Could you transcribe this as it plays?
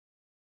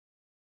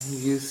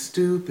You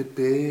stupid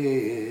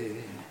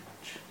bitch.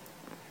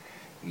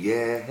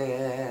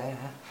 Yeah,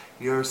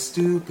 you're a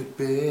stupid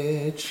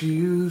bitch.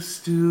 You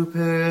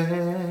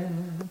stupid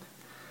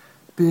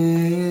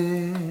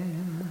bitch.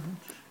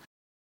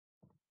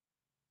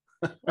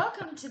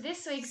 Welcome to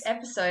this week's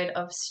episode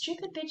of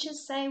Stupid Bitches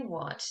Say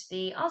What,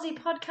 the Aussie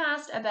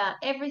podcast about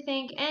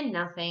everything and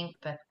nothing,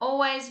 but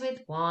always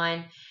with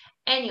wine,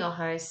 and your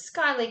hosts,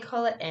 Skylee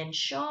Collett and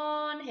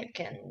Sean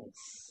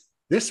Hipkins.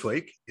 This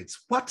week,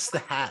 it's What's the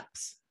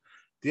Haps?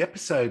 The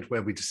episode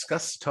where we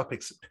discuss the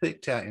topics that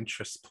piqued our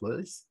interest,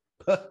 please.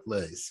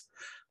 Please.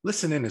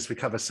 Listen in as we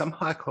cover some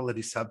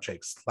high-quality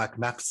subjects like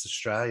Maths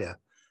Australia,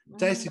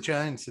 Daisy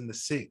Jones and the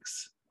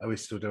Six. Are we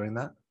still doing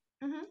that?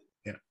 Mm-hmm.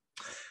 Yeah.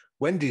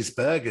 Wendy's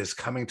Burgers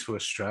coming to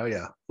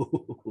Australia.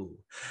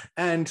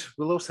 And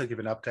we'll also give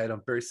an update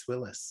on Bruce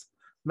Willis,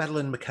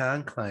 Madeleine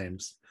McCann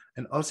claims,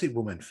 an Aussie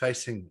woman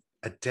facing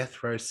a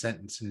death row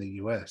sentence in the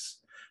US,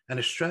 and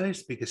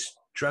Australia's biggest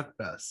drug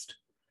bust,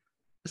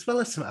 as well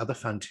as some other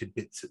fun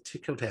tidbits that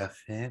tickled our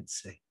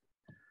fancy.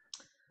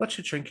 What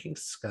you drinking,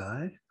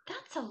 Sky?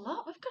 That's a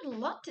lot. We've got a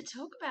lot to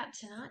talk about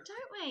tonight,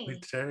 don't we? We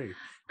do.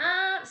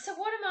 So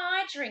what am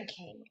I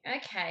drinking?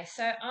 Okay,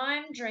 so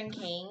I'm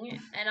drinking,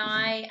 and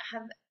I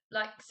have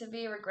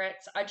severe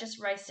regrets. I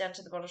just raced down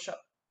to the bottle shop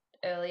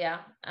earlier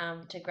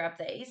to grab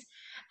these,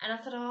 and I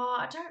thought, oh,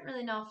 I don't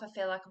really know if I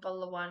feel like a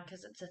bottle of wine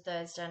because it's a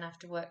Thursday and I have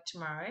to work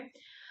tomorrow.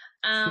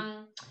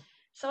 Um,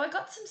 so I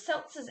got some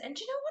seltzers, and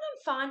do you know what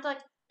I find? Like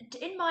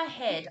in my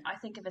head, I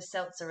think of a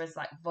seltzer as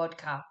like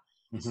vodka,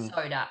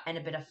 soda, and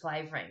a bit of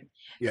flavoring.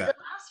 But Yeah. the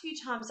last few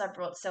times I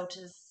brought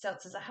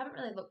seltzers, I haven't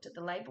really looked at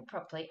the label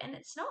properly, and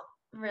it's not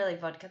really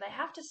vodka. They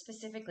have to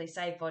specifically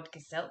say vodka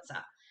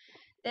seltzer.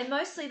 They're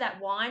mostly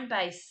that wine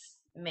base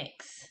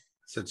mix.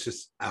 So it's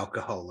just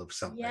alcohol of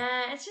something.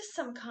 Yeah, it's just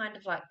some kind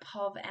of like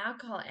POV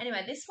alcohol.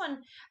 Anyway, this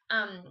one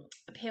um,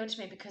 appealed to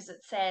me because it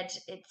said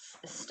it's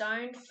a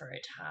stone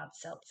fruit hard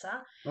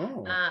seltzer,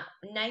 Oh,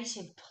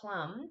 native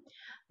plum.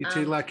 you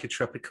do Um, like your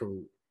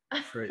tropical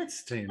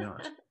fruits, do you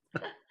not? I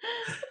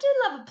do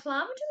love a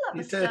plum. I do love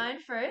You a do. stone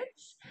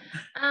fruits.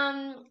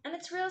 And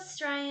it's real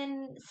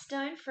Australian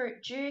stone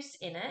fruit juice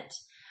in it.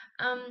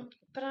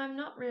 But I'm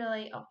not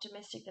really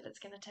optimistic that it's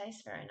going to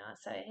taste very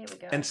nice. So here we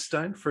go. And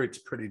stone fruit's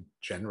pretty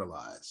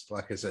generalized.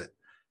 Like, is it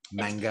It's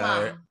mango,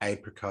 plum.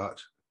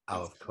 apricot?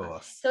 Oh, It's of plum.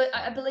 course. So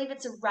I believe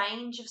it's a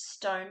range of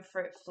stone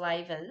fruit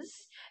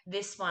flavors.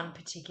 This one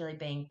particularly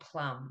being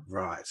plum.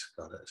 Right,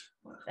 got it.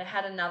 They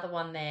had another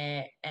one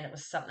there, and it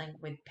was something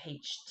with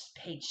peach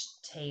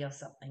tea or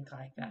something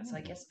like that. So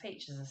I guess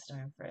peach is a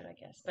stone fruit, I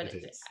guess. But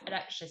It is. it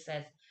actually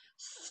says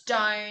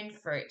stone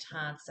fruit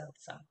hard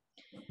seltzer.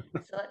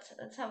 So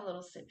let's have a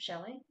little sip,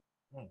 shall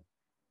we?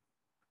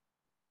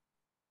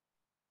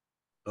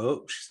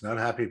 Oh, she's not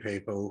happy,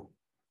 people.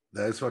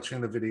 Those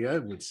watching the video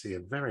would see a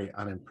very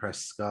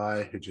unimpressed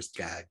Sky who just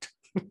gagged.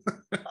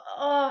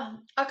 Oh,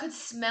 I could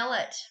smell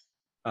it.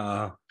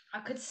 Uh, I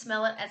could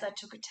smell it as I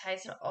took a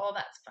taste. Oh,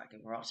 that's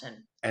fucking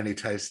rotten. any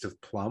taste of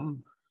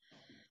plum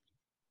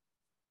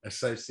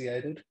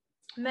associated?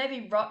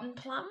 Maybe rotten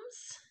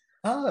plums.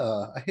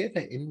 Oh, I hear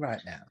they're in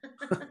right now.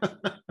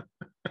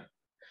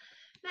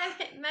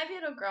 Maybe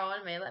it'll grow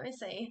on me. Let me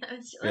see.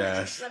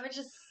 Yes. Let me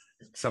just.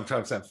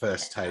 Sometimes that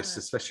first taste,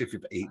 especially if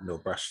you've eaten or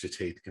brushed your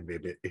teeth, can be a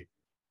bit.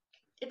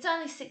 It's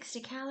only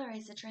 60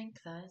 calories a drink,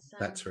 though. So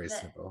That's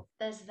reasonable.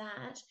 there's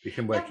that. You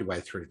can work your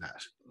way through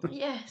that.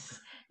 Yes.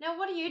 Now,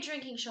 what are you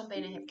drinking,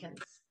 Shambina Hipkins?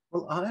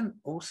 Well, I'm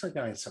also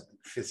going something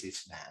fizzy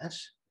tonight,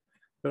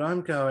 but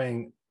I'm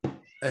going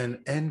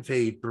an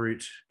NV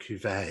Brut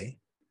Cuvée,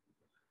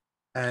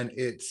 and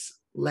it's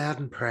loud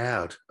and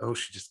proud. Oh,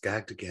 she just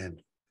gagged again.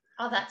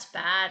 Oh, that's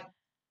bad.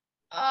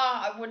 Oh,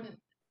 I wouldn't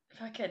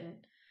fucking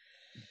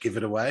Give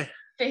it away.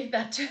 feed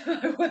that to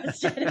my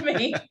worst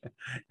enemy.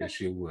 Yes,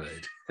 you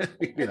would.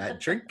 You'd be like,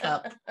 drink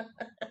up.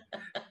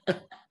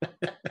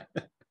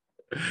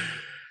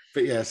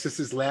 But yes, this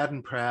is loud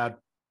and proud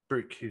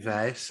Brut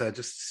Cuvée, so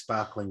just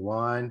sparkling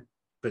wine,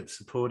 but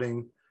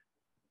supporting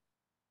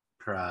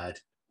pride.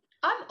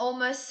 I'm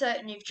almost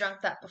certain you've drunk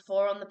that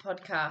before on the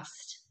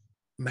podcast.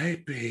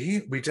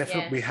 Maybe we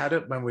definitely we had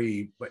it when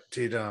we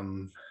did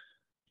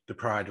the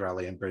Pride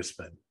rally in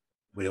Brisbane.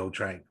 We all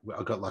drank.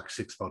 I got like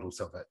 6 bottles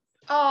of it.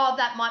 Oh,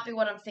 that might be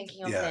what I'm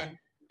thinking of Yeah. then.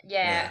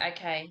 Yeah,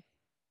 okay.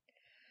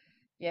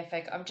 Yeah,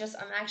 fake. I'm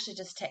actually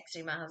just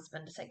texting my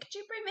husband to say, could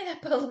you bring me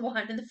that bottle of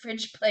wine in the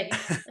fridge, please?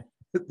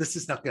 This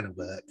is not going to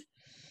work.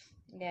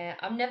 Yeah,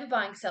 I'm never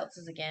buying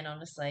seltzers again,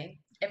 honestly.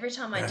 Every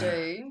time I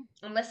do,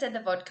 unless they're the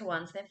vodka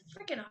ones, they're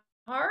freaking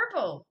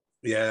horrible.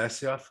 Yeah,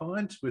 see, I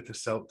find with the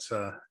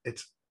seltzer,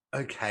 it's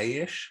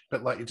okay-ish,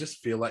 but like you just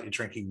feel like you're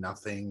drinking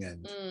nothing,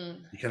 and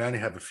you can only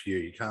have a few.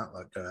 You can't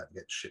like go out and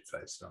get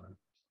shit-faced on them.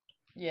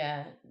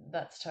 Yeah,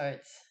 that's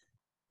totes.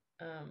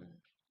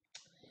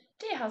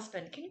 Dear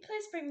husband, can you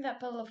please bring me that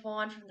bottle of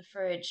wine from the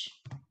fridge?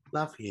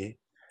 Love you.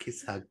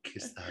 Kiss, hug,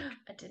 kiss, hug.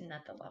 I didn't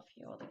have the love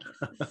you or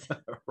the kisses.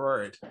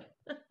 Right.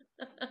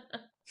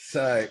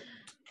 So,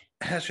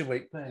 how's your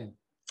week been?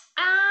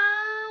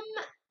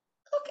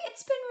 Look,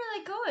 it's been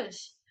really good.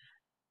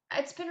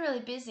 It's been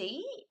really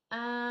busy.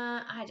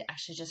 I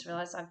actually just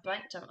realised I've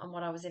blanked on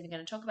what I was even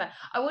going to talk about.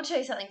 I will tell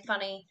you something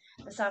funny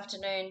this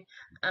afternoon.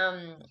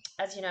 Um,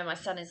 as you know, my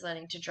son is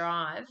learning to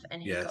drive,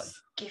 and he got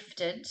Yes,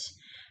 gifted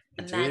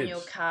he a did.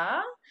 manual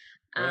car.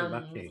 Very Um,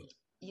 lucky.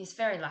 he's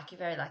very lucky,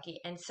 very lucky.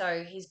 And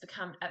so he's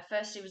become. At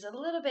first, he was a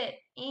little bit.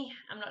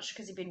 I'm not sure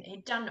because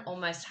he'd done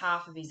almost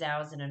half of his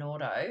hours in an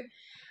auto,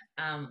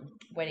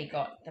 when he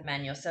got the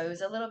manual. So it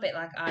was a little bit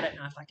like, I don't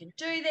know if I can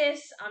do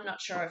this. I'm not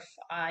sure if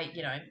I,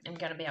 am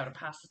going to be able to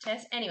pass the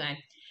test. Anyway,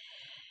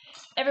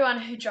 everyone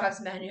who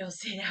drives manuals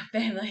in our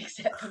family,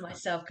 except for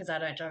myself, because I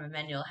don't drive a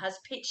manual, has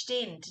pitched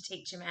in to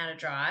teach him how to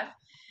drive.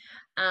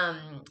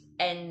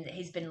 And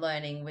he's been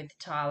learning with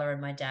Tyler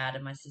and my dad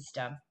and my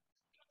sister.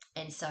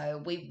 And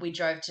so we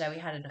drove today. We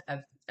had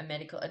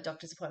a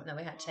doctor's appointment that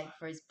we had to take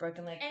for his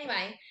broken leg.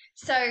 Anyway,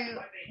 so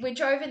we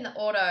drove in the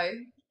auto,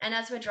 and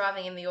as we're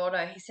driving in the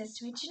auto, he says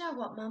to me, "Do you know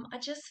what, Mum? I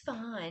just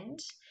find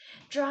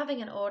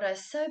driving an auto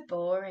so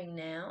boring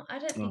now. I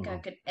don't think I Oh,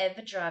 could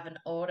ever drive an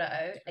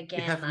auto you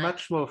again." have Like,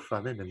 much more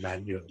fun in a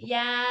manual.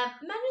 yeah,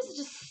 manuals are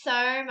just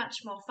so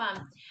much more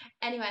fun.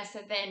 Anyway,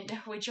 so then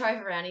we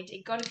drove around.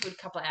 He got a good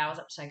couple of hours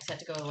up to because he had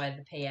to go all the way to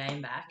the PA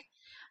and back.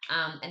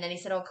 And then he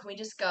said, "Oh, can we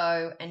just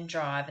go and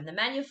drive in the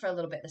manual for a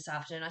little bit this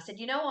afternoon?" I said,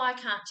 I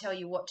can't tell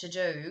you what to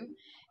do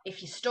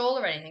if you stall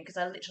or anything because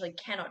I literally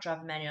cannot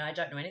drive a manual. I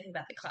don't know anything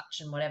about the clutch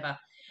and whatever."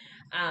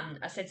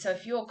 I said, "So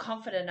if you're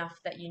confident enough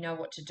that you know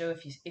what to do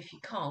if you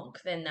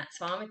conk, then that's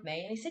fine with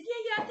me." And he said,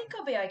 "Yeah, I think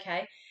I'll be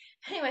okay."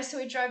 Anyway, so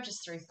we drove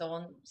just through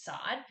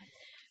Thornside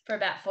for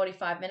about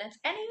 45 minutes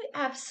and he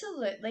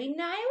absolutely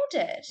nailed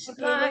it. What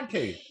the Like,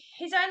 monkey?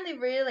 he's only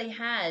really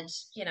had,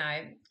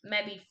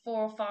 maybe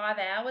 4 or 5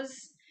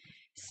 hours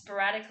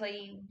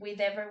sporadically with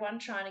everyone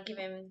trying to give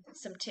him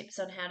some tips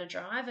on how to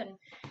drive.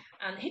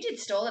 And he did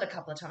stall it a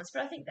couple of times,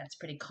 but I think that's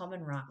pretty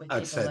common, right, with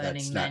I'd people say that's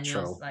learning manuals.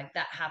 natural. Like,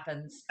 that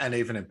happens. And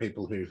even in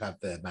people who have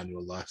their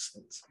manual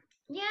license.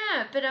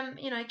 Yeah, but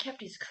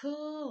kept his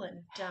cool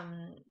and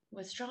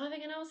was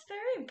driving, and I was very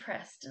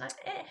impressed, and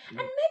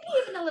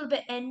maybe even a little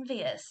bit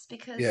envious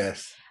because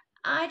Yes.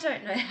 I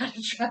don't know how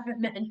to drive a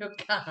manual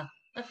car.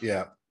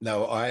 Yeah.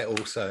 No, I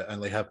also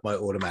only have my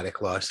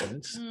automatic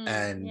license.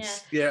 And Yeah.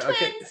 yeah, I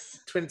get Twins.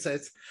 twin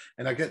sets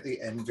and I get the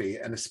envy.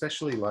 And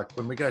especially like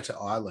when we go to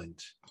Ireland,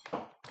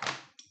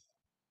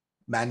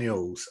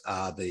 manuals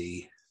are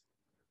the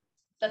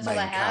That's all they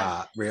main have.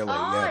 car, really.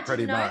 Oh, Yeah, I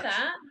pretty didn't know much.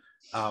 that.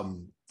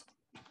 Um,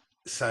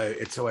 so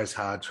it's always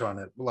hard trying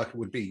to like it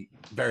would be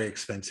very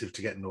expensive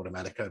to get an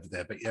automatic over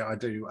there. But yeah, I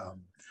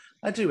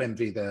do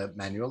envy the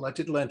manual. I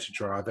did learn to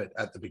drive it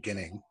at the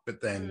beginning,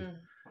 but then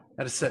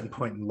at a certain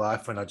point in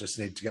life when I just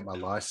needed to get my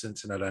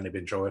license and I'd only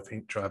been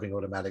driving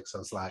automatics, I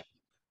was like,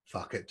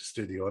 fuck it, just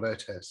do the auto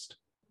test.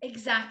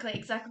 Exactly,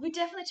 exactly. We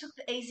definitely took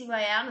the easy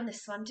way out on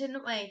this one,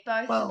 didn't we?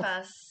 Both of Well,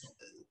 us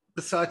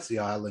besides the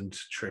island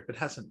trip, it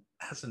hasn't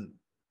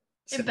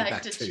set me back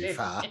impacted too you.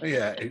 far.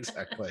 Yeah,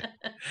 exactly.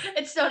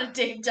 It's not a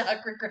deep,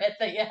 dark regret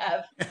that you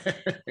have.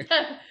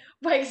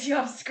 Wakes you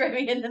up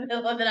screaming in the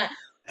middle of the night.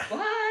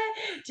 Why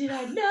did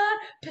I not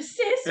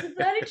persist with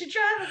learning to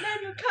drive a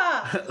manual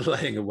car?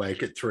 Laying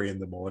awake at 3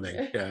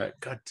 a.m. Yeah,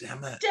 God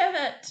damn it. Damn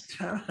it.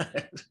 Damn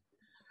it.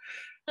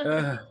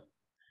 Uh,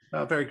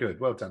 oh, very good.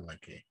 Well done,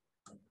 Linky.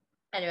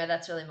 Anyway,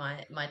 that's really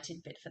my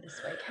tidbit for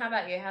this week. How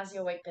about you? How's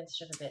your week been,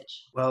 sugar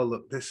bitch? Well,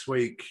 look, this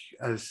week,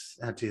 as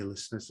our dear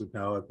listeners would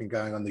know, I've been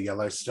going on the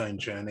Yellowstone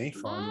journey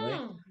finally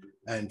Mm.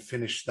 and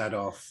finished that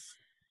off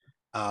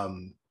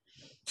um,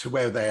 to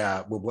where they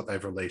are, well, what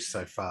they've released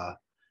so far.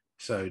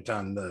 So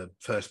done the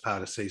first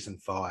part of season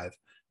 5.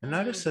 And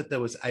notice that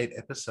there was 8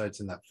 episodes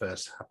in that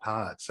first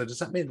part. So does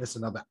that mean there's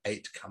another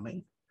 8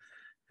 coming?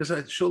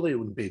 Because surely it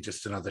wouldn't be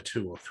just another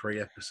 2 or 3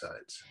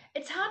 episodes.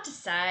 It's hard to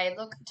say.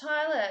 Look,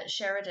 Tyler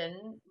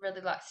Sheridan really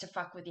likes to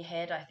fuck with your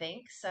head, I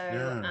think. So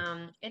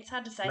Yeah, it's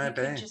hard to say. He could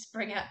maybe. just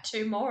bring out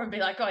 2 more and be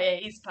like, "Oh yeah,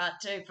 he's part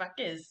 2.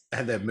 Fuckers."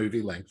 And their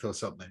movie length or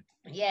something.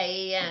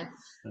 Yeah.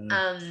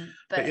 Uh, but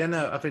But yeah,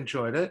 no, I've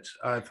enjoyed it.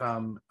 I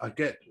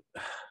get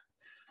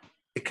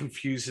it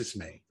confuses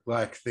me.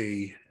 Like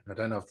I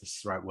don't know if this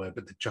is the right word,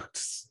 but the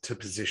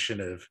juxtaposition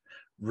of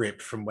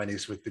Rip from when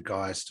he's with the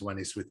guys to when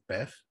he's with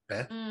Beth.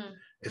 mm,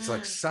 It's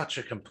like mm. such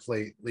a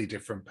completely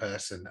different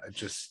person. I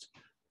just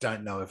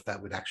don't know if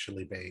that would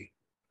actually be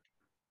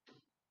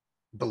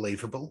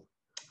believable.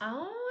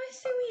 Oh, I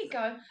see where you're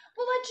going.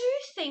 Well, I do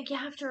think you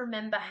have to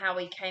remember how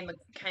he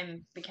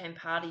became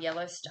part of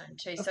Yellowstone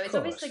too. So Of he's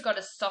obviously course. got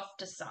a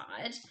softer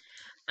side,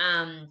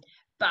 um,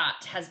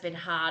 but has been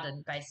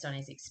hardened based on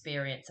his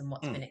experience and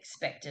what's been Mm,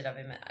 expected of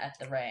him at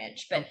the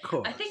ranch. But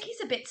of I think course.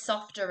 he's a bit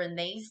softer in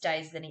these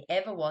days than he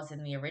ever was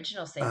in the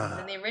original seasons. In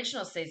Uh, the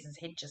original seasons,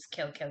 he'd just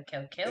kill, he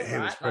was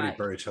right? pretty Like,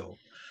 brutal.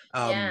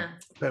 yeah,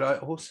 But I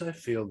also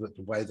feel that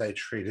the way they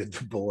treated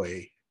the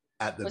boy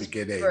at the was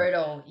beginning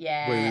brutal.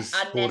 Yeah, was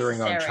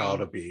bordering on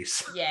child unnecessary.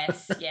 abuse.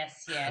 Yes,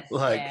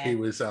 Like he yeah.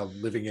 was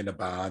living in a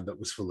barn that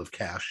was full of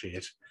cow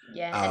shit.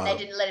 Yeah, and they Uh,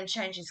 didn't let him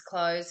change his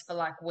clothes for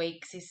like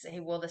weeks. He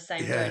wore the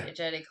same yeah,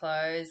 dirty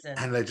clothes, and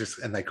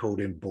and they called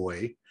him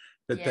boy.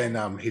 But then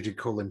Yeah. he did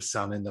call him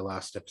son in the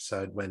last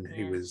episode when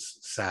he Yeah. was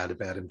sad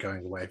about him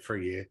going away for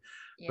a year.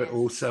 But Yeah.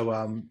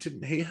 also,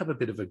 didn't he have a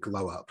bit of a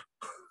glow up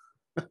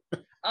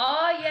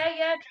Oh, yeah,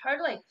 yeah,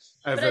 totally.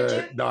 But I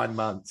over do, 9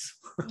 months?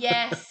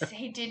 yes,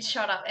 he did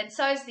shot up. And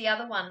so is the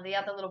other one, the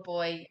other little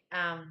boy.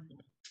 I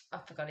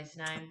forgot his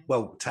name.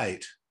 Well,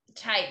 Tate,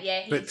 Tate,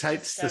 yeah, but he's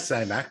Tate's just the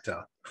same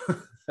actor,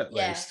 at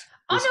yeah. least.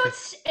 Oh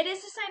This, no, it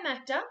is the same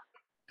actor.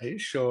 are you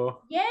sure?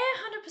 Yeah,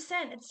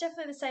 100%. It's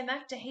definitely the same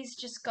actor. He's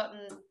just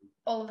gotten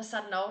all of a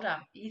sudden older.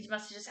 He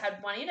must have just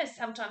had one. You know,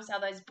 sometimes how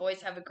those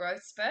boys have a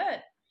growth spurt.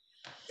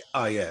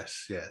 Oh,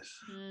 yes, yes.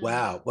 Hmm.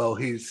 Wow. Well,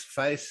 his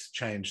face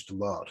changed a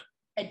lot.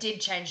 It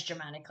did change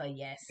dramatically,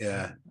 yes.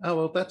 Yeah. Oh,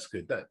 well, that's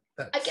good. I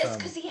That's guess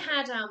because he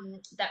had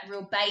that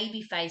real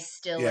baby face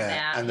still yeah,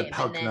 about and the him, and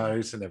pug then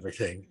nose and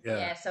everything. Yeah.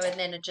 yeah, so and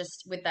then it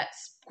just with that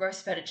growth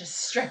spurt, it just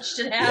stretched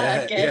it out.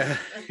 I Yeah, guess.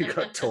 yeah. He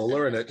got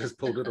taller and it just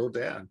pulled it all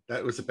down.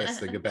 That was the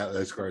best thing about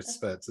those growth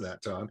spurts at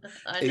that time.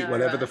 I Eat know,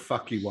 whatever the right?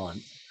 fuck you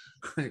want.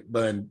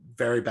 Learn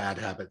very bad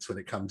habits when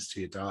it comes to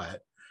your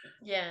diet.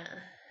 Yeah,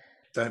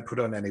 Don't put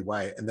on any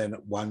weight. And then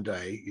one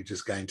day you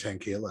just gain 10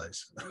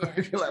 kilos. yeah.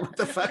 You're like, what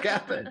the fuck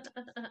happened?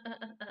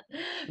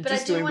 I'm But I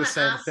just do doing the want to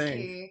same ask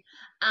thing. you,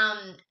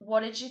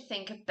 what did you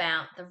think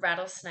about the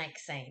rattlesnake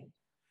scene?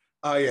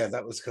 Oh, yeah,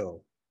 that was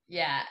cool.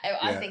 Yeah,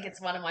 I Yeah. think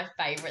it's one of my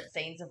favorite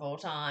scenes of all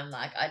time.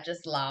 Like, I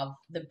just love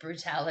the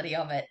brutality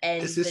of it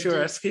Is and this your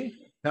esky?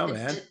 No, the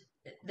man. de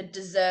the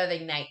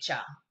deserving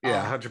nature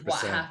Yeah, of what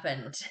 100%.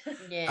 happened.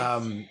 Yeah.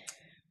 Um,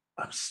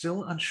 I'm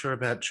still unsure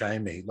about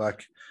Jamie.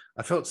 Like,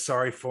 I felt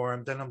sorry for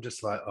him. Then I'm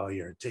just like, oh,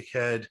 you're a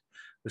dickhead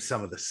with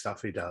some of the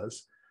stuff he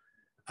does.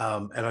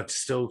 And I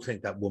still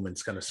think that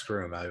woman's going to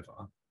screw him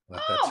over.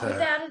 Like, that's Oh, her.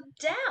 without a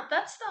doubt.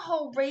 That's the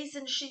whole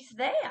reason she's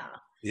there.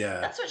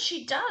 Yeah. That's what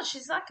she does.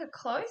 She's like a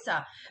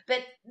closer.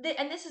 But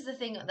and this is the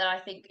thing that I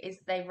think is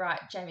they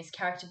write Jamie's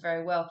character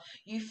very well.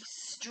 You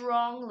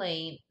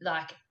strongly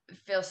like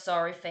feel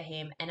sorry for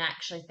him and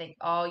actually think,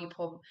 oh, you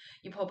poor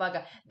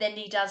bugger. Then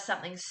he does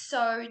something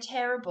so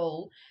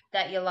terrible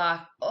that you're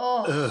like,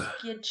 oh, Ugh,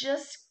 you're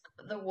just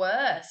the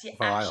worst. You're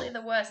actually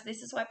vile. the worst.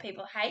 This is why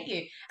people hate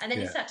you. And then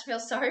you Yeah. start to feel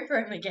sorry for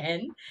him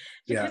again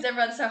Yeah. because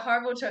everyone's so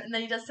horrible to it. And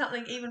then he does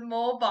something even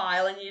more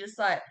vile, and you're just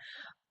like,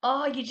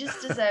 oh, you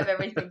just deserve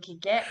everything you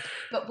get.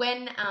 But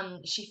when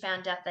she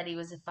found out that he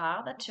was a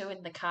father too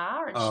in the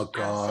car and Oh, she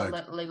God.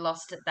 absolutely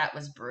lost it, that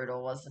was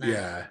brutal, wasn't it?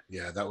 Yeah.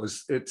 Yeah.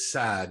 It's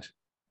sad.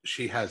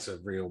 She has a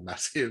real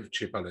massive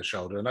chip on her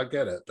shoulder, and I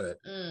get it,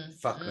 but Mm,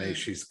 fuck me, mm.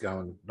 she's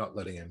going, not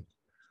letting him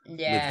live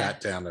Yeah.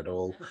 that down at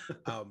all.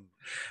 Um,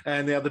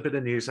 and the other bit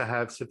of news I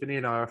have, so Vinny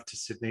and I are off to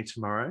Sydney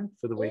tomorrow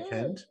for the Ooh.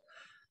 weekend.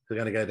 We're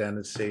going to go down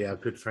and see our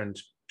good friend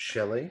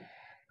Shelley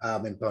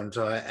in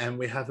Bondi, and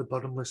we have a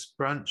bottomless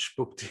brunch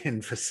booked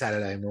in for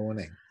Saturday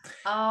morning.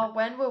 Oh,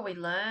 when will we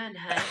learn,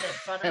 hey,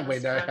 that And we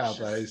bottomless know how brunch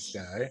those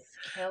go. is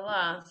kill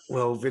us.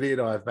 Well, Vinny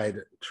and I have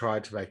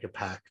tried to make a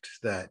pact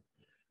that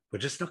we're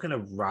just not going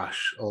to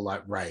rush or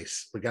like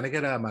race. We're going to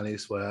get our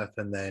money's worth,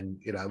 and then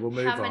we'll How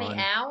move many on.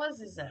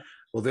 hours is it?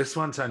 Well, this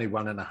one's only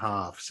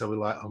 1.5, so we're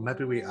like, oh,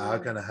 maybe we are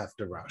Ooh. going to have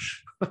to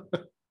rush.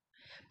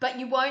 But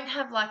you won't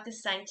have like the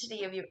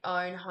sanctity of your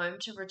own home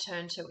to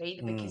return to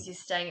either Mm, because you're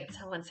staying at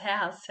someone's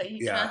house. So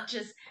you yeah, can't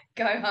just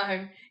go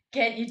home,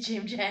 get your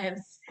gym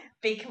jams,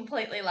 be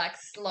completely like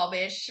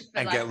slobbish for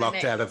and like the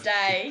next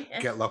day.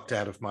 get locked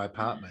out of my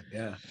apartment.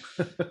 Yeah,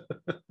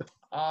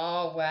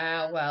 Oh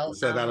wow. Well,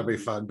 so that'll be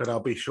fun. But I'll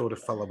be sure to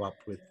follow up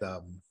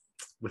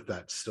with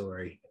that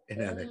story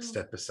in our next mm,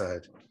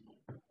 episode.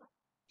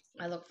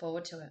 I look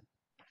forward to it.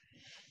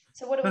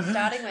 So what are we All right.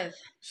 starting with?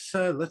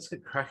 So let's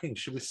get cracking.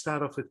 Should we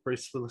start off with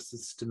Bruce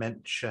Willis's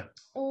dementia?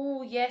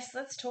 Oh yes,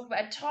 let's talk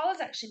about it.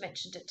 Tyler's actually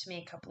mentioned it to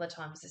me a couple of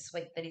times this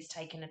week that he's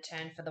taken a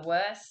turn for the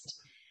worst.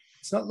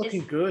 It's not Is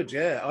looking good.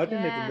 Yeah, I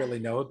didn't even yeah. really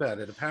know about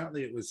it.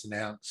 Apparently, it was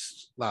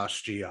announced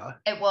last year.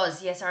 It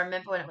was, yes, I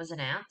remember when it was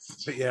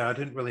announced. But yeah, I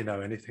didn't really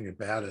know anything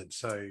about it.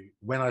 So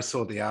when I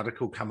saw the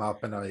article come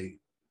up and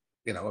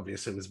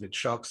obviously was a bit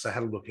shocked. So I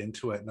had a look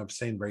into it. And I've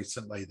seen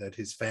recently that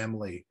his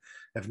family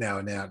have now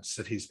announced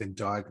that he's been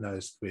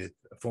diagnosed with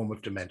a form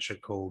of dementia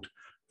called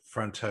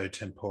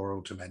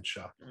frontotemporal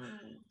dementia.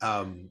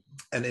 And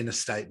in a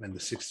statement, the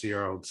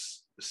 60-year-old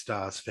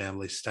star's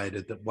family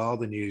stated that while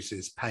the news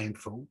is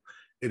painful,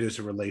 it is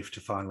a relief to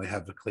finally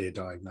have a clear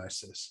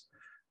diagnosis.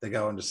 They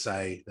go on to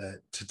say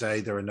that today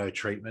there are no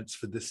treatments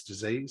for this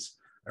disease,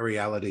 a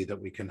reality that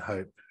we can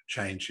hope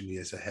change in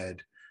years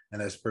ahead.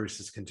 And as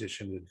Bruce's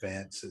condition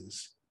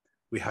advances,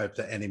 we hope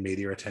that any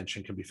media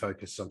attention can be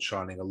focused on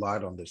shining a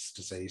light on this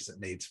disease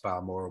that needs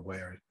far more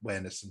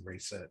awareness and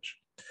research.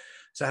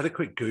 So I had a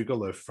quick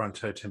Google of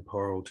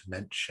frontotemporal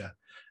dementia,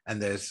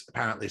 and there's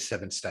apparently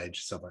 7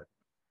 stages of it.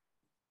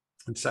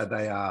 And so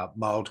they are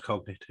mild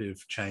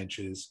cognitive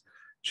changes,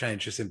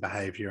 changes in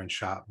behavior and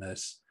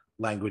sharpness,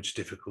 language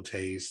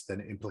difficulties,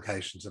 then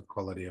implications of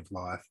quality of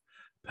life,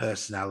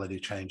 personality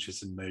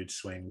changes and mood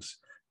swings,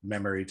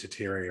 memory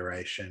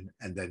deterioration,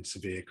 and then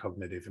severe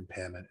cognitive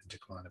impairment and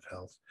decline of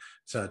health.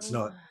 So it's Ooh.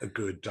 not a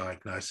good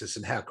diagnosis.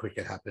 And how quick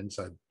it happens,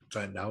 I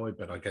don't know it,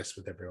 but I guess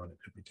with everyone it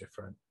could be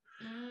different.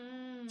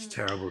 It's a Mm.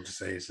 terrible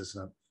disease,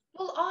 isn't it?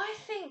 Well, I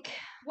think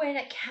when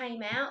it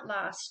came out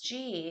last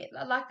year,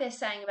 like they're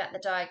saying about the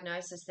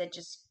diagnosis, they're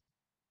just,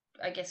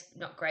 I guess,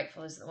 not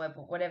grateful isn't the word,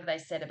 but whatever they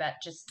said about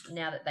just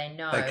now that they They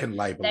know, can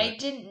label they it.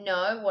 didn't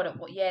know what it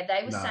was. Yeah,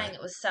 they were No, saying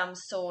it was some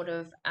sort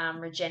of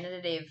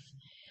regenerative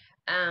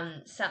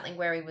something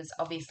where he was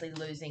obviously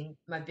losing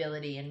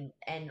mobility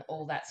and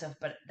all that stuff,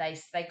 but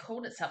they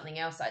called it something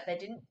else. Like they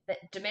didn't that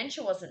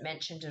dementia wasn't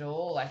mentioned at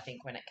all, I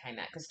think, when it came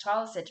out, because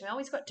Tyler said to me, oh,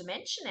 he's got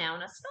dementia now,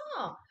 and I said,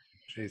 oh,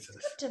 he's got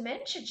Jesus.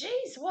 dementia,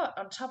 geez, what,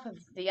 on top of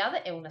the other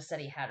illness that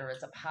he had, or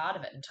is it part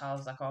of it? And Tyler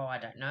was like, oh, I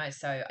don't know.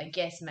 So I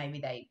guess maybe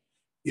they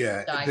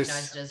Yeah,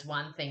 diagnosed it as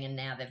one thing and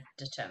now they've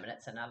determined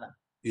it's another.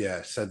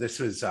 so this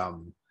was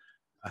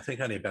I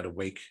think only about a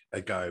week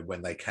ago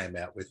when they came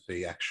out with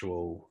the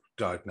actual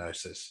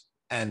diagnosis.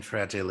 And for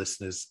our dear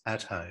listeners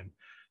at home,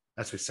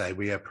 as we say,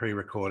 we are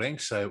pre-recording,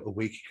 so a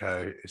week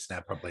ago is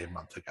now probably a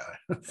month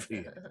ago for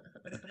you.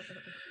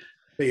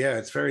 But yeah,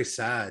 it's very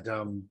sad.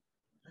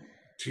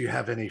 Do you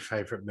have any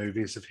favorite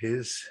movies of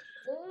his?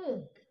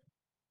 Mm.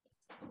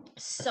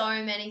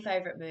 So many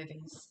favorite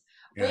movies.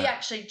 We Yeah.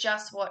 actually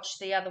just watched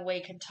the other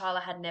week, and Tyler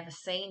had never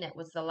seen it.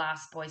 Was The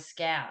Last Boy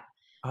Scout?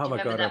 Oh Do you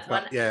my remember God, that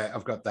one?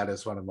 I've got that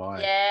as one of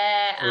mine.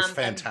 Yeah, It was and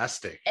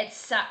fantastic. it's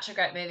such a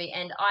great movie.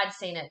 And I'd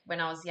seen it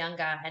when I was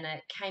younger, and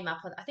it came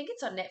up on. I think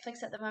it's on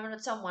Netflix at the moment.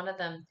 It's on one of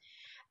them.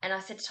 And I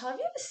said to Tyler, "Have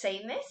you ever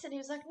seen this?" And he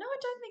was like, "No, I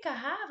don't think I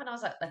have." And I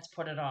was like, "Let's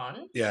put it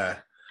on." Yeah.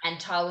 And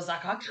Tyler was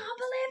like, "I can't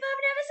believe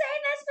I've never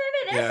seen this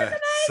movie. This Yeah. is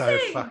It's so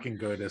amazing." fucking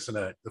good, isn't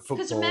it? The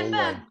Because football and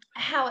remember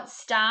how it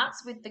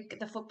starts with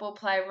the football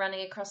player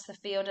running across the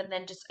field, and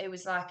then just it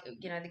was like the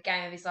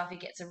game of his life. He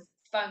gets a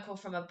phone call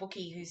from a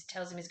bookie who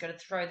tells him he's got to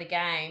throw the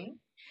game,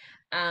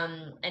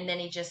 and then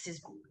he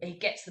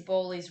gets the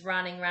ball, he's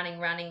running,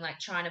 like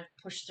trying to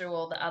push through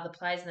all the other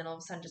players, and then all of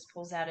a sudden just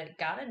pulls out a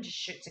gun and just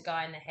shoots a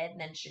guy in the head,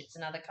 and then shoots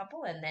another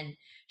couple, and then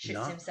shoots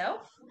no,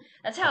 himself.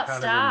 That's I how it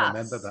can't even remember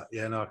starts. that.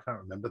 Yeah, no, I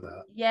can't remember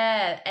that.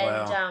 Yeah, and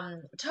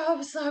Wow. Tom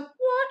was like,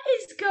 "What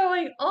is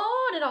going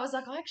on?" And I was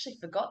like, "I actually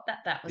forgot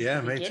that was the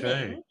Yeah, me too.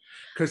 beginning."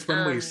 Because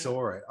when we Um,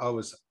 saw it,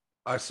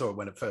 I saw it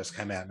when it first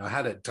came out, and I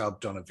had it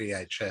dubbed on a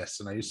VHS,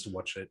 and I used to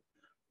watch it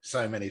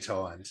so many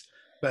times.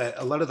 But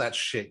a lot of that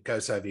shit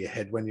goes over your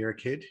head when you're a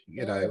kid,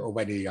 mm. or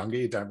when you're younger.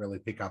 You don't really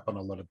pick up on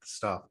a lot of the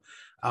stuff.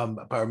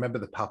 But I remember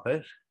the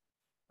puppet.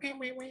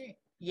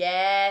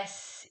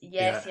 Yes,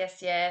 yes, Yeah.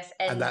 yes, yes,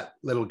 And and that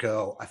little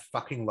girl, I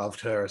fucking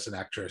loved her as an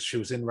actress. She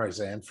was in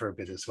Roseanne for a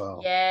bit as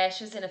well. yeah,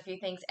 she was in a few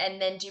things.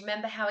 And then, do you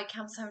remember how he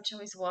comes home to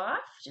his wife?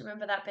 Do you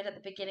remember that bit at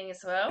the beginning as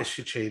Is well?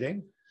 she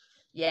cheating?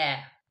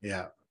 Yeah.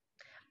 Yeah.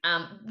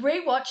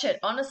 Rewatch it.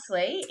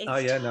 Honestly, Oh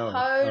it's yeah, no,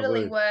 I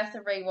totally would. worth a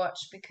rewatch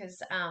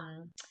because,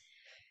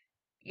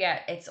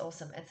 yeah, it's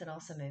awesome. It's an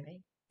awesome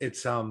movie.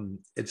 It's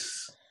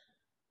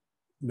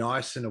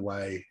nice in a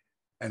way,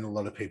 and a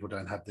lot of people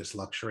don't have this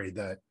luxury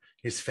that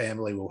his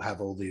family will have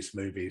all these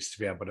movies to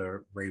be able to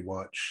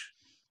rewatch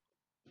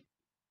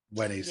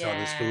when he's not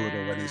as good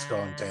or when he's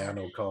gone Yeah, down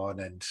or gone,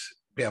 and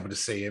be able to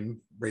see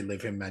him,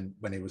 relive him, and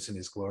when he was in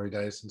his glory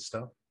days and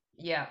stuff.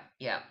 yeah,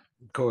 yeah.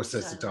 Of course,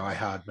 there's the Die Totally.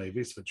 Hard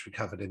movies, which we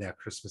covered in our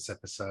Christmas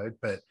episode.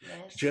 But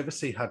did you Yes. ever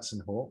see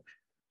Hudson Hawk?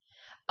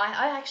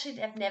 I actually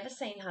have never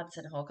seen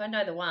Hudson Hawk. I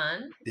know the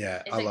one.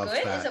 Yeah, Is I it loved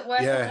good? Is that. it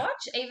worth a Yeah,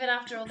 watch even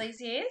after all these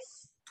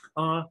years?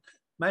 uh,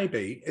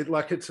 maybe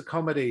it's a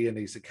comedy, and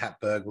he's a cat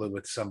burglar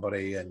with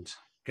somebody, and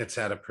gets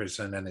out of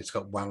prison, and he's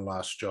got one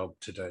last job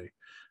to do.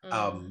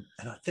 Mm,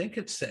 And I think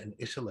it's set in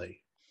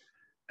Italy,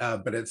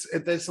 but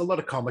there's a lot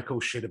of comical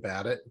shit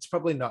about it. It's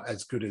probably not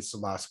as good as The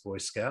Last Boy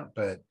Scout,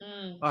 but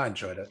mm, I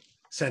enjoyed it.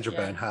 Sandra yeah.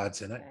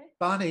 Bernhard's in it. Okay.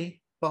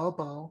 Bunny,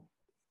 Bobo.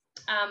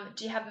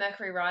 Do you have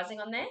Mercury Rising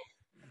on there?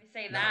 Have you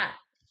seen No, that?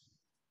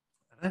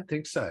 I don't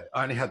think so.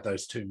 I only had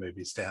those two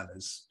movies down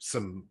as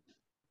some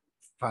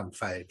fun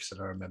faves that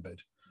I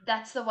remembered.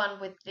 That's the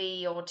one with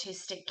the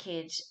autistic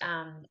kid,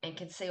 and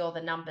can see all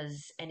the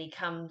numbers. And he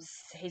comes.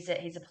 He's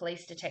a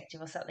police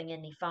detective or something,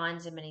 and he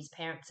finds him, and his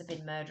parents have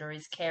been murdered, or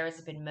his carers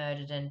have been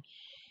murdered, and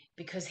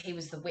because he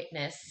was the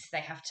witness,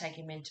 they have to take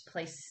him into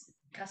police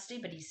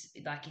custody. But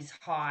he's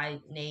high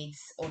needs,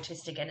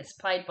 autistic, and it's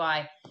played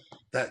by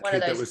That one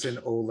of kid that those. was in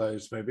all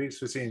those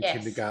movies, was he in Yes,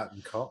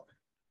 Kindergarten Cop?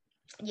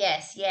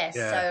 yes, yes.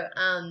 Yeah,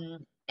 So,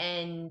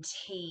 and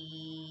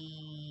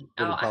he,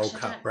 little oh, bowl actually, I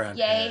cut don't, brown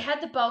yeah, he hair.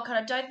 had the bowl cut.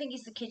 I don't think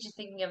he's the kid you're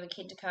thinking of, a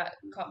kid to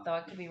cop, though.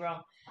 I could be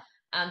wrong.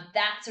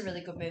 That's a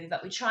really good movie,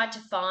 but we tried to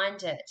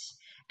find it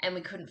and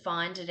we couldn't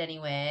find it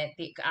anywhere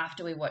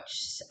after we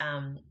watched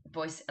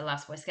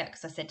Last Boy Scout,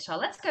 because I said to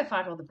Tyler, let's go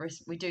find all the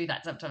Bruce. We do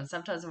that sometimes.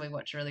 Sometimes when we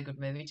watch a really good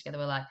movie together,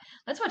 we're like,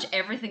 let's watch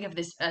everything of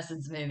this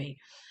person's movie.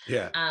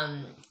 Yeah.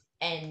 Um,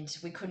 and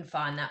we couldn't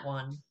find that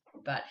one.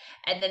 But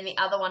and then the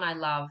other one I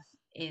love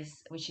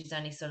is, which is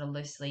only sort of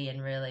loosely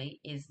and really,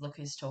 is Look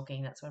Who's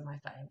Talking. That's one of my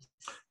faves.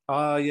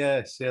 Oh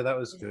yes, yeah, that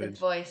was Is the good.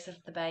 voice of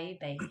the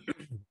baby.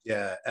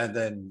 Yeah, and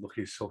then look,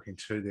 he's talking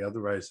to the other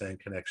Roseanne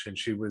connection.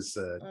 She was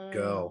a Mm,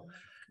 girl.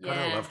 God,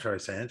 I Yeah. loved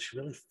Roseanne. She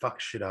really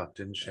fucked shit up,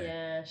 didn't she?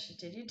 Yeah, she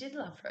did. You did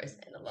love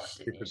Roseanne a lot,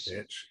 didn't you?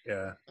 Stupid bitch.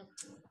 Yeah.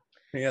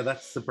 Yeah,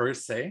 that's the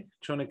Bruce C. Do you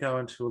want to go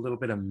into a little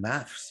bit of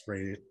maths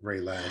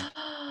relay?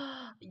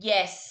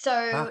 Yes.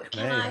 So Fuck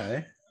can me, I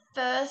hey?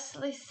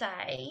 firstly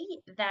say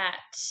that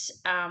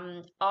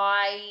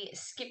I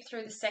skipped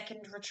through the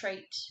second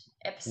retreat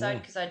episode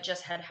Mm. because I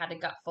just had a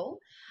gutful.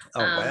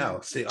 Oh, wow.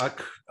 See, I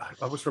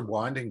was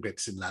rewinding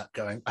bits in that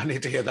going, I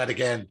need to hear that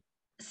again.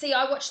 See,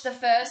 I watched the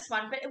first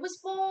one, but it was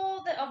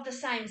more of the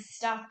same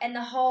stuff, and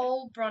the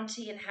whole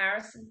Bronte and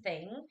Harrison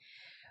thing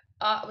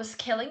was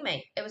killing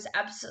me. It was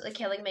absolutely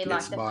killing me. Like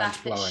It's the mind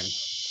fact that blowing.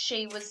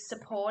 she was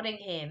supporting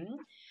him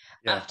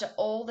Yeah. after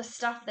all the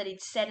stuff that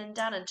he'd said and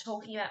done and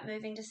talking about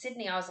moving to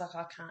Sydney. I was like,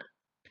 I So,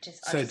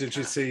 just did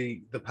you can't.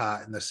 see the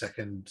part in the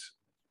second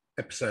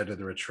episode of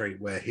the retreat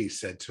where he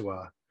said to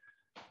her,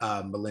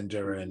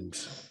 Melinda and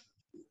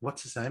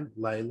what's his name?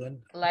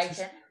 Leyland? What's his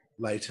Later.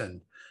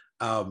 Leighton.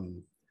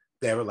 Um,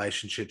 their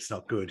relationship's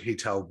not good. He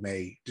told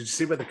me. Did you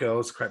see where the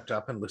girls crept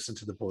up and listened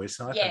to the boys'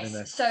 night having Yes.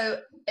 their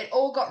So it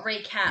all got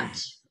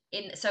recapped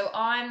in. So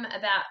I'm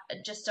about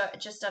just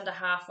under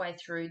halfway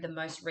through the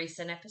most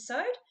recent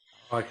episode.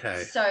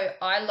 okay. So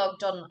I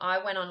logged on, I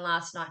went on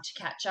last night to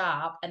catch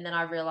up, and then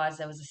I realized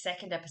there was a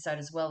second episode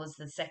as well as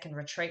the second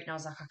retreat, and I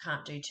was like, I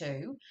can't do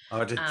two.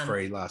 I did Um,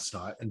 3 last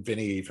night, and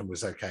Vinny even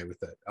was okay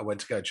with it. I went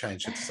to go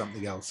change it to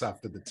something else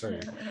after the 2.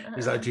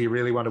 He's like, "Do you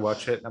really want to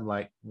watch it?" And I'm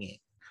like, "Yeah."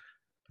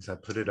 So I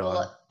put it on.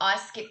 well, I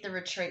skipped the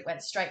retreat,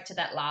 went straight to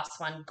that last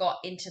one, got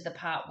into the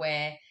part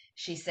where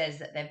she says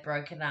that they've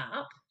broken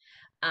up,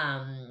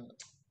 um,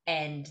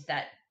 and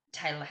that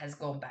Taylor has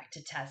gone back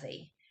to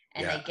Tassie,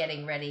 and Yeah, they're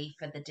getting ready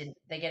for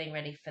they're getting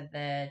ready for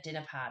the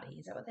dinner party.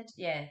 Is that what they?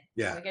 Yeah,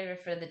 yeah. we're getting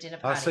ready for the dinner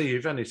Oh, so party.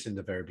 you've only seen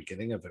the very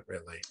beginning of it,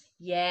 really.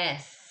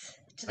 Yes.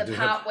 To I the did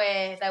have. part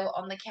where they were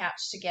on the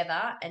couch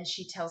together and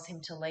she tells him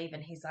to leave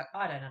and he's like,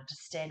 I don't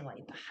understand why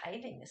you're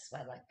behaving this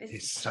way. Like this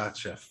He's is just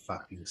such a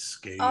fucking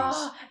skis.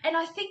 oh, and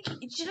I think do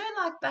you know,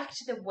 like back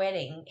to the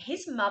wedding,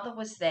 his mother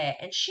was there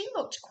and she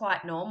looked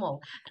quite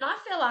normal. And I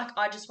feel like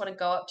I just want to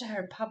go up to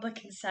her in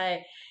public and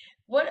say,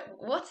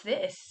 what's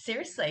this?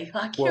 Seriously,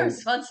 like you're Well,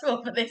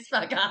 responsible for this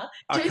fucker.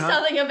 I Do can't.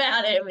 something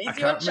about him. I He's your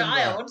can't remember.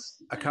 child.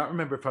 I can't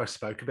remember if I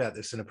spoke about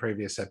this in a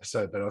previous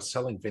episode, but I was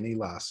telling Vinny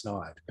last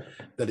night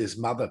that his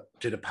mother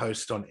did a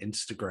post on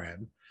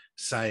Instagram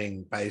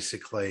saying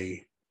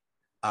basically,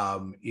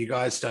 you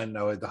guys don't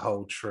know the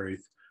whole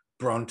truth.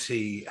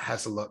 Bronte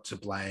has a lot to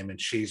blame,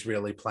 and she's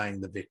really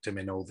playing the victim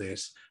in all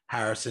this.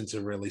 Harrison's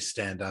a really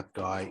stand-up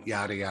guy,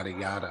 yada yada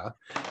yada.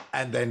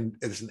 And then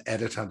there's an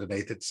edit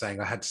underneath it saying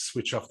I had to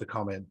switch off the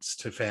comments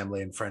to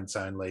family and friends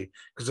only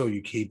because all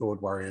you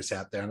keyboard warriors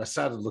out there. And I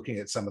started looking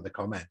at some of the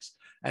comments,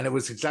 and it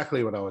was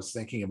exactly what I was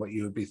thinking and what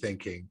you would be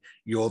thinking.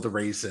 You're the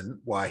reason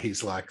why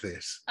he's like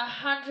this.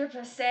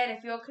 100%.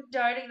 If you're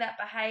condoning that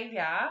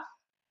behavior,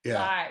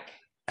 Yeah. like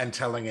And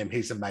telling him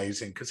he's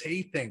amazing because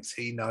he thinks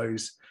he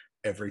knows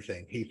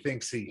everything. He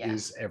thinks he yeah.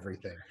 is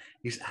everything.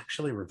 He's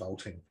actually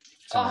revolting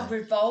to Oh, me.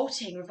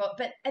 revolting.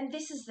 But, and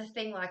this is the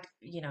thing, like,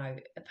 you know,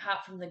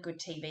 apart from the good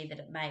TV that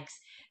it makes,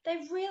 they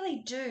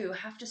really do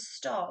have to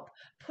stop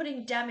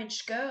putting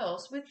damaged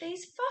girls with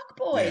these fuck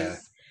boys Yeah,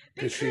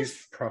 because because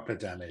she's proper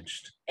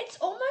damaged. it's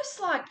almost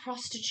like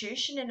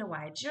prostitution in a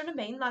way. Do you know what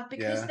I mean? Like,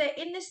 because Yeah, they're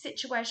in this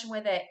situation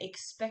where they're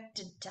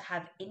expected to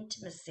have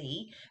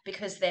intimacy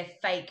because they're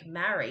fake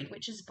married,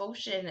 which is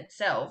bullshit in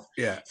itself.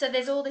 yeah, So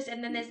there's all this,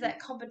 and then there's that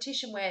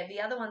competition where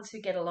the other ones who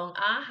get along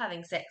are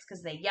having sex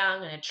because they're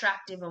young and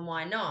attractive, and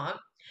why not?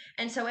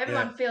 And so yeah.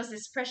 everyone feels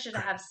this pressure to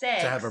have To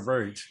sex. have a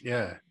root,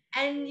 yeah,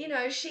 And, you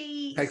know,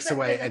 she takes slept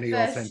with away him the any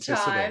first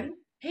authenticity. time.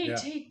 He, Yeah,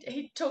 he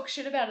he talked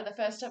shit about her the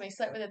first time he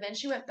slept with her. Then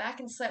she went back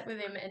and slept with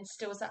him and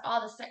still was like,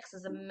 oh, the sex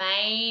is I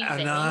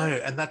amazing.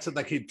 know, and that's what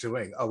they keep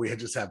doing. Oh, we had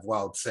just have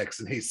wild sex,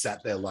 and he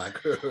sat there like,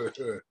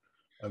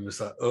 I'm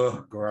just like,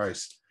 oh,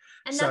 gross.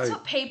 And that's So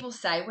what people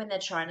say when they're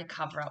trying to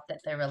cover up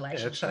that their yeah,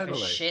 relationship is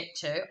totally. shit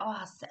too.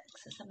 Oh, sex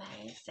is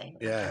amazing.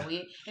 Okay, Yeah,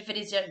 well, if it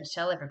is, you don't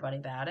tell everybody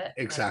about it. Like,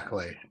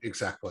 exactly,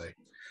 exactly.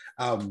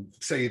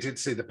 So you did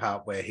see the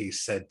part where he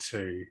said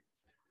to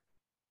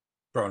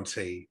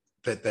Bronte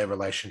that their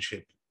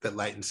relationship, that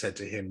Leighton said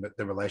to him that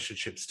the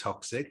relationship's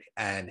toxic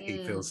and he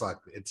mm, feels like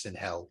it's in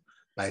hell,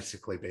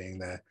 basically being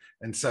there.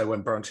 And so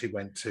when Bronte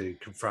went to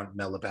confront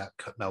Mel about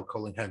Mel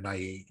calling her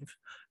naive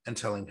and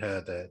telling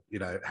her that, you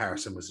know,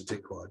 Harrison was a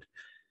dickwad,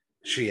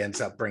 she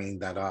ends up bringing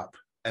that up.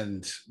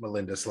 And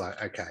Melinda's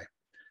like, okay.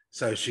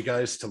 So she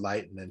goes to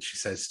Leighton and she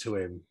says to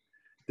him,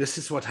 this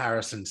is what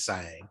Harrison's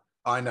saying.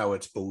 I know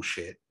it's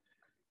bullshit,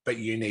 but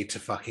you need to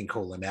fucking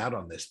call him out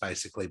on this,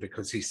 basically,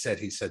 because he said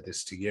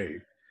this to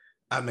you.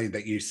 I mean,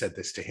 that you said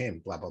this to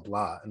him, blah, blah,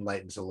 blah. And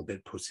Leighton's all a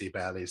bit pussy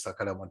about it. He's like,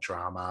 I don't want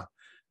drama.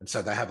 And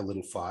so they have a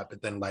little fight,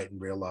 but then Leighton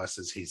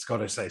realizes he's got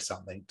to say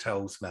something,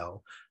 tells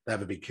Mel, they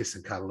have a big kiss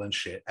and cuddle and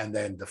shit. And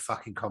then the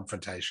fucking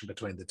confrontation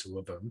between the two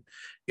of them,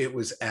 it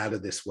was out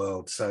of this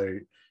world. So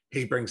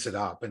he brings it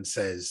up and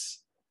says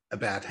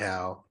about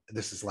how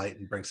this is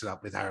Leighton brings it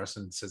up with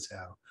Harrison and says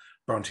how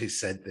Bronte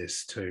said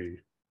this to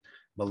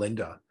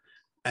Melinda.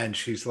 And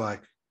she's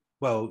like,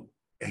 well,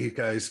 he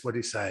goes, what do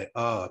you say?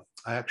 Oh,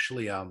 I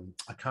actually, I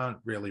can't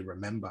really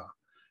remember.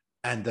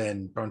 And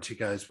then Bronte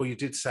goes, well, you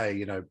did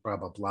say, blah,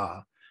 blah,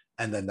 blah.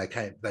 And then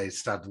they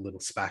started a little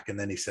spat. And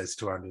then he says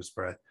to her under his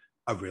breath,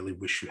 I really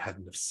wish you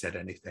hadn't have said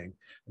anything.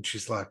 And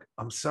she's like,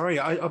 I'm sorry.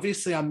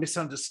 I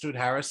misunderstood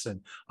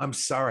Harrison. I'm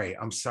sorry.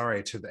 I'm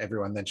sorry to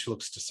everyone. Then she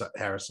looks to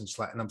Harrison. She's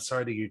like, and I'm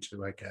sorry to you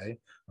too. Okay.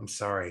 I'm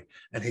sorry.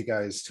 And he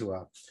goes to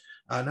her,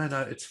 no,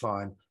 no, it's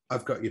fine.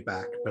 I've got your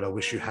back, but I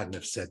wish you hadn't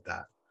have said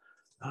that.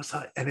 I was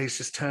like, and he's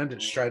just turned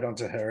it straight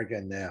onto her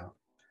again now,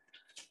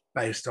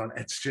 based on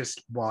it's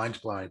just mind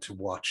blowing to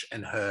watch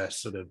and her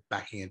sort of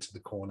backing into the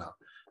corner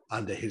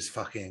under his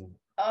fucking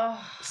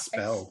Oh, it's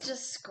spell.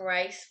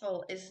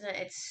 disgraceful, isn't it?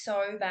 It's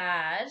so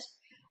bad.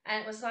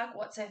 And it was like,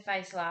 what's her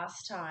face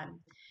last time?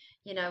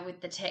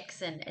 With the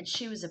Texan, and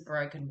she was a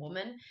broken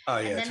woman. Oh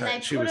And yeah, then they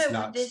she put was her with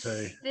nuts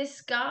too.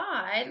 this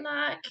guy,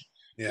 like,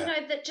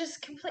 Yeah, that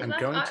just complete I'm like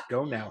going to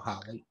go now,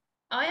 Harley.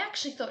 I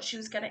actually thought she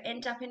was going to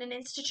end up in an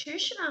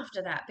institution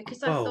after that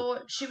because I Well,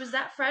 thought she was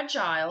that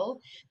fragile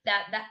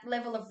that that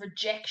level of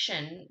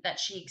rejection that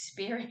she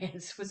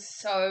experienced was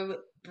so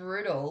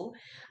brutal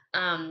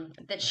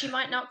that she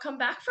might not come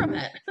back from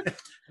it.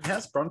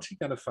 how's Bronte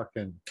going to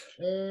fucking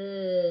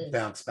Mm,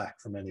 bounce back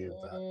from any of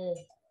that? mm.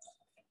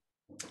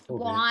 Poor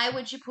Why bitch.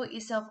 would you put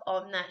yourself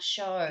on that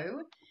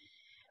show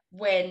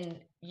when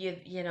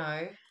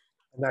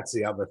And that's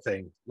the other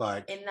thing.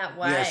 Like, in that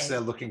yes, way? they're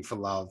looking for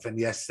love, and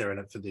yes, they're in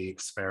it for the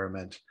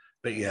experiment,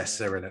 but yes, Mm.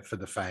 they're in it for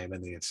the fame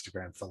and the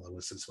Instagram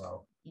followers as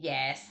well.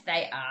 Yes,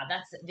 they are.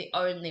 That's the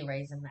only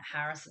reason that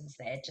Harrison's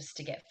there, just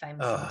to get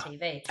famous on Oh,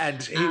 TV.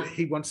 and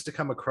he Um, wants to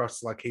come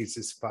across like he's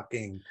this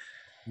fucking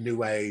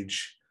new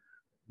age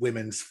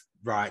women's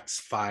rights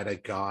fighter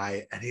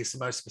guy, and he's the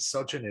most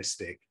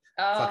misogynistic,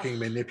 oh, fucking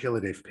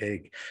manipulative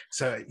pig.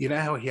 So you know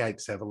how he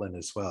hates Evelyn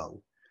as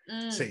well.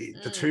 So the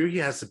mm. two he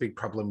has a big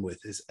problem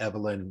with is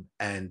Evelyn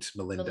and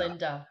Melinda,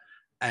 Melinda.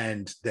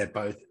 and they're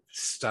both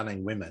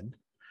stunning women,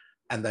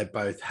 and they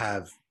both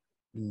have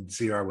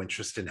zero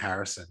interest in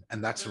Harrison,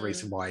 and that's the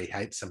reason Mm, why he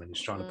hates them and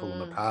he's trying to pull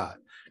them mm, apart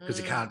because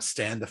he mm. can't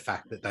stand the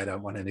fact that they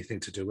don't want anything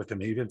to do with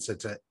him. He even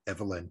said to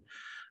Evelyn,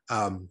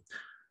 um,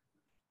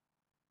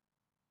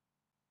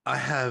 I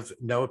have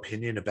no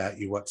opinion about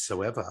you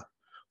whatsoever.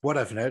 What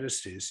I've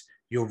noticed is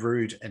you're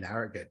rude and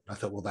arrogant. I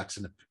thought, well, that's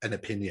an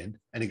opinion.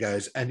 And he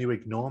goes, and you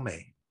ignore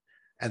me.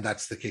 And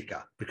that's the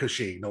kicker because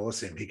she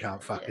ignores him. He can't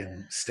Yeah,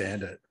 fucking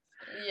stand it.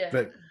 yeah.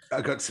 But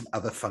I got some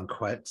other fun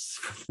quotes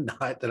from the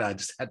night that I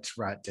just had to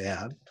write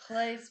down.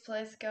 Please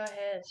go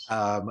ahead.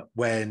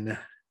 When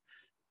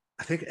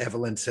I think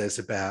Evelyn says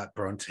about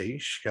Bronte,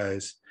 she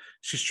goes,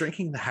 she's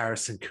drinking the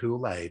Harrison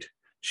Kool-Aid.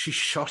 She's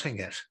shotting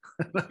it.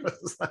 And I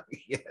was like,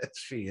 yes,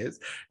 she is.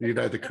 You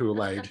know the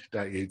Kool-Aid,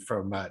 don't you,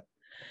 from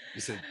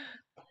you said,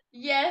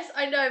 Yes,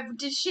 I know.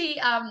 Did she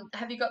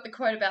have you got the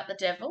quote about the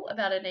devil,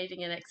 about her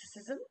needing an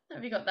exorcism?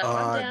 Have you got that one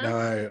oh, down?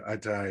 no, I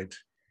don't.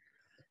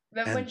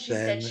 Remember when And she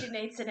said then, she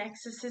needs an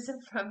exorcism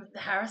from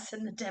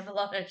Harrison the devil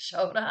on her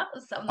shoulder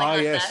or something oh,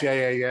 like yes, that?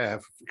 yeah, yeah, yeah.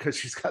 Because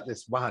she's got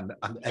this one,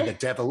 and Yeah. the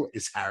devil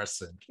is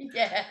Harrison. What?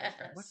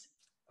 Yes.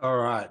 All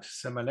right.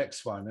 So, my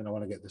next one, and I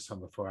want to get this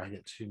one before I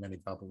get too many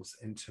bubbles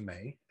into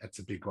me. It's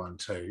a big one,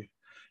 too,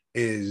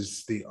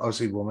 is the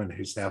Aussie woman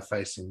who's now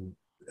facing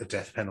a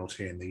death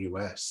penalty in the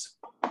US.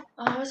 Oh,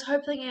 I was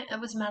hoping it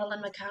was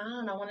Madeline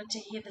McCann. I wanted to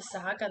hear the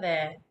saga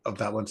there. Of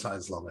that one's not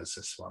as long as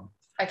this one.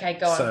 Okay,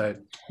 go on. So,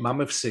 mum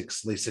of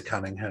six, Lisa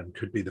Cunningham,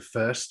 could be the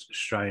first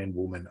Australian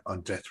woman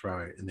on death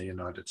row in the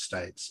United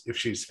States if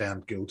she's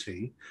found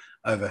guilty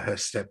over her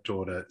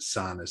stepdaughter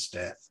Sana's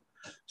death.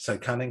 So,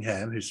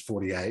 Cunningham, who's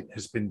 48,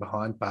 has been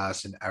behind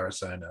bars in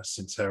Arizona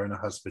since her and her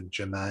husband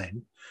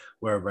Jermaine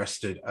were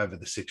arrested over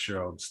the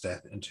 6-year-old's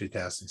death in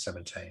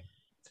 2017.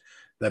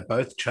 They're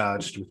both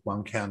charged with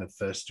one count of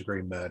first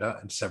degree murder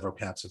and several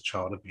counts of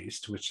child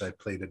abuse, to which they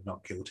pleaded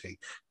not guilty.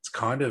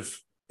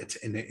 It's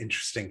an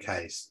interesting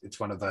case. It's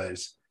one of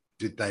those,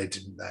 did they,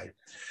 didn't they?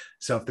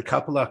 So if the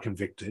couple are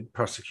convicted,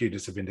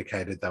 prosecutors have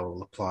indicated they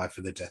will apply for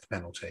the death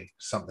penalty,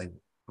 something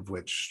of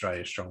which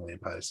Australia strongly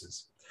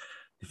opposes.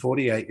 The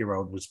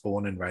 48-year-old was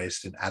born and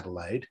raised in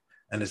Adelaide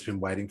and has been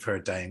waiting for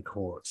a day in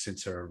court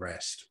since her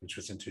arrest, which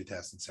was in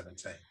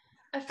 2017.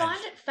 I And find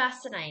it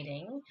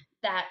fascinating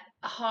that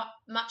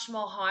much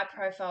more high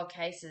profile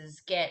cases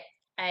get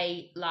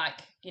a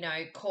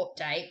court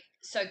date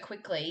so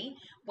quickly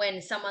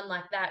when someone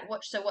like that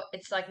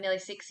it's like nearly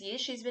 6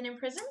 years she's been in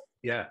prison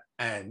yeah,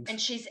 and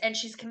and she's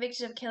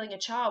convicted of killing a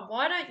child.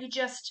 Why don't you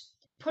just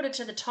put it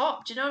to the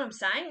top? Do you know what I'm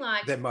saying?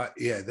 Like there might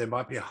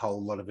be a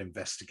whole lot of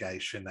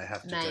investigation they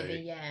have to maybe,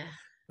 do. yeah.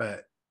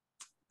 But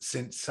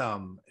since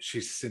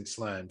she's since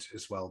learned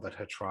as well that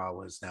her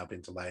trial has now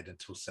been delayed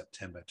until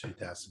September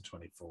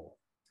 2024.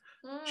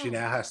 She Mm.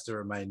 now has to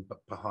remain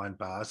behind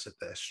bars at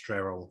the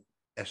Estrella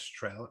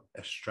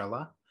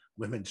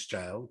Women's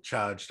Jail,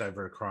 charged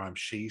over a crime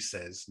she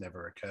says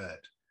never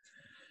occurred.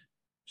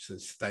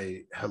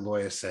 Her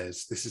lawyer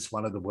says, this is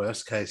one of the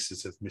worst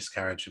cases of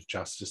miscarriage of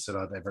justice that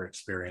I've ever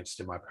experienced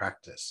in my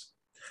practice.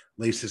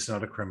 Lisa's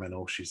not a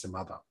criminal, she's a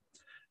mother.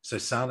 So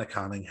Sana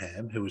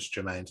Cunningham, who was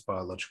Jermaine's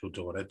biological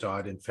daughter,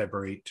 died in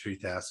February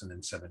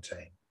 2017.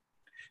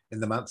 In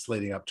the months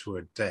leading up to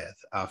her death,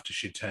 after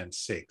she turned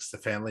 6, the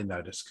family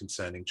noticed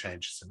concerning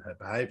changes in her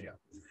behaviour.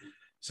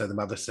 So the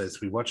mother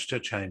says, "We watched her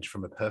change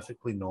from a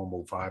perfectly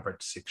normal,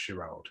 vibrant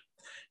 6-year-old.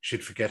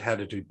 She'd forget how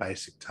to do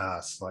basic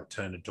tasks like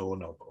turn a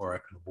doorknob or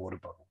open a water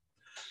bottle.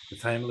 The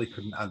family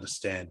couldn't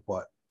understand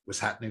what was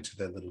happening to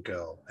their little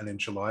girl, and in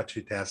July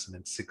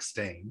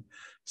 2016,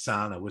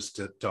 Sana was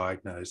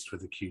diagnosed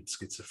with acute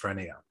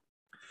schizophrenia.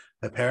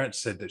 Her parents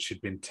said that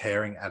she'd been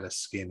tearing at her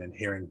skin and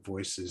hearing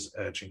voices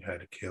urging her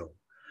to kill.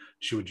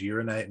 She would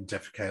urinate and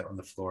defecate on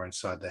the floor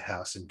inside the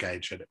house and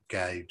gouge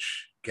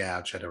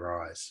at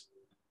her eyes.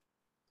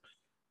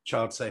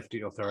 Child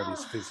safety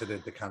authorities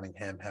visited the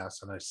Cunningham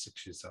house when I was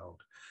 6 years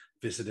old,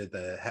 visited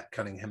the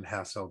Cunningham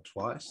household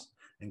twice,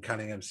 and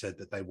Cunningham said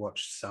that they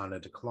watched Sana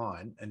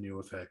decline and knew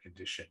of her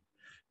condition.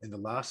 In the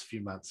last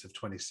few months of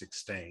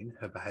 2016,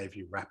 her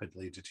behaviour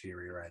rapidly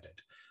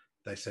deteriorated.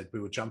 They said, "We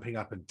were jumping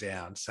up and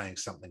down saying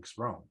something's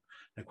wrong.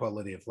 Her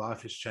quality of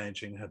life is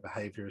changing, her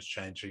behaviour is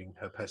changing,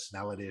 her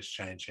personality is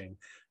changing,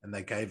 and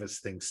they gave us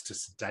things to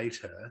sedate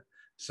her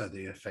so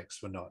the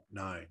effects were not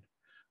known.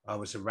 I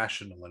was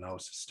irrational and I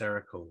was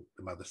hysterical,"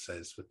 the mother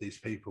says, "with these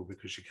people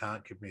because you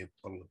can't give me a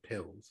bottle of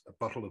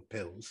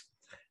pills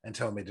and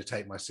tell me to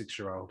take my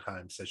 6-year-old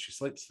home so she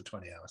sleeps for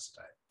 20 hours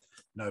a day.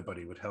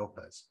 Nobody would help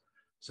us."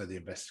 So the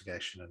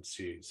investigation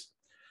ensues.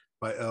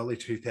 By early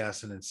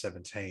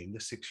 2017,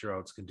 the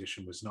 6-year-old's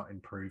condition was not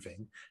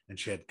improving and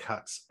she had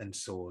cuts and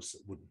sores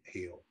that wouldn't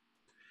heal.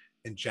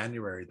 In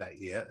January that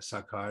year, a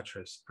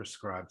psychiatrist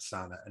prescribed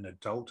Sana an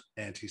adult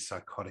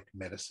antipsychotic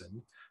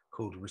medicine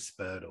called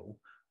Risperdal,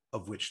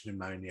 of which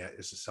pneumonia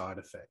is a side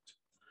effect.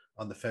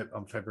 On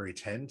February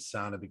 10,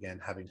 Sana began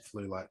having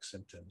flu-like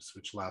symptoms,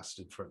 which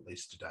lasted for at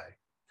least a day.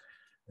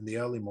 In the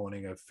early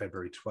morning of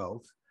February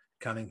 12th,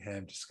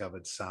 Cunningham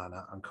discovered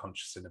Sana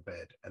unconscious in a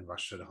bed and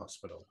rushed her to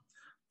hospital.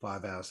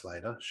 5 hours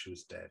later, she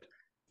was dead.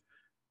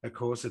 Her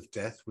cause of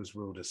death was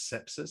ruled as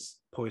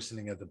sepsis,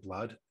 poisoning of the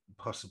blood,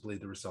 possibly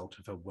the result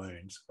of her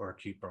wounds or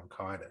acute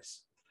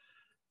bronchitis.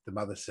 The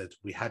mother said,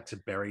 "We had to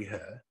bury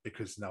her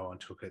because no one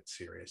took it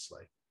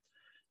seriously.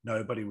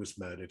 Nobody was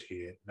murdered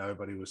here,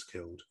 nobody was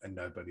killed, and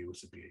nobody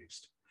was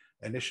abused."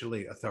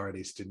 Initially,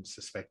 authorities didn't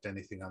suspect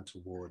anything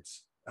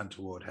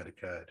untoward had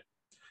occurred.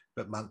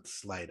 But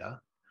months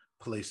later,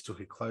 police took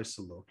a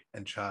closer look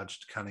and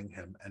charged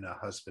Cunningham and her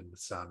husband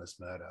with Sana's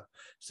murder.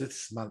 So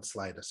this is months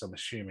later, so I'm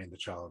assuming the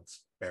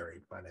child's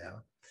buried by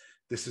now.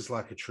 This is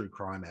like a true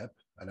crime app,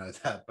 I know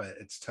that, but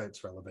it's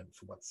totes relevant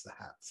for what's the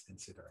Haps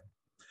considering.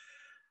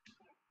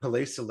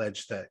 Police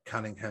alleged that the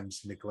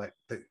Cunninghams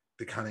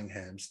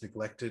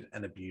neglected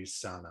and abused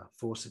Sana,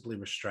 forcibly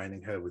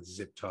restraining her with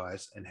zip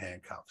ties and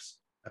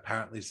handcuffs.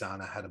 Apparently,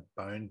 Sana had a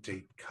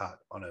bone-deep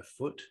cut on her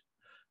foot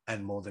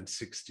and more than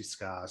 60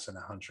 scars and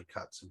 100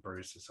 cuts and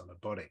bruises on her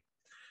body.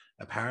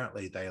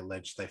 Apparently, they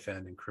alleged they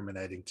found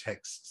incriminating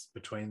texts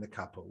between the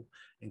couple,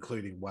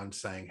 including one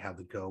saying how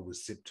the girl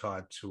was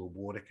zip-tied to a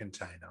water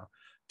container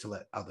to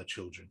let other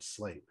children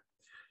sleep.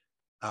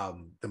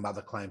 The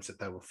mother claims that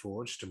they were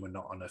forged and were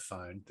not on her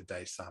phone the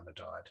day Sana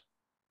died.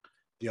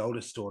 The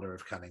oldest daughter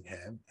of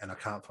Cunningham, and I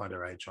can't find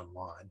her age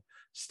online,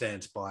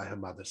 stands by her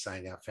mother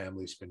saying, "Our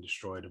family's been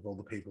destroyed. Of all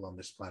the people on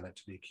this planet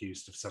to be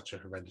accused of such a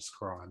horrendous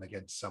crime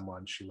against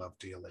someone she loved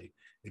dearly,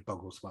 it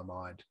boggles my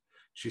mind."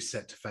 She's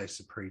set to face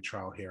a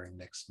pre-trial hearing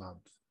next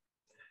month.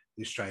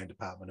 The Australian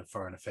Department of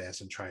Foreign Affairs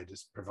and Trade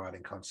is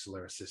providing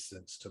consular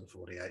assistance to the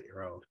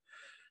 48-year-old.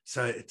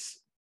 So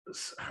it's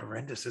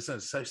horrendous, isn't it?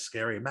 It's so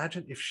scary.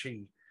 Imagine if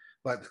she,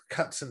 like the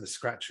cuts and the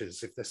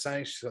scratches, if they're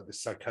saying she's got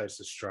this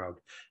psychosis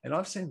drug. And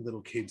I've seen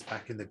little kids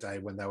back in the day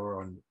when they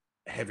were on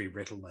heavy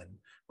Ritalin,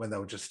 when they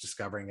were just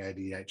discovering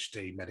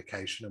ADHD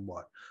medication and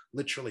what,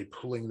 literally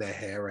pulling their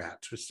hair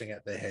out, twisting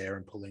out their hair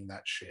and pulling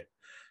that shit.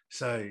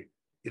 So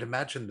you'd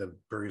imagine the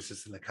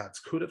bruises and the cuts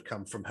could have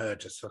come from her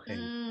just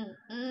fucking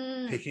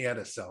picking at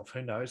herself.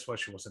 Who knows why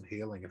she wasn't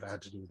healing, if it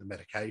had to do with the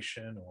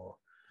medication or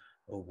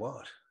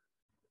what.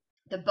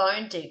 The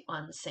bone deep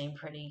ones seem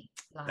pretty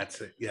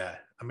That's it. Yeah.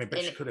 I mean,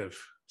 but she could have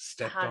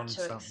stepped hard on to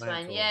something.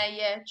 explain.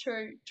 Yeah,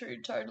 true,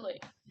 totally.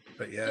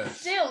 But yeah. But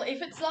still,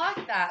 if it's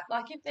like that,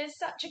 like if there's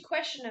such a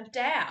question of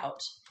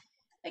doubt,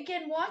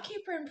 again, why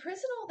keep her in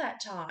prison all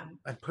that time?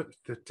 And put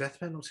the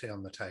death penalty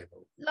on the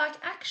table. Like,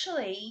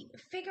 actually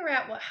figure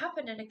out what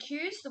happened and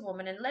accuse the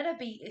woman and let her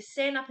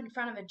stand up in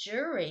front of a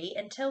jury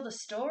and tell the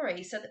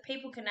story so that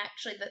people can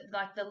actually,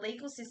 like the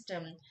legal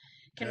system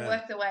can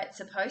work the way it's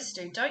supposed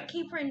to. Don't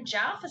keep her in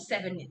jail for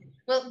 7 years.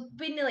 Well, it'll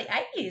be nearly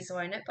 8 years,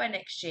 won't it, by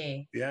next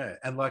year? Yeah.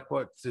 And like,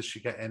 what, does she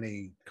get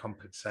any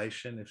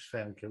compensation if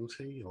found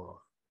guilty or?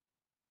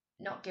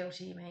 Not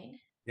guilty, you mean?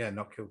 Yeah,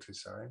 not guilty,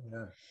 sorry.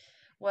 Yeah.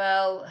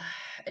 Well,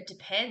 it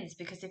depends,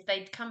 because if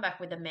they'd come back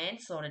with a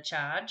manslaughter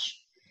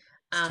charge,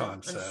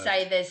 and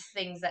say there's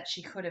things that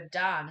she could have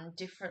done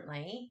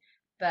differently,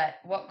 but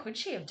what could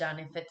she have done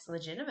if it's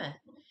legitimate?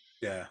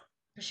 Yeah.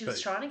 Because she was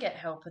trying to get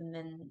help and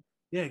then...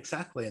 Yeah,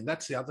 exactly. And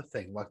that's the other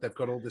thing. Like, they've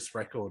got all this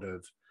record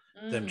of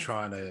them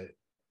trying to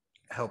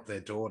help their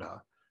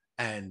daughter,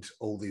 and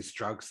all these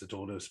drugs the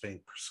daughter is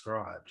being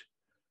prescribed,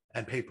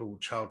 and people,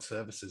 child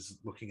services,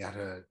 looking at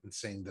her and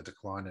seeing the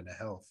decline in her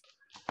health.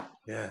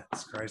 Yeah,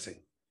 it's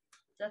crazy.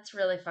 That's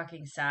really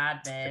fucking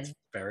sad, man. It's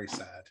very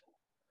sad.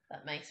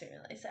 That makes me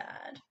really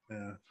sad.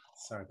 Yeah,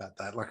 sorry about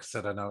that. Like I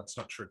said, I know it's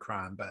not true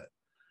crime, but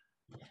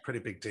it's a pretty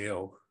big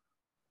deal.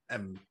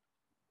 And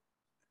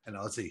an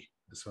Aussie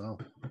as well.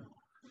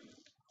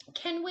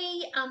 Can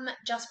we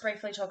just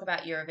briefly talk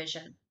about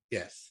Eurovision?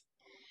 Yes.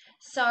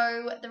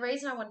 So the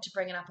reason I wanted to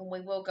bring it up, and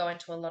we will go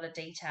into a lot of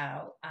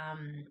detail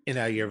in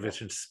our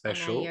Eurovision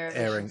special,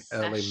 airing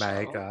early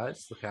May,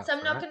 guys. Look out. So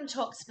I'm not going to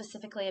talk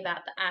specifically about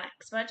the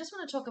acts, but I just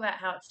want to talk about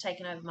how it's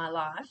taken over my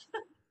life.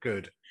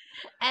 Good.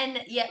 And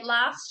yet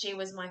last year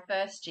was my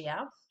first year.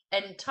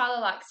 And Tyler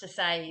likes to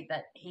say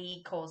that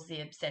he calls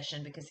the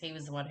obsession because he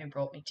was the one who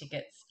brought me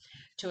tickets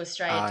to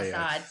Australia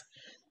Decides. Yes.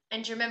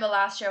 And do you remember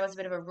last year I was a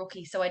bit of a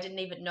rookie, so I didn't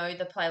even know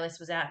the playlist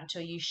was out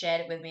until you shared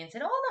it with me and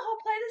said, oh, the whole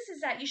playlist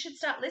is out. You should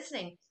start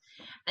listening.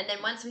 And then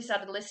once we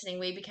started listening,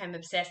 we became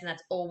obsessed, and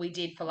that's all we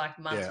did for like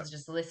months was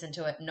just listen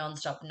to it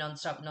nonstop.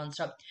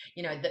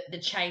 You know, the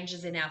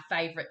changes in our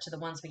favourite to the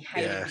ones we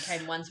hated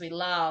became ones we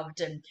loved,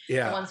 and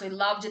the ones we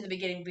loved in the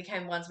beginning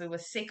became ones we were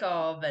sick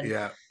of.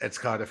 And it's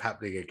kind of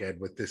happening again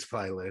with this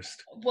playlist.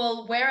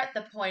 Well, we're at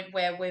the point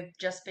where we've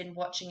just been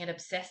watching it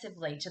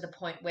obsessively to the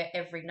point where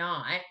every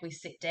night we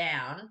sit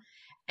down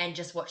and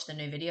just watch the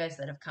new videos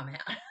that have come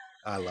out.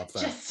 I love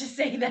that. Just to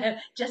see them,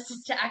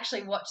 just to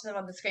actually watch them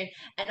on the screen.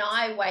 And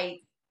I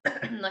wait,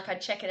 like I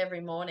check it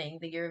every morning,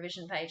 the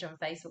Eurovision page on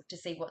Facebook, to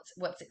see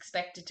what's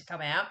expected to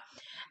come out.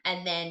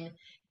 And then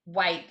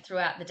wait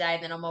throughout the day.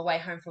 And then on my way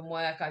home from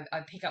work, I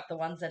pick up the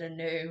ones that are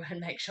new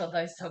and make sure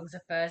those songs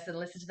are first and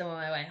listen to them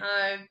on my way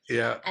home.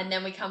 Yeah. And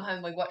then we come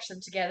home, we watch them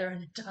together,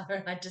 and Tyler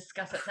and I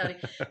discuss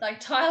it. Like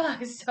Tyler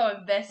is so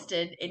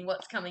invested in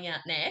what's coming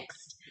out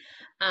next.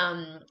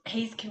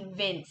 He's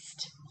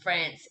convinced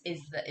France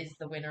is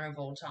the winner of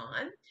all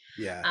time.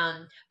 Yeah.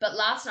 But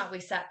last night we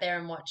sat there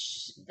and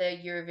watched the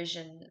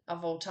Eurovision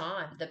of all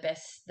time,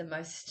 the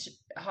most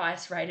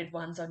highest rated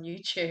ones on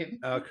YouTube.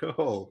 Oh,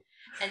 cool.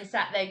 And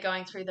sat there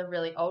going through the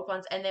really old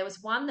ones. And there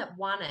was one that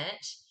won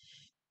it.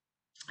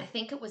 I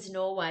think it was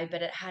Norway,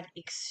 but it had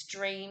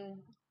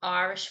extreme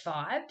Irish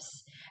vibes,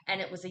 and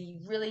it was a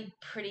really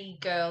pretty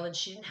girl, and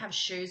she didn't have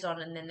shoes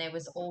on, and then there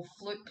was all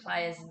flute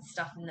players and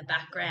stuff in the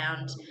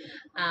background.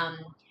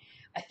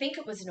 I think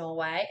it was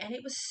Norway, and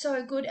it was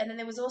so good. And then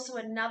there was also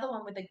another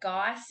one with a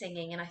guy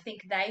singing, and I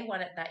think they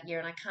won it that year,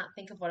 and I can't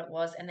think of what it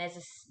was. And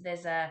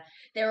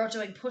they're all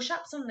doing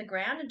push-ups on the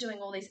ground and doing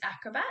all these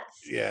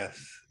acrobats. Yes,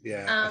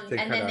 yeah.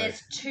 And then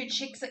there's two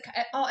chicks that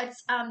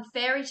it's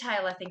Fairy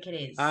Tale, I think it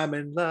is. I'm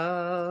in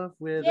love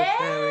with a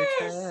fairy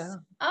tale.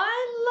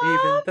 I love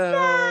even though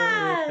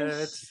that. It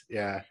hurts.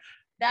 Yeah.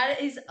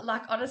 That is,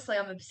 like, honestly,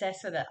 I'm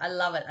obsessed with it. I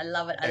love it. I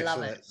love it. I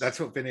love it. That's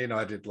what Vinny and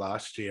I did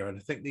last year. And I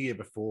think the year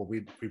before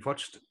we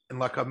watched, and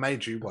like I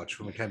made you watch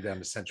when we came down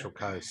to Central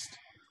Coast.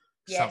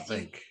 Yes,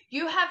 something.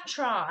 You have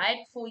tried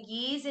for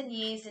years and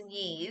years and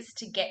years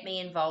to get me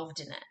involved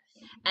in it.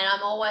 And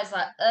I'm always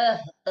like,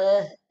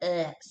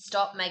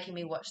 stop making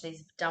me watch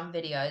these dumb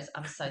videos.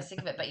 I'm so sick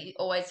of it. But you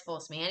always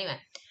force me anyway.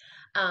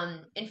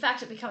 In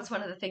fact, it becomes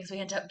one of the things we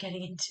end up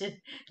getting into,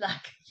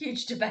 like,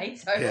 huge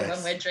debates over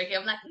when we're drinking.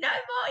 I'm like, no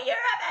more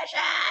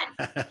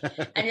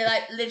Eurovision! And you're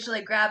like,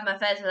 literally grab my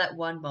face and like,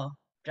 one more.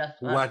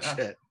 Just watch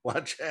it.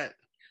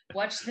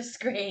 Watch the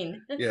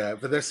screen. Yeah,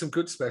 but there's some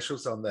good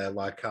specials on there.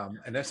 Like,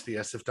 and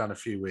SBS have done a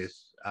few with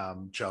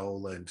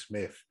Joel and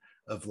Myth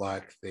of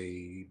like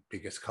the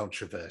biggest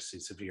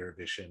controversies of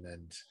Eurovision,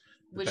 and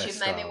which you've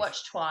maybe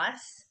watched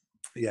twice.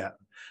 Yeah,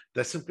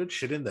 there's some good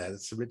shit in there.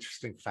 There's some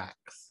interesting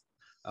facts.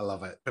 I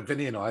love it. But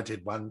Vinny and I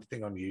did one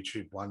thing on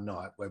YouTube one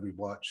night where we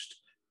watched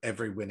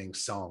every winning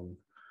song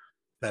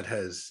that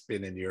has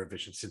been in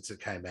Eurovision since it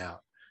came out.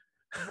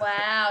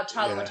 Wow,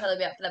 Tyler will totally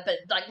be up for that. But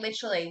like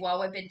literally, while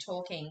we've been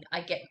talking,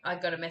 I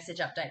got a message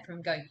update from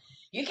him going,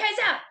 "UK's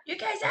out,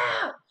 UK's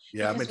out."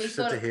 Yeah, I'm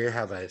interested to hear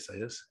how they say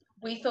this.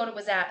 We thought it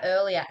was out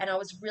earlier, and I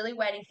was really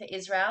waiting for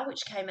Israel,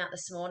 which came out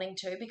this morning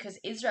too, because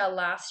Israel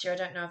last year, I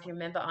don't know if you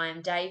remember, I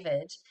Am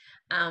David.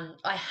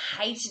 I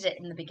hated it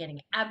in the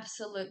beginning,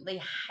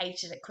 absolutely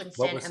hated it, couldn't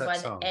stand it. And by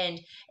the end,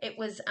 it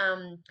was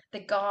the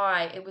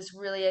guy. It was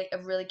really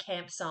a really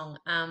camp song.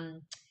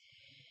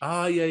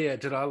 Oh, yeah.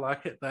 Did I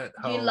like it?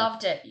 You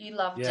loved it. You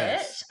loved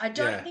it. I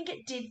don't think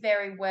it did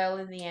very well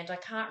in the end. I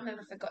can't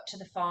remember if it got to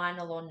the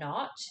final or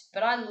not,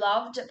 but I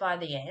loved it by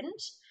the end.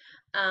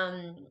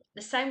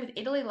 The same with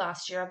Italy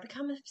last year. I've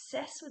become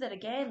obsessed with it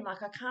again.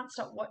 Like, I can't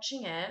stop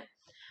watching it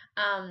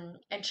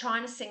and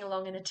trying to sing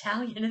along in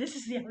Italian. And this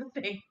is the other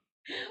thing.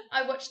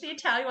 I watch the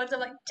Italian ones.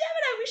 I'm like, damn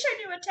it, I wish I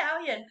knew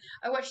Italian.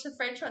 I watch the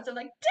French ones. I'm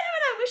like, damn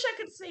it, I wish I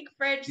could speak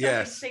French so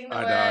I could sing the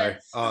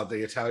words. Know. Oh,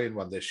 the Italian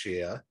one this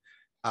year.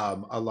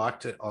 I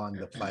liked it on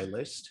the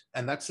playlist.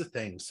 And that's the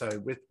thing. So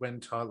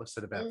when Tyler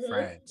said about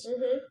France,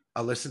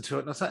 I listened to it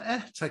and I was like,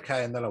 it's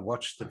okay. And then I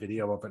watched the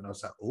video of it and I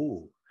was like,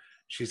 ooh,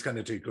 she's going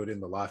to do good in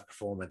the live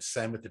performance.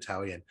 Same with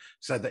Italian.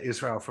 So the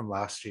Israel from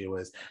last year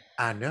was,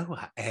 I know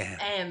I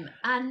am.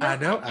 I know I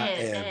know I I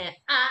am,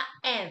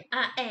 am.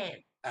 I am.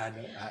 I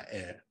know I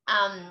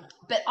am.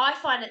 But I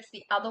find it's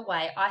the other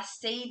way. I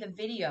see the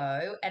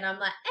video and I'm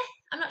like,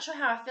 I'm not sure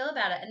how I feel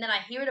about it. And then I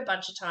hear it a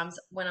bunch of times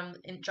when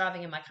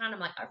driving in my car and I'm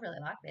like, I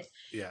really like this.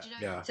 Yeah, Do you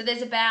know?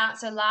 yeah.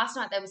 So last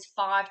night there was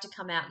 5 to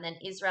come out and then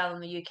Israel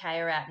and the UK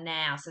are out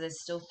now. So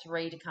there's still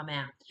 3 to come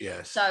out.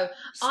 Yes. So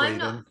I'm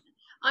not, Sweden.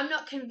 I'm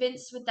not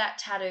convinced with that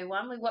tattoo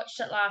one. We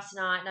watched it last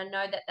night and I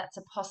know that that's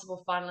a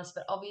possible finalist,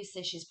 but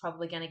obviously she's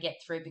probably going to get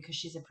through because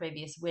she's a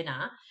previous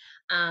winner.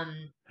 I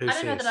Who's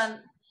don't know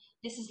that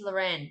this? this is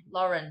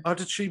Lauren. Oh,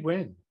 did she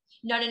win?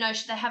 No, no, no.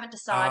 They haven't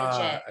decided Ah,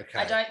 yet. I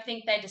okay. don't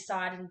think they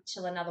decide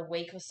until another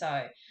week or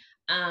so.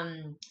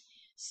 Um,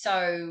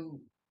 so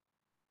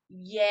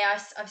yeah,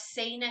 I've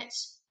seen it,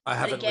 I but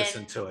haven't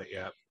listened again, to it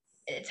yet.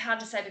 it's hard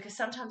to say because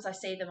sometimes I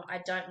see them, I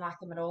don't like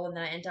them at all, and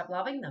then I end up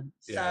loving them.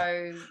 Yeah.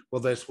 So,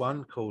 Well, there's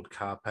one called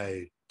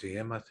Carpe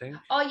Diem, I think.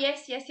 oh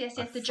yes, yes, yes,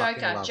 I yes. The fucking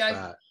Joker, love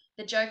that.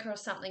 the Joker or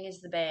something is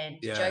the band.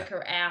 Yeah.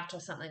 Joker out or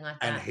something like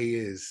And that.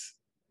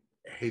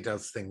 he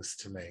does things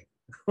to me.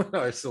 When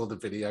I saw the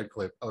video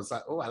clip, I was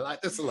like, oh, I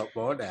like this a lot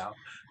more now.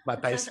 My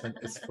basement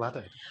is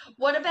flooded.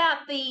 What about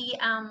the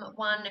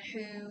one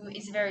who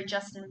is very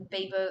Justin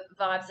Bieber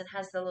vibes and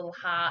has the little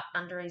heart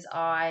under his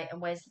eye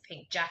and wears the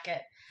pink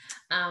jacket?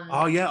 Oh,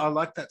 Um, yeah, I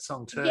like that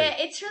song too. yeah,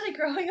 it's really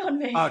growing on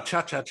Oh, me.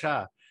 cha cha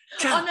cha. Oh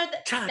Cha no,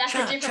 cha that's a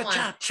cha cha different one.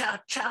 cha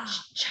cha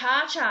cha.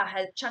 Cha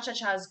Cha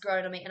Cha has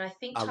grown on me, and I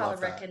think I Tyler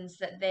love that. reckons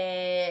that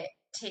they're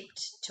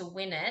tipped to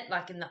win it,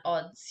 like in the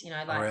odds,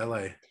 Oh,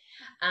 really?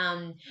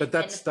 um, But and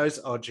that's those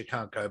odds you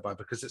can't go by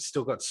because it's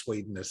still got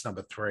Sweden as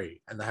number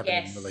 3 and they haven't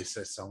even yes, released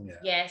their song yet.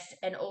 yes,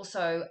 and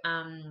also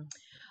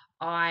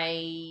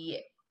I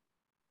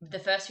the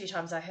first few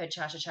times I heard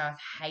Cha Cha Cha,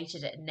 I've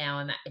hated it. And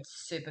now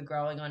it's super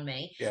growing on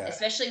me, Yeah.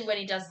 especially when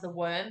he does the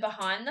worm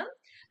behind them,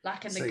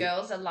 like, and the See,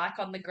 girls are like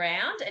on the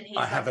ground and I he's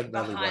like haven't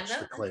really behind watched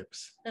them. the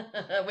clips.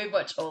 We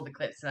watch all the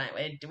clips,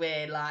 mate.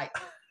 We're like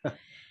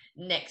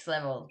next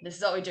level. This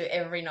is what we do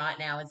every night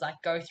now. Is like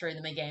go through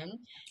them again,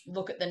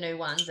 look at the new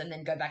ones, and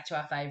then go back to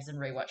our faves and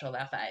rewatch all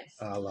our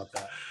faves. I love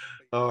that.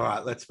 All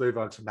right, let's move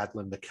on to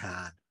Madeline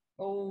McCann.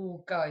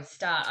 Oh, go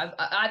start.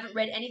 I haven't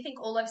read anything.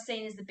 All I've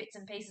seen is the bits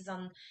and pieces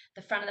on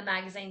the front of the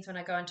magazines when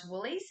I go into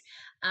Woolies.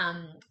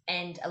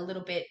 And a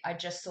little bit, I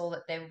just saw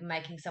that they were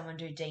making someone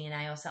do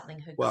DNA or something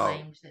who Well,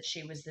 claimed that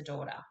she was the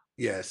daughter.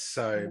 yes.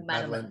 So Or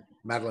Madeline.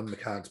 Madeline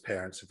McCann's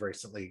parents have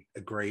recently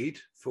agreed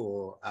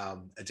for a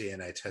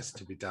DNA test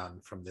to be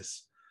done from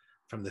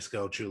this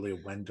girl Julia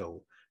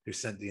Wendell, who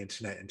sent the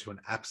internet into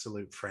an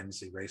absolute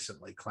frenzy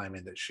recently,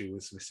 claiming that she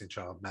was missing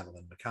child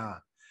Madeline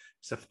McCann.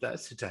 So for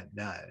those who don't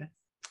know,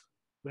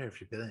 where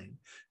have you been?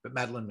 But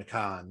Madeline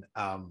McCann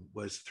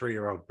was a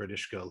 3-year-old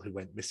British girl who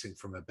went missing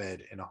from a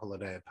bed in a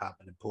holiday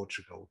apartment in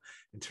Portugal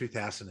in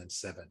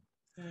 2007,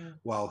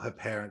 while her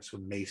parents were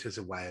meters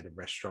away at a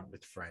restaurant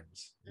with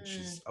friends. And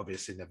she's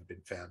obviously never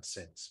been found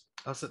since.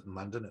 I was in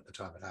London at the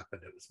time it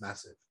happened. It was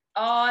massive.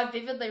 Oh, I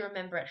vividly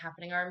remember it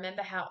happening. I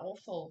remember how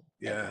awful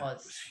it Yeah, it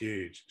was. was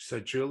huge. So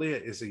Julia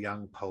is a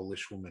young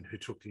Polish woman who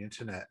took to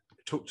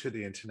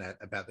the internet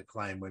about the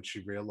claim when she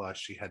realized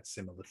she had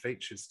similar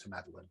features to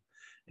Madeline,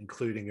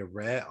 including a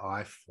rare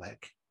eye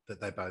fleck that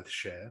they both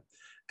share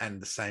and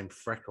the same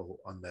freckle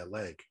on their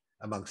leg,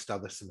 amongst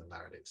other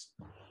similarities.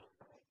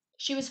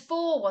 She was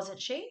 4,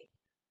 wasn't she?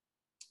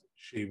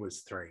 She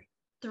was 3.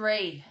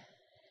 3.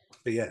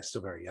 But yeah,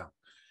 still very young.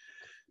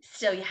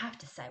 Still, you have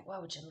to say, why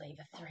would you leave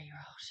a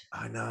 3-year-old?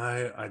 I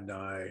know.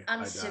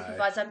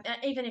 Unsupervised.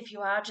 Even if you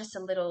are just a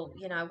little,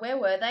 where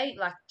were they?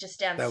 Like just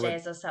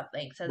downstairs or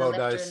something. So they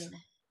left her in.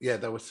 Yeah,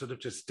 they were sort of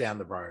just down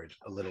the road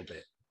a little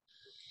bit.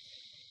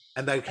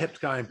 And they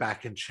kept going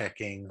back and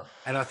checking.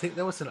 And I think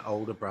there was an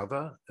older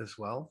brother as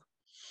well,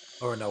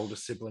 or an older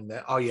sibling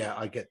there. Oh, yeah,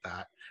 I get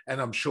that.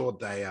 And I'm sure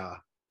they are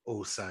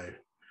also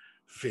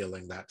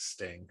feeling that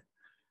sting.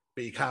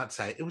 But you can't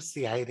say it was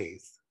the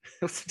 80s.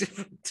 It was a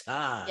different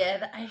time. Yeah,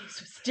 the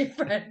 80s was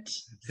different.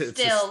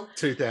 Still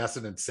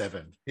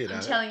 2007.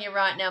 I'm telling you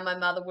right now, my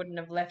mother wouldn't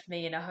have left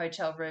me in a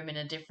hotel room in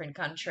a different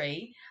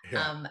country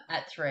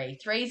at 3.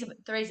 Three's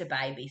a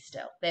baby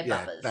still. They're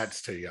bubbers.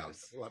 That's too young.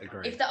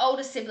 If the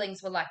older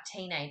siblings were like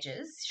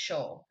teenagers,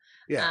 sure.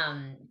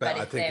 Yeah, but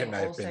I think it may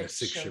have been a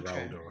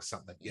 6-year-old or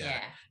something.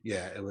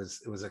 Yeah, it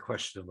was a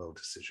questionable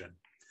decision.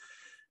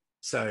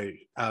 So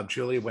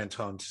Julia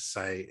went on to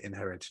say in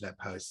her internet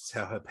posts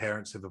how her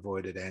parents have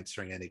avoided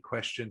answering any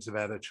questions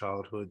about her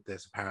childhood.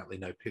 There's apparently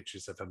no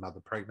pictures of her mother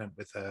pregnant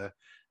with her,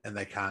 and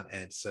they can't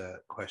answer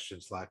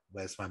questions like,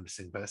 where's my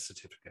missing birth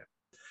certificate?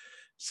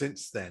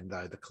 Since then,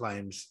 though,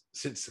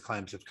 since the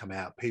claims have come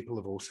out, people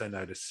have also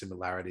noticed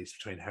similarities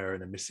between her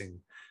and a missing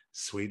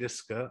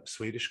Swedish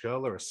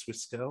girl or a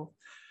Swiss girl.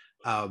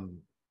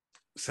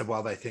 So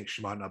while they think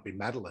she might not be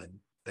Madeline,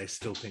 they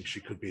still think she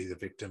could be the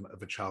victim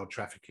of a child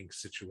trafficking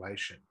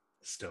situation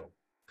still.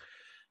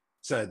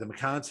 So the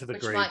McCanns have which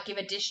agreed. might give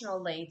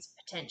additional leads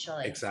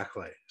potentially.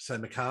 Exactly. So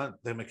the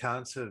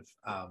McCanns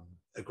have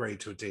agreed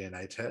to a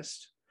DNA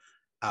test,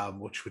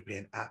 which would be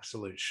an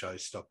absolute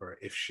showstopper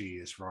if she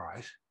is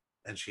right,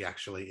 and she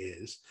actually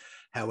is.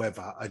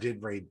 However, I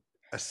did read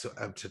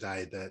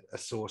today that a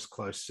source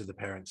close to the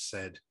parents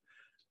said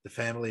the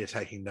family are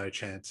taking no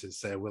chances.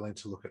 They're willing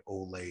to look at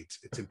all leads.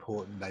 It's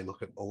important they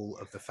look at all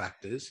of the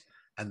factors,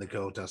 and the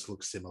girl does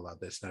look similar.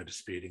 There's no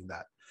disputing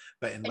that.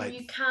 But in And late,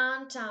 you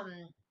can't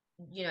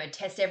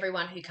test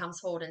everyone who comes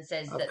forward and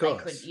says of that they could,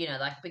 course,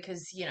 like,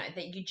 because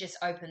that you just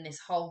open this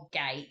whole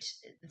totally.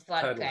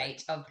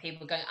 floodgate of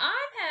people going,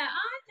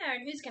 I'm her,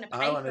 and who's going to I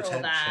pay want for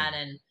all that?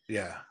 attention. And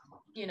Yeah,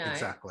 you know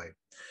exactly.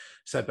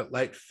 So, but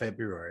late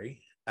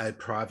February, a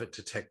private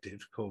detective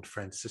called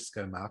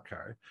Francisco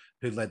Marco,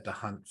 who led the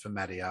hunt for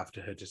Maddie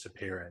after her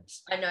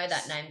disappearance, I know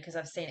that name because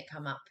I've seen it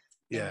come up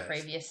in yes,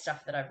 previous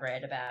stuff that I've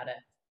read about it.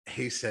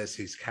 he says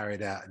he's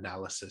carried out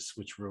analysis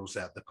which rules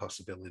out the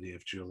possibility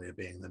of Julia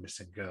being the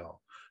missing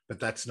girl. But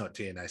that's not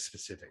DNA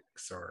specific,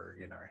 so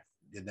you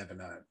never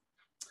know.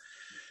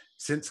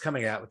 Since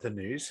coming out with the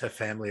news, her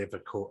family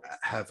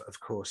have of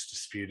course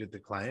disputed the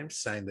claims,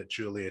 saying that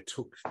Julia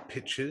took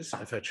pictures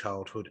of her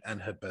childhood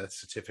and her birth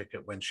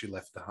certificate when she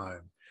left the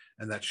home,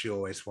 and that she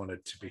always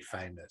wanted to be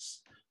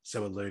famous.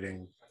 So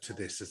alluding to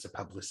this as a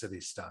publicity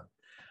stunt,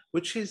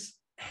 which is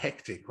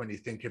hectic when you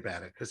think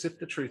about it, because if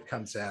the truth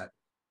comes out,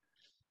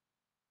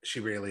 she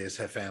really is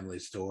her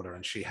family's daughter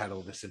and she had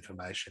all this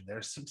information,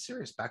 there's some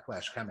serious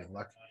backlash coming.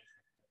 Like,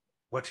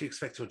 what do you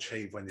expect to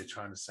achieve when you're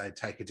trying to say,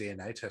 take a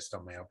DNA test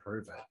on me, I'll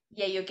prove it?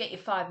 Yeah, you'll get your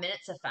 5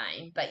 minutes of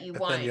fame, but you But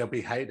then won't. you'll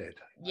be hated.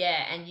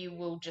 Yeah, and you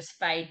will just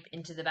fade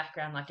into the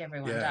background like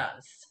everyone Yeah,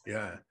 does.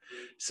 yeah.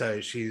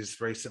 So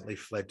she's recently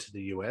fled to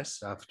the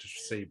US after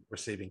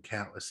receiving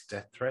countless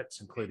death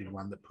threats, including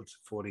one that puts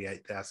a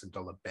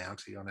 $48,000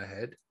 bounty on her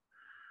head.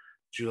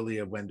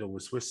 Julia Wendell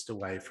was whisked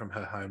away from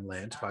her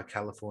homeland by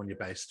California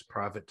based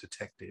private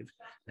detective,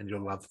 and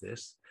you'll love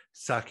this,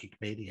 psychic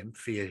medium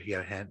Thea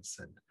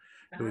Johansson,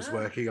 who is Ah.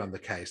 working on the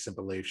case and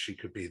believes she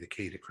could be the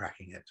key to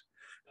cracking it.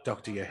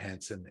 Dr.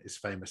 Johansson is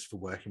famous for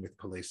working with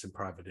police and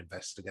private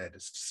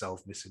investigators to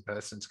solve missing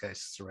persons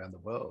cases around the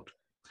world.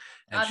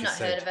 And I've she not heard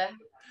said, of her,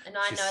 and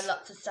I know she's,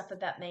 lots of stuff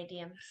about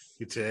mediums.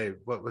 you too,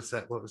 what was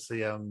that? What was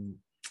the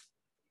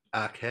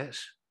Arquette?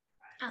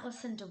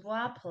 Alison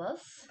Dubois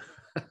plus.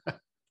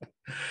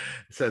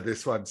 So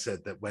this one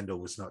said that Wendell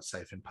was not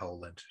safe in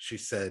Poland. She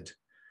said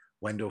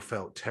Wendell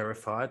felt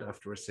terrified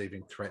after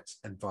receiving threats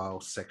and vile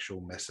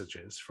sexual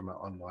messages from her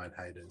online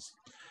haters.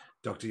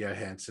 Dr.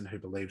 Johansson, who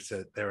believes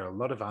that there are a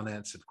lot of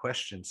unanswered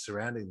questions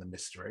surrounding the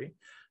mystery,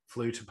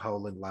 flew to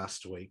Poland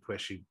last week where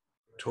she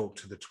talked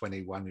to the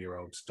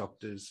 21-year-olds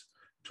doctors,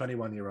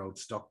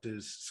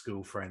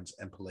 school friends,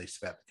 and police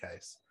about the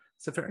case.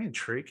 So very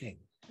intriguing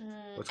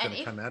what's And going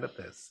to come out of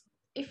this.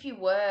 if you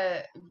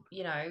were,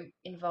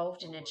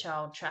 involved in a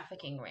child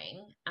trafficking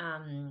ring,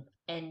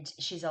 and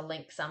she's a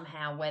link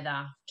somehow,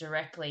 whether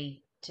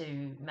directly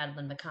to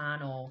Madeleine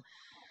McCann or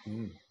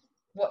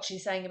what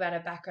she's saying about her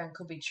background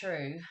could be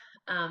true,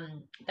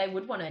 they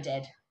would want her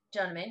dead. Do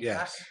you know what I mean? Like,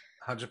 Yes,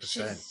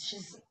 100%.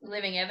 she's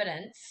living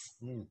evidence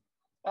Mm.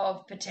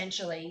 of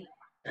potentially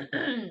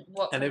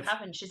what And could have if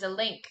happened. She's a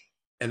link.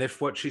 and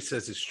if what she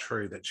says is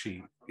true, that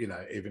she,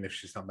 even if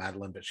she's not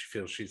Madeline, but she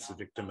feels she's the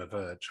victim of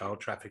a child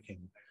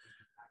trafficking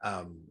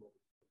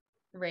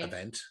Ring.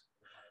 event,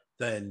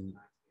 then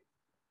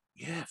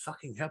yeah,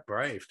 fucking how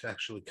brave to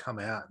actually come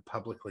out and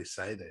publicly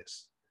say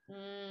this.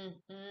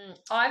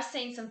 I've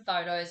seen some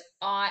photos.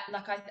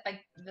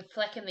 The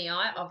fleck in the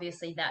eye.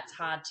 Obviously, that's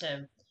hard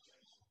to,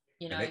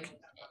 you know. Nick?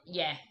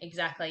 Yeah,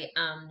 exactly.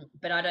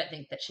 But I don't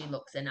think that she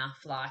looks enough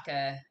like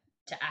her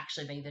to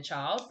actually be the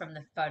child from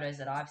the photos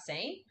that I've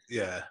seen.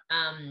 Yeah.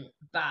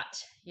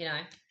 But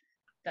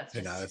that's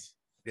Who just knows?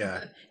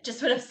 Yeah.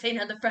 just what I've seen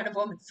on the front of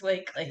Woman's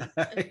Weekly.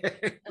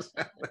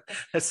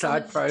 A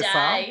side Woman's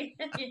profile. Day.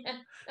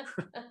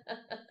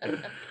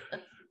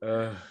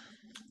 Yeah.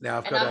 Now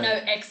I've And got I'm no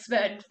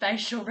expert in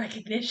facial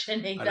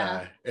recognition I either.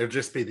 know. It'll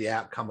just be the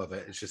outcome of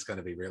it. It's just going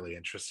to be really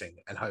interesting.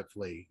 And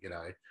hopefully,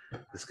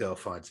 this girl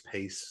finds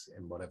peace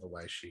in whatever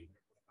way she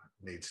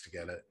needs to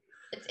get it.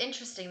 It's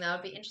interesting though.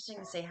 It'd be interesting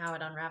to see how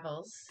it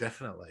unravels.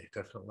 Definitely,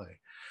 definitely.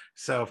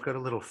 So I've got a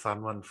little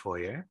fun one for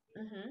you.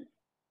 Mm-hmm.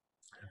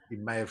 You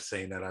may have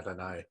seen it, I don't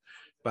know.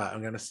 But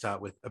I'm going to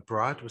start with: a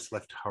bride was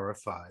left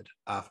horrified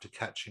after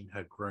catching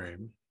her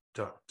groom, ...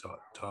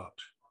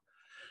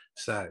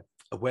 So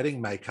a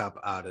wedding makeup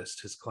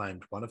artist has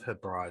claimed one of her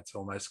brides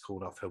almost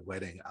called off her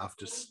wedding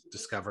after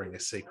discovering a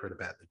secret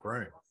about the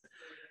groom.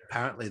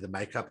 Apparently, the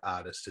makeup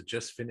artist had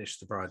just finished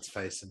the bride's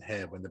face and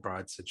hair when the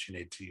bride said she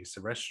needed to use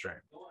the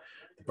restroom.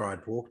 The bride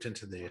walked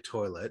into the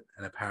toilet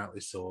and apparently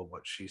saw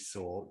what she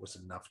saw was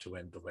enough to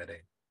end the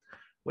wedding.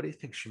 What do you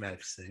think she may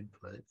have seen,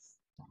 please?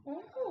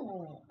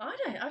 Oh, I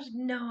have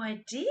no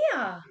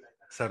idea.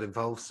 So it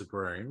involves the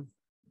groom.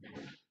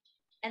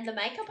 And the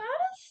makeup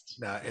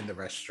artist? In the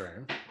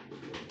restroom.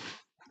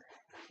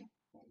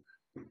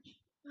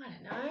 I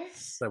don't know.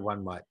 So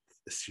one might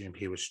assume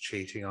he was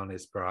cheating on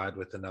his bride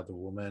with another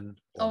woman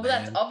or Oh, well,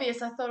 that's man,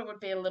 obvious. I thought it would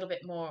be a little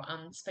bit more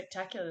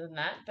spectacular than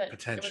that, but it was.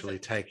 potentially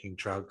taking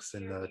drugs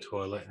in the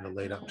toilet in the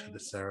lead up to the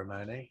Mm,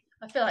 ceremony.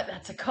 I feel like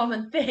that's a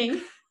common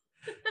thing.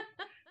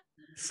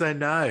 So,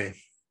 no,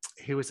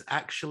 he was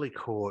actually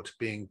caught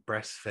being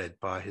breastfed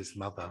by his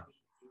mother.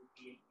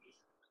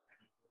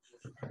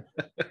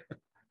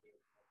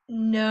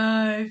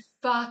 No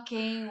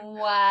fucking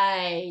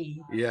way.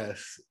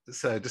 Yes.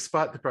 So,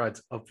 despite the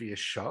bride's obvious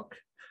shock,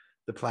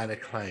 the planner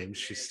claims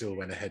she still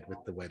went ahead with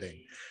the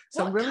wedding.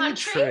 So, I'm What really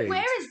country? intrigued.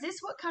 Where is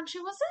this? What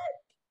country was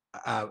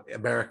it?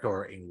 America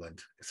or England.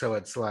 So,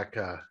 it's like,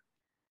 So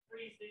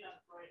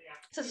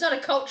it's not a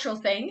cultural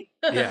thing.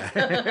 yeah,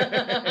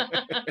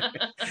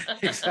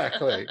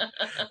 exactly.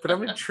 But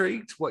I'm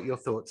intrigued what your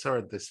thoughts are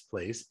on this,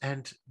 please.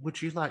 And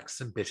would you like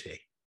some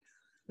bitty?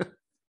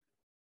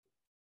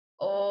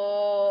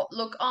 Oh,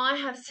 look, I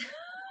have.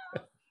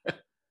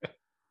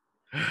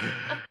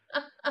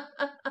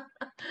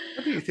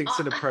 What do you think is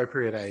an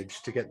appropriate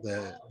age to get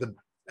the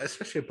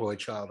especially a boy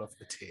child off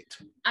the tit?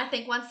 I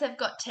think once they've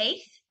got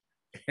teeth,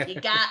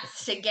 you got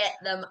to get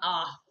them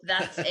off.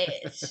 That's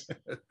it.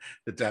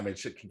 The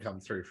damage that can come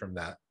through from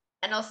that.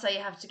 And also, you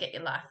have to get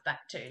your life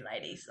back too,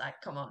 ladies.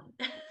 Like, come on.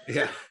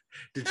 Yeah.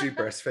 Did you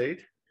breastfeed?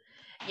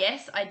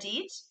 Yes, I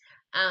did.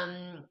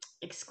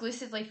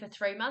 Exclusively for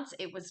 3 months.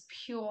 It was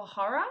pure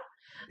horror.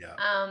 Yeah.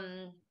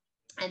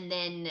 And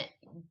then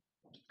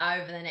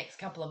over the next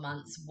couple of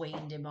months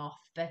weaned him off.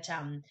 But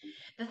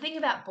the thing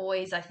about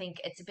boys, I think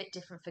it's a bit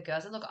different for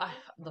girls. And look,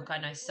 I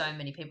know so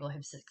many people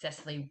who've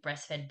successfully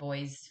breastfed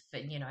boys for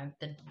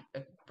the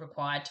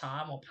required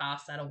time or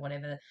past that or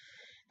whatever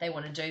they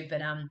want to do.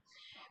 But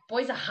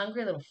boys are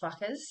hungry little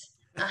fuckers.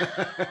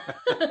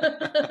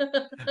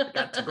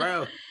 Got to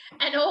grow.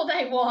 And all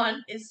they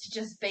want is to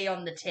just be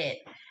on the tit.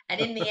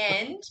 And in the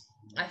end,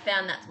 I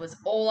found that was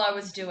all I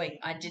was doing.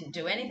 I didn't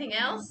do anything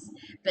else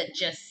but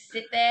just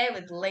sit there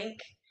with Link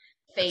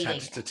feeding.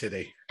 Attached to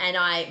titty. And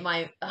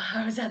I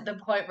was at the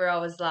point where I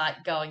was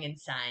like going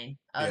insane.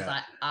 I was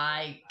like,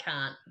 I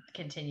can't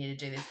continue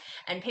to do this.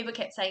 And people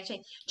kept saying to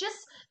me, just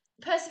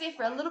persevere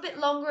for a little bit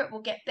longer, it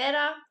will get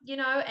better,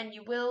 and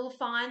you will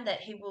find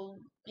that he will,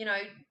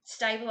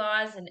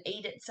 stabilize and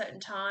eat at certain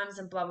times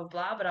and blah blah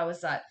blah. But I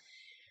was like,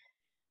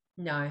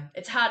 no,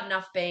 it's hard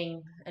enough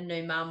being a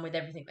new mum with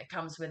everything that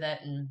comes with it,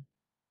 and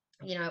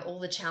all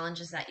the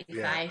challenges that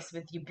you face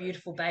with your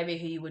beautiful baby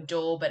who you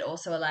adore, but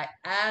also are like,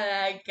 oh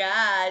my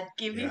God,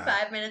 give me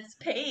 5 minutes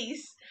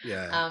peace.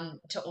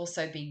 To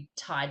also be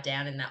tied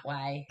down in that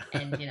way.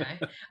 And,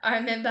 I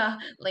remember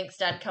Link's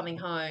dad coming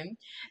home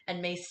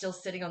and me still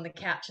sitting on the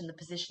couch in the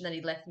position that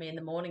he left me in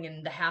the morning,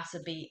 and the house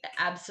would be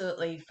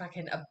absolutely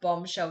fucking a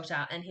bomb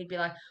shelter. And he'd be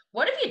like,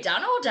 what have you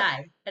done all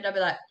day? And I'd be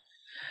like,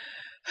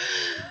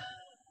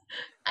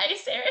 are you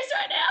serious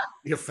right now?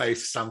 Your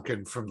face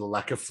sunken from the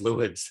lack of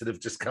fluids that have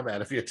just come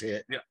out of your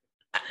tit. Yeah.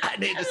 I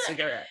need a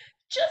cigarette.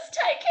 Just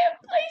take him,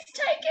 please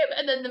take him.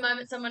 And then the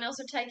moment someone else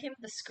would take him,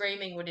 the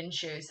screaming would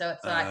ensue. So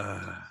it's like,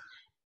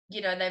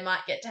 they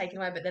might get taken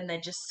away, but then they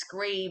just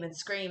scream and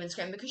scream and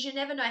scream, because you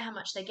never know how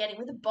much they're getting.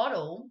 With a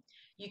bottle,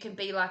 you can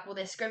be like, well,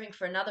 they're screaming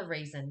for another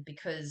reason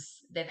because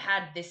they've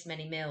had this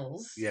many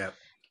meals. Yeah.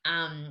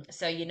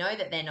 So you know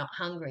that they're not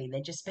hungry.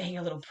 They're just being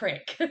a little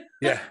prick.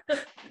 Yeah.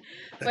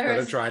 They've got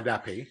a dry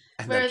nappy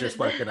and they've just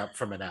woken up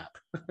from a nap.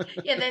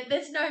 Yeah,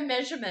 there's no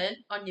measurement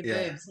on your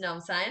boobs, know what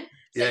I'm saying?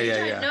 So you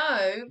don't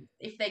know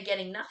if they're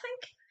getting nothing.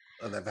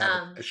 Or they've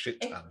had a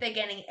shit ton. If they're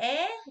getting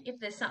air, if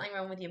there's something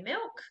wrong with your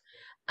milk,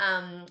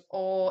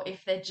 or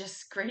if they're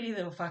just greedy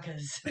little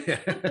fuckers.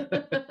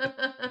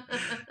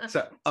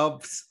 So,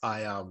 obs,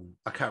 I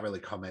can't really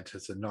comment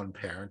as a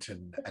non-parent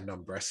and a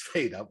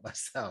non-breastfeeder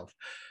myself,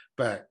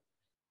 but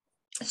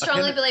I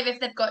strongly believe if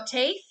they've got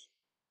teeth,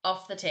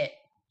 off the tit.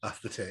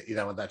 Off the tit, you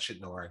don't want that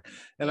shit gnawing.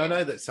 And I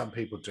know that some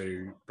people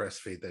do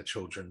breastfeed their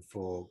children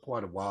for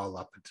quite a while,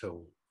 up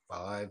until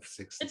 5,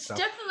 6. It's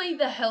definitely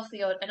the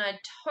healthier, and I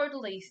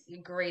totally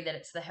agree that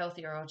it's the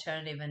healthier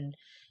alternative. And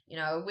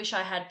I wish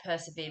I had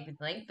persevered with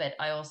Link, but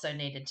I also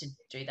needed to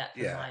do that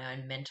for my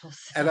own mental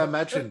self. And I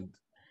imagine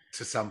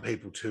to some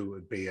people too, it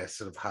would be a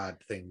sort of hard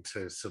thing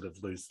to sort of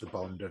lose the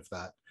bond of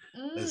that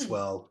as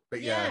well.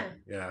 But yeah.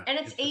 And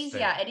it's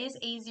easier. It is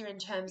easier in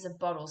terms of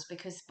bottles,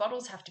 because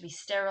bottles have to be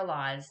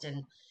sterilized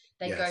and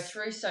they go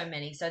through so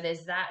many. So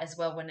there's that as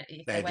well.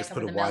 If they wake up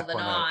in the middle of the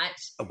night,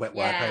 a wet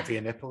wipe over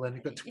your nipple, and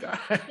you're good to go.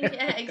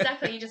 Yeah,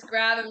 exactly. You just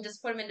grab them,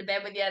 just put them into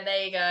bed with you.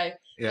 There you go.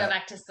 Go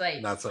back to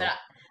sleep. That's all. But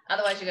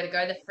otherwise, you got to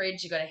go to the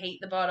fridge. You got to heat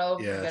the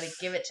bottle. You got to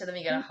give it to them.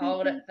 You got to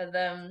hold it for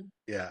them.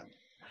 Yeah.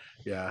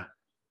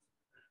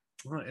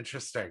 Oh,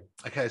 interesting.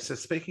 Okay, so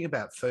speaking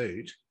about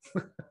food,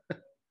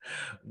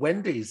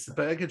 Wendy's, the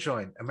burger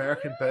joint,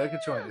 American burger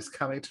joint, is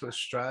coming to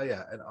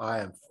Australia, and I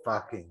am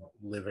fucking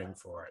living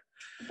for it.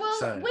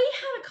 Well, we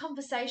had a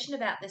conversation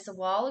about this a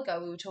while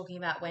ago. We were talking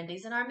about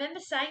Wendy's, and I remember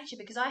saying to you,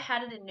 because I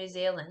had it in New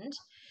Zealand,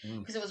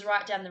 because it was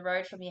right down the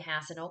road from your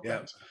house in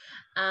Auckland.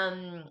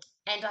 And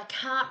I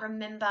can't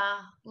remember,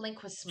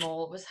 Link was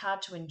small. It was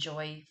hard to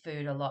enjoy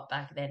food a lot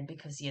back then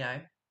because,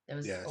 there There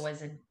was Yes.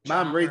 always a Mum,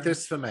 drama. read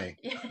this for me.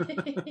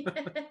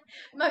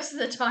 Most of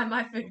the time,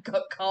 my food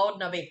got cold,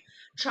 and I'd be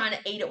trying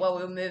to eat it while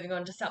we were moving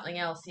on to something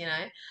else, you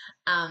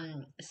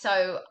know.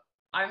 So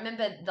I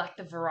remember like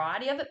the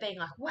variety of it being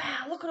like,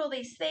 wow, look at all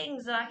these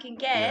things that I can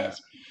Yeah. get,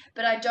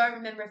 but I don't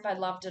remember if I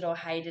loved it or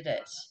hated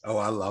it. Oh,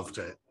 I loved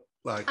it.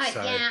 Like,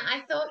 so, Yeah,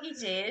 I thought you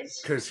did.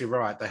 because you're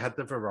right, they had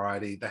the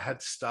variety, they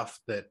had stuff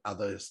that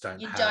others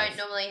don't You have. don't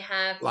normally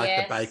have, Like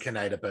the yes.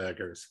 Baconator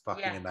burger is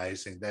fucking Yeah,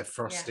 amazing. They're yeah.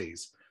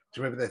 Frosties. Do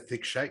you remember their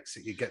thick shakes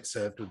that you get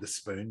served with a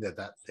spoon? They're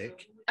that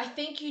thick. I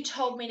think you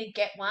told me to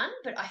get one,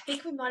 but I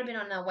think we might have been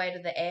on our way to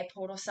the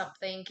airport or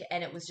something,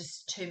 and it was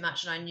just too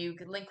much. And I knew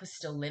Link was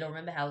still little.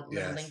 Remember how little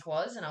Yes. Link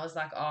was? And I was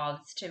like, oh,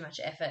 it's too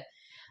much effort.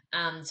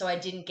 So I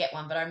didn't get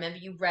one, but I remember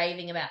you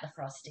raving about the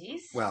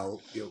Frosties.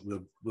 Well,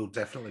 we'll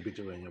definitely be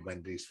doing a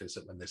Wendy's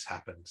visit when this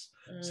happens.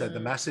 So the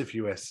Mm, massive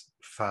US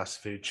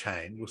fast food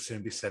chain will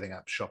soon be setting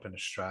up shop in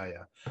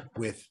Australia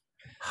with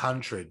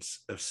hundreds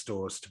of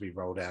stores to be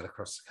rolled out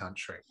across the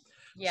country.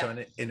 yeah.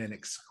 So in an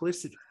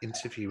exclusive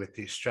interview with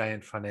the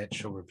Australian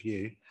Financial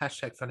Review,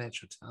 hashtag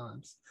Financial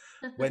Times,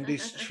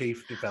 Wendy's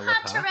chief Hi,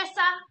 developer,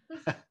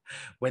 Teresa.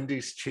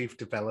 Wendy's chief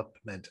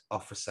development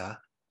officer,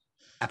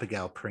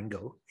 Abigail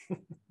Pringle,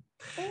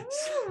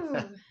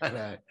 Ooh. I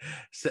know,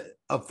 so,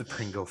 of the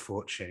Pringle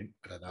fortune,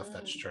 I don't know if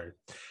that's Mm, true,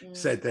 mm.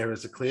 said there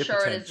is a clear Sure,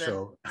 it isn't.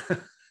 potential.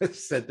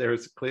 Said there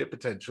is a clear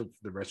potential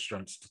for the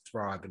restaurants to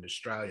thrive in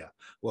Australia.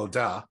 Well,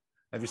 duh.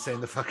 Have you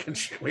seen the fucking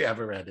shit we have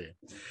around here?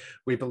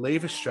 We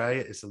believe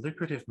Australia is a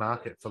lucrative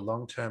market for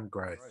long-term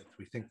growth.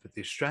 We think that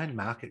the Australian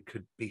market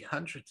could be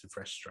hundreds of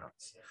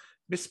restaurants.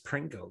 Miss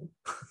Pringle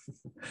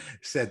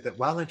said that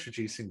while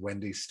introducing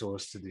Wendy's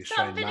stores to the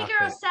Salt Australian vinegar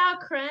or market, sour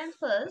cream,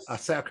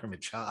 please. sour cream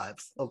and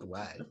chives all the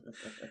way, to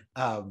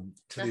No,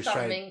 the salt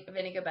Australian.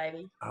 vinegar,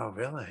 baby. Oh,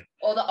 really?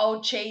 Or the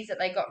old cheese that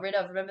they got rid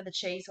of. Remember the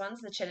cheese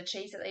ones, the cheddar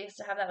cheese that they used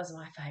to have? That was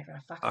my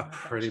favourite. I I fucking love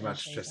that pretty cheddar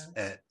much cheese just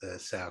one. ate the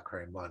sour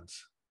cream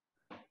ones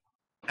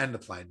and the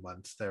plain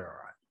ones. They're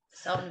all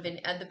Salt and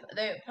vinegar.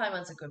 The plain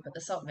ones are good, but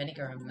the salt and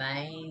vinegar are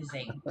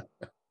amazing.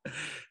 right.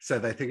 So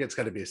they think it's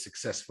going to be a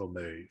successful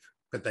move,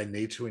 but they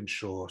need to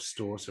ensure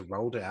stores are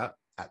rolled out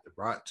at the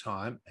right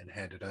time and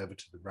handed over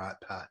to the right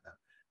partner.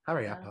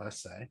 Hurry up, Yeah. I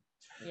say.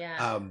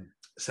 Yeah.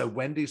 So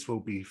Wendy's will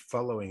be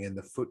following in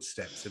the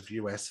footsteps of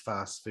US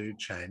fast food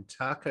chain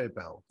Taco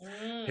Bell, who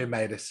Mm.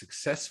 made a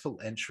successful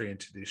entry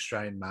into the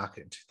Australian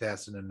market in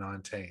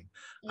 2019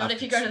 Not if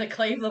after you go to the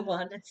Cleveland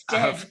one, it's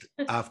dead.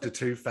 after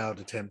two failed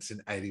attempts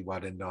in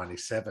 81 and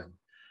 97.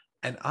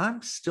 And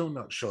I'm still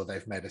not sure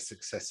they've made a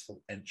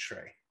successful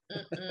entry.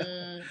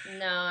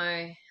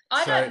 No,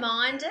 I don't So,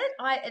 mind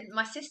it.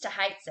 My sister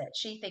hates it.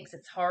 She thinks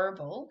it's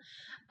horrible.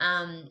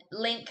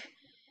 Link,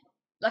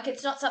 like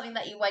it's not something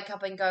that you wake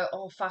up and go,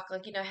 oh fuck,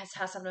 like you know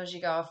how sometimes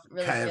you go, I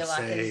really feel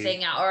like a KFC,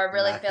 zinger, or I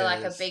really feel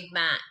like a Macca's, Big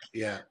Mac.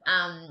 yeah.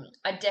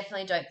 I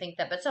definitely don't think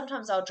that, but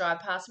sometimes I'll drive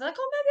past and be like,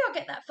 oh, maybe I'll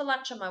get that for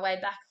lunch on my way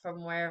back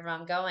from wherever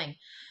I'm going.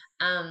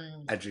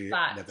 And you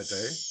But never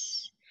do?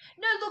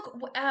 no,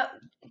 look,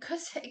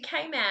 because it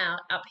came out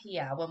up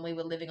here when we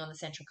were living on the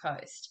Central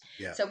Coast.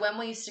 Yeah, So when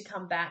we used to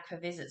come back for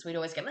visits, we'd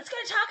always go, let's go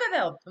to Taco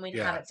Bell, and we'd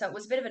have yeah. it. So it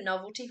was a bit of a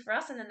novelty for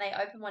us. And then they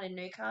opened one in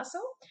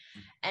Newcastle,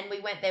 and we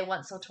went there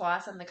once or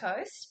twice on the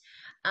coast.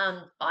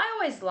 I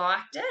always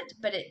liked it,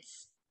 but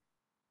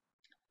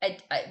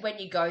when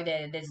you go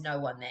there, there's no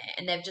one there,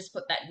 and they've just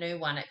put that new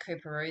one at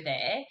Cooperoo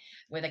there,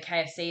 where the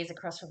KFC is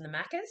across from the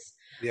Macca's.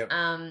 Yep.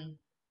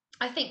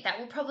 I think that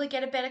will probably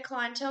get a better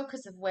clientele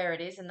because of where it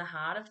is in the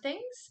heart of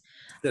things.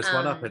 There's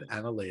one up Um, at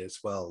Annerley as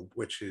well,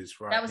 which is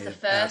that right was the near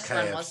our first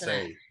one, wasn't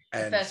it? KFC. The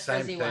And first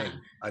same Brizzy thing.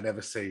 one. I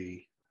never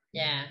see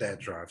Yeah. their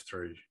drive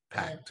through Mm.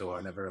 packed, or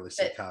I never really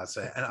see But cars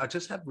there. And I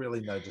just have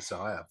really no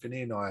desire.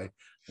 Vinny and I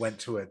went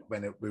to it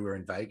when we were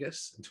in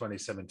Vegas in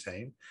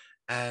 2017,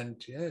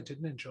 and yeah,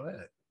 didn't enjoy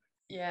it.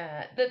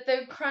 yeah,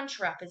 the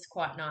crunch wrap is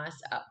quite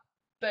nice.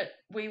 But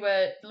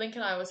Link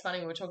and I was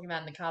funny. We were talking about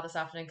it in the car this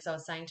afternoon because I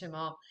was saying to him,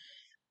 "Oh,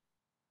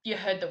 you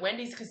heard that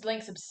Wendy's because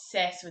Link's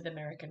obsessed with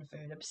American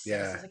food. Obsessed.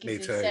 Yeah, It's like me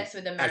he's too. obsessed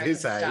with At American his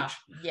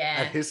stuff. age, at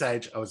Yeah. his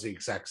age, I was the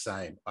exact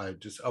same. I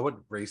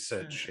would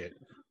research Mm. shit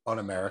on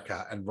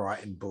America and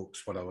write in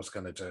books what I was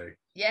going to do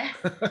Yeah.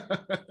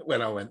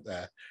 when I went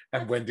there,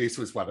 and Wendy's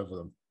was one of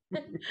them.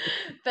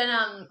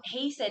 But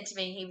he said to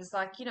me, he was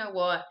like, you know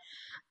what?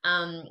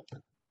 Um,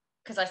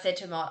 because I said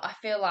to him, I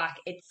feel like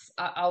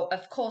I'll,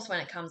 of course, when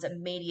it comes,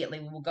 immediately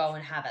we'll go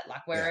and have it,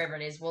 like Yeah, wherever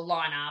it is, we'll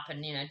line up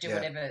and, do yeah,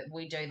 whatever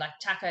we do. Like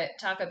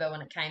Taco Bell,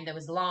 when it came, there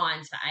was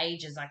lines for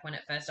ages, like when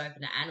it first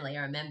opened at Annerley.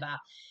 I remember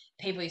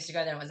people used to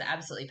go there and it was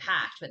absolutely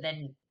packed, but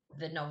then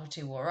the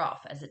novelty wore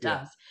off, as it yeah.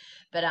 does.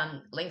 But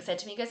Link said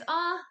to me, he goes,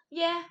 oh,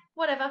 yeah,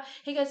 whatever.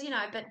 He goes,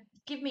 but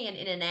give me an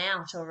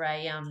In-N-Out or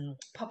a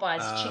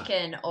Popeye's Uh,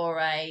 chicken or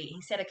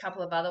he said a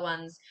couple of other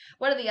ones.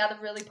 What are the other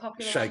really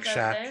popular Shake ones over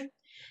Shack. there?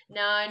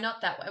 No,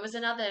 not that one. It was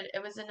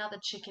another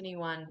chickeny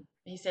one.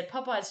 He said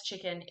Popeye's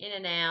chicken,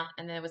 In-N-Out,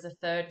 and there was a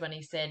third one.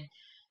 He said,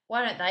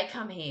 why don't they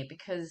come here?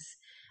 Because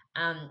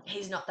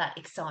He's not that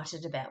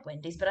excited about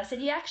Wendy's. But I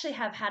said, you actually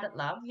have had it,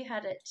 love. You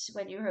had it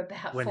when you were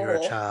about When you're a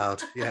 4.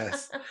 child,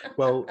 yes.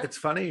 Well, it's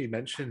funny you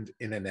mentioned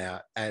In and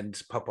Out and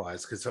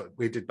Popeyes because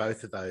we did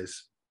both of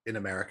those in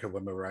America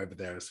when we were over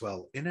there as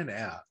well. In and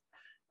Out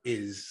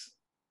is,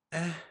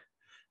 eh,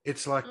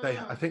 it's like I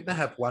Mm, think they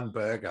have one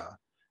burger,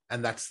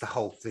 and that's the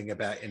whole thing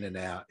about In and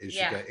Out is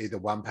you yeah, get either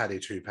one patty,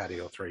 two patty,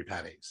 or three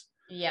patties,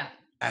 yeah.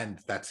 and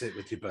that's it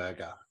with your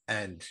burger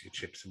and your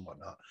chips and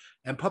whatnot.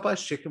 And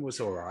Popeye's chicken was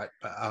all right,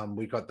 but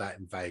we got that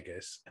in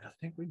Vegas, and I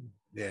think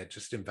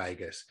just in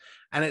Vegas,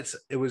 and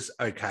it was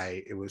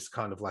okay. It was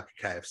kind of like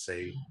a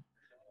KFC.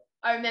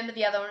 I remember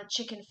the other one,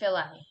 chicken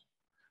fillet.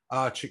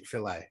 Ah,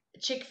 Chick-fil-A.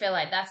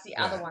 Chick-fil-A, that's the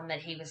other Yeah, one that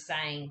he was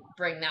saying,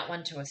 bring that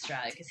one to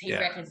Australia because he yeah,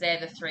 reckons they're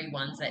the 3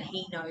 ones that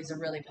he knows are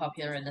really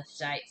popular in the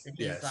States. And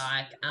he's yes.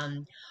 like,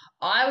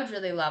 I would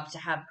really love to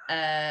have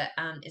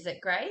is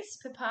it Gray's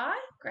Papaya?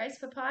 Gray's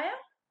Papaya?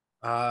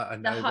 I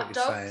know what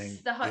you're saying.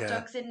 The hot Yeah,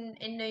 dogs in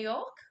New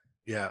York.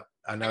 yeah,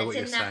 I And know it's what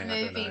you're in that saying.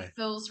 I don't movie know.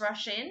 Fools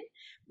Rush In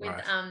with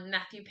Right,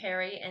 Matthew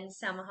Perry and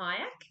Salma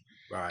Hayek.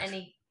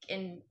 right.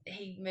 And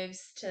he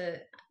moves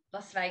to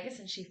Las Vegas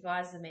and she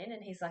flies them in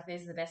and he's like,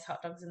 these are the best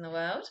hot dogs in the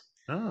world.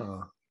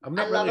 Oh, I'm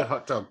I not love really a it.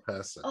 hot dog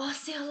person. Oh,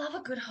 see, I love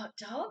a good hot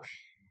dog.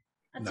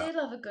 I No, do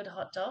love a good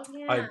hot dog.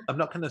 I, Yeah. I'm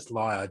not going to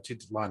lie. I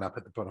did line up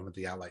at the bottom of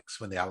the Alex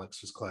when the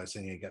Alex was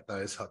closing and get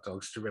those hot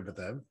dogs. To remember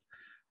them?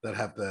 That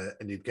have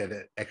and you'd get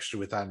it extra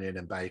with onion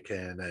and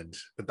bacon,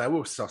 but they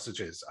were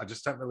sausages. I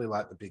just don't really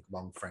like the big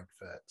long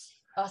frankfurts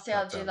Oh, see, I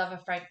hot do dog. love a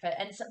Frankfurt,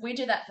 and so we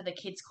do that for the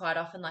kids quite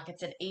often. Like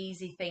it's an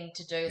easy thing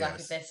to do. Like if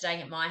Yes, they're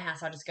staying at my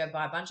house, I just go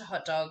buy a bunch of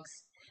hot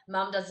dogs.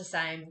 Mum does the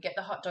same. Get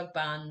the hot dog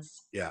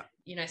buns. yeah.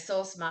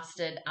 Sauce,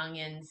 mustard,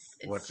 onions.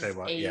 It's What they just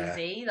want, yeah,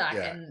 easy. Like,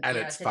 yeah, and and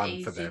it's it's an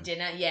fun for easy them.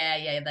 dinner. Yeah,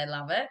 yeah, they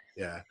love it.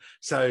 Yeah.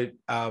 So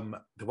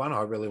the one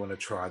I really want to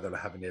try that I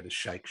haven't yet is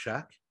Shake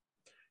Shack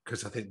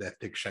because I think their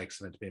thick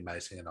shakes are meant to be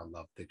amazing, and I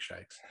love thick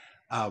shakes.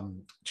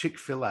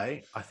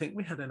 Chick-fil-A, I think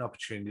we had an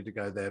opportunity to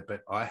go there,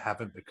 but I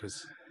haven't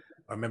because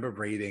I remember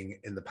reading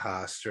in the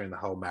past during the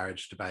whole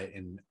marriage debate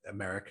in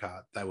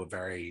America, they were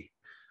very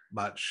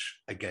much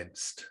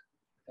against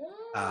the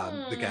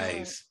Mm.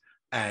 gays,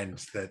 and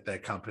that their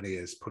company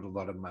has put a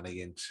lot of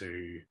money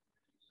into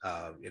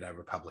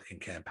Republican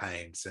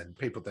campaigns and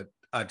people that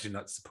I do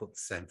not support the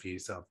same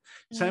views of.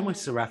 Same with Mm.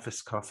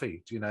 Serapis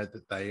Coffee. Do you know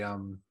that they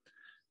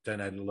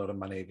donated a lot of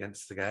money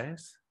against the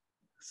gays?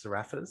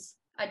 Serapis.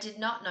 I did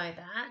not know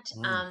that.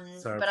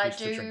 So But I I used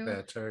to drink do.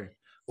 there too.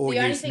 Or The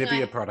only use thing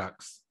Nivea I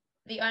products.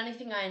 The only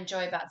thing I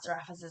enjoy about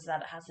Zarafas is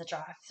that it has a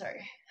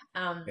drive-through.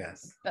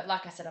 Yes. But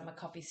like I said, I'm a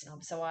coffee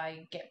snob, so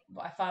I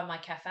find my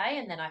cafe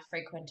and then I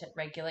frequent it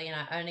regularly, and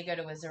I only go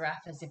to a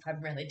Zarafas if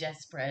I'm really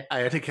desperate.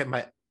 I only get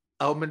my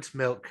almond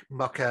milk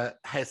mocha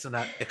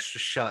hazelnut extra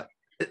shot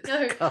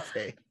No,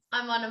 coffee.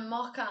 I'm on a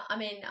mocha. I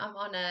mean, I'm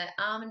on a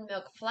almond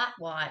milk flat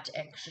white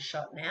extra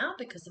shot now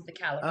because of the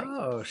calories.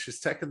 Oh, she's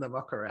taking the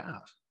mocha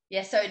out.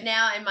 Yeah, so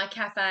now in my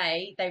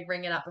cafe, they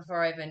ring it up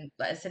before I even,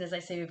 like, as soon as they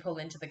see me pull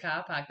into the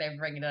car park, they're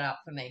ringing it up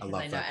for me I because they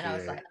love know. that And for I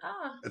was you. like,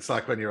 ah, It's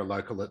like when you're a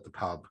local at the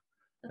pub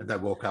and they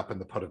walk up and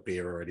the pot of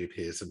beer already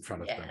appears in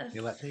front of them. yes.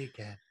 You're like, there you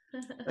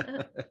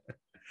go.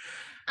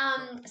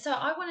 So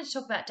I wanted to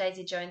talk about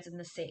Daisy Jones and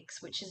the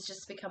Six, which has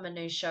just become a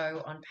new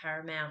show on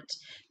Paramount,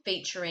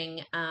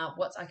 featuring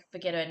I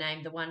forget her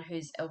name, the one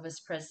who's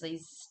Elvis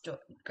Presley's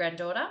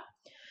granddaughter,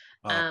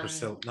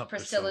 Priscilla, not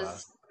Priscilla.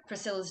 Priscilla's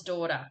Priscilla's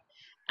daughter.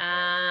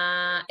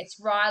 It's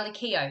Riley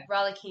Keough.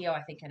 Riley Keough,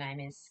 I think her name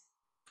is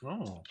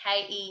Oh,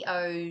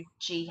 Keough.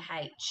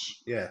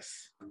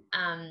 yes.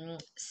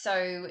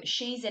 So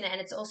she's in it, and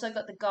it's also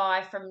got the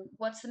guy from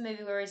what's the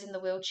movie where he's in the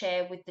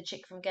wheelchair with the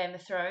chick from Game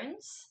of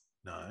Thrones.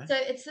 No. So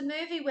it's the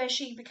movie where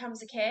she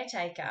becomes a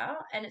caretaker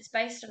and it's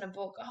based on a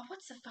book. Oh,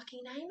 what's the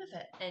fucking name of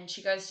it? And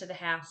she goes to the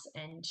house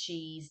and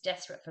she's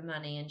desperate for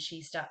money and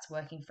she starts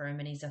working for him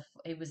and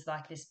he was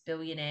like this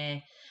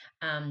billionaire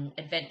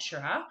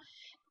adventurer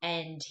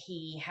and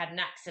he had an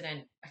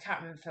accident. I can't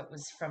remember if it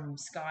was from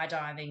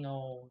skydiving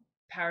or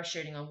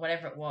parachuting or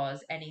whatever it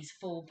was, and he's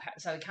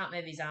so he can't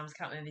move his arms,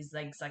 can't move his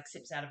legs, like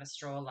sips out of a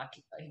straw, like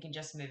he can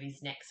just move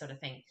his neck sort of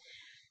thing,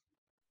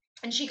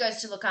 and she goes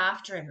to look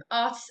after him.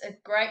 Oh, it's a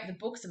great. The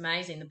book's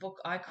amazing. The book,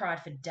 I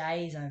cried for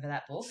days over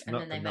that book, It's and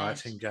then not the they made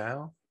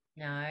Nightingale.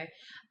 no.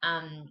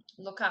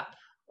 Look up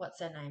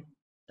what's her name,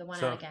 the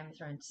one out of So, Game of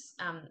Thrones.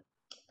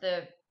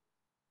 The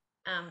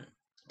um,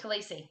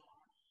 Khaleesi.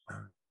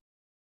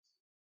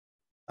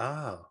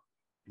 oh,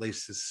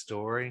 Lisa's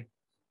story,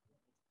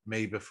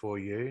 Me Before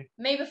You.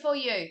 Me Before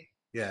You.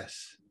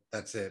 Yes,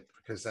 that's it.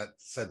 Because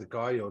so the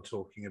guy you're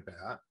talking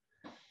about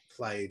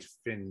played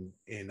Finn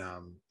in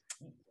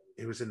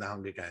he was in the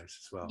Hunger Games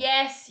as well.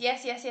 Yes,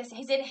 yes, yes, yes.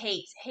 He's in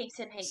heaps and heaps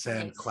and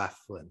Sam heaps.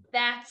 Claflin.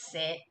 That's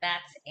it.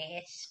 That's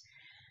it.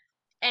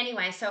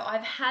 Anyway, so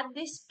I've had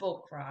this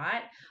book,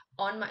 right,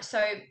 on my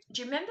so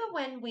do you remember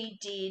when we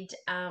did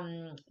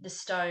the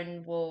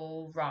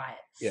Stonewall riots?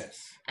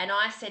 Yes. And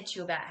I said to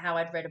you about how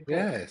I'd read a book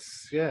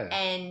Yes. Yeah.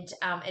 and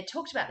it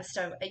talked about the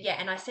stone. Yeah,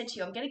 and I said to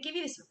you, I'm going to give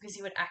you this book because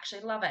you would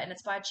actually love it, and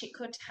it's by a chick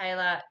called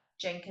Taylor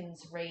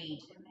Jenkins Reid.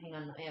 Hang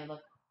on, let me have a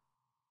look.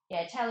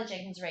 Yeah, Taylor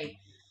Jenkins Reid.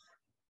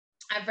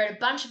 I've read a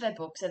bunch of her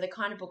books. They're the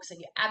kind of books that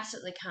you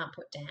absolutely can't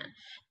put down.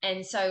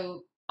 And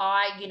so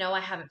I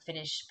haven't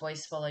finished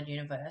Boys Swallowed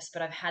Universe,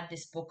 but I've had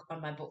this book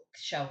on my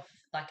bookshelf,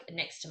 like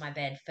next to my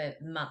bed for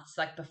months,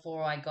 like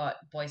before I got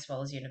Boys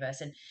Swallows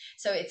Universe. And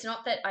so it's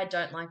not that I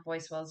don't like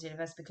Boys Swallows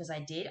Universe because I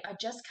did. I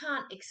just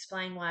can't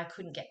explain why I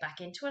couldn't get back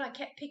into it. I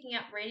kept picking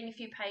up, reading a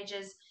few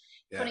pages,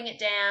 Yeah. putting it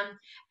down,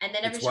 and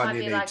then every It's time one I'd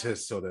you be need like, to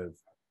sort of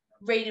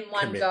read in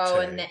one commit go,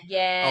 and to. then,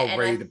 yeah, I'll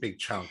and I read a big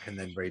chunk and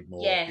then read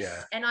more. yes,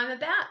 Yeah. and I'm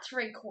about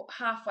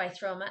halfway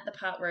through. I'm at the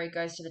part where he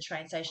goes to the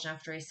train station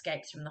after he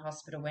escapes from the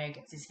hospital where he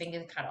gets his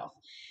finger cut off.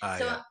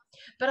 So, Yeah.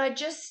 but I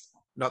just,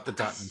 Not the I,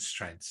 Dutton's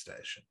train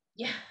station.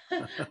 yeah,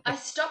 I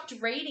stopped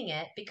reading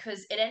it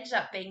because it ended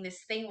up being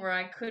this thing where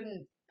I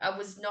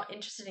was not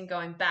interested in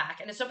going back.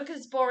 And it's not because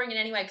it's boring in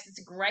any way, because it's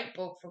a great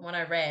book from what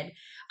I read.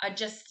 I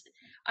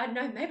don't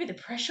know, maybe the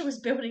pressure was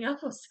building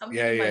up or something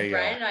Yeah, in yeah, my brain.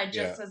 yeah, And I yeah.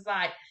 just was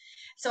like,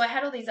 so I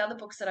had all these other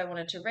books that I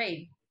wanted to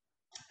read.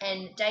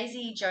 And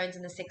Daisy Jones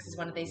and the Six is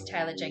one of these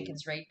Taylor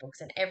Jenkins Reid books.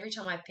 And every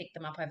time I pick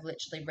them up, I've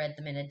literally read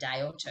them in a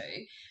day or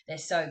two. They're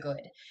so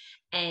good.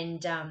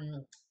 And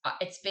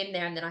it's been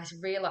there. And then I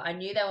realized I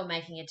knew they were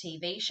making a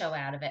TV show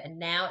out of it. And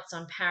now it's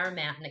on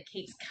Paramount and it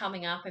keeps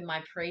coming up in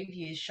my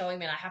previews, showing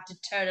me, and I have to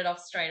turn it off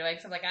straight away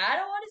because I'm like, I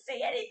don't want to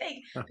see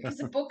anything because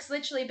the book's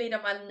literally been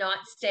on my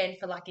nightstand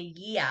for like a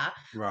year.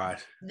 Right.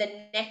 The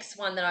next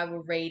one that I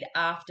will read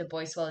after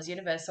Boy Swallows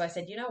Universe. So I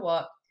said, you know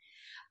what?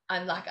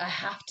 I'm like, I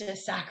have to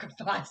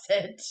sacrifice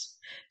it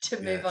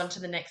to move on Yes. to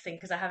the next thing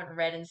because I haven't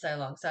read in so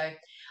long. So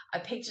I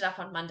picked it up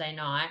on Monday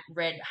night,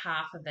 read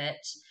half of it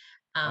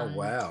Oh, um,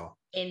 wow.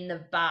 in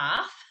the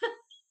bath,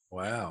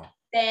 Wow.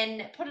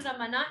 then put it on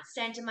my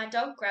nightstand, and my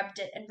dog grabbed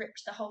it and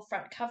ripped the whole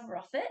front cover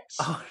off it,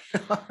 Oh,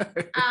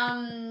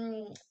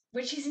 no.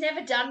 which he's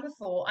never done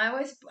before. I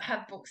always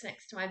have books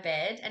next to my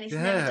bed, and he's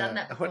never done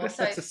Yeah. that I wonder before. if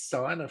So that's a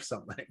sign of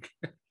something.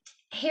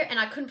 here, and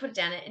I couldn't put it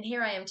down, and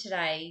here I am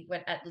today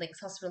when at Link's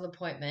hospital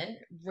appointment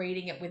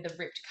reading it with a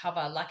ripped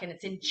cover, like, and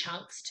it's in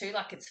chunks too,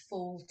 like it's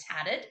full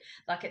tattered,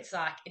 like it's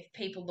like if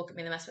people look at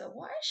me they must be like,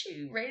 why is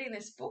she reading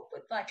this book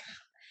with like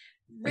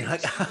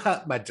Like,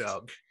 ripped. my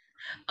dog.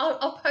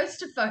 I'll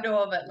post a photo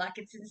of it, like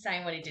it's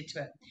insane what he did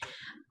to it.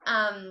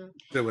 um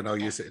So when I'll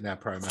use it in our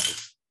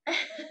promos.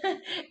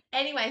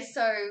 anyway,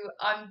 so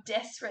I'm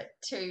desperate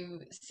to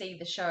see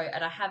the show,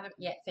 and I haven't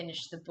yet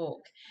finished the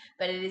book,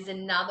 but it is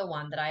another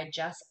one that I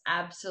just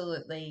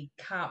absolutely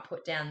can't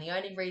put down. The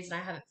only reason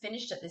I haven't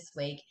finished it this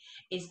week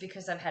is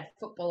because I've had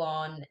football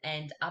on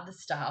and other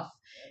stuff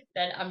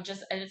that and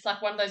it's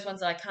like one of those ones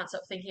that I can't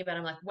stop thinking about.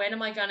 I'm like, when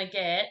am I going to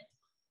get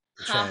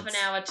The half an chance.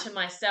 hour to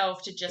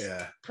myself to just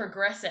Yeah.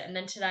 progress it? And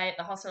then today at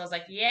the hospital, I was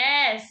like,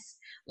 yes,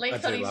 I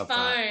Link's on do his love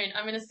that. phone.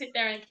 I'm going to sit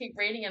there and keep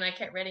reading, and I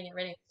kept reading it,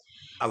 reading.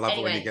 I love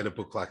it when you Anyway, get a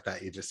book like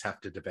that, you just have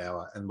to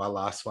devour. And my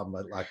last one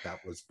like that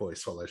was Boy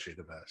Swallows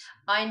Universe.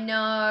 Yeah.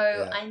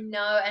 I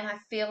know, and I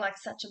feel like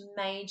such a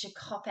major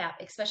cop out,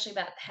 especially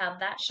about how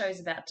that show's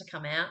about to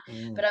come out.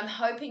 Mm. But I'm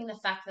hoping the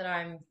fact that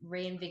I'm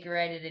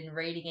reinvigorated in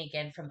reading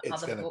again from It's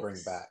other going to bring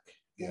books back.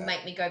 will Yeah.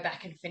 make me go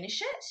back and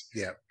finish it.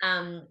 Yeah.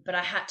 But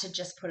I had to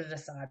just put it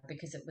aside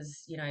because it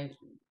was,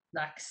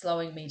 like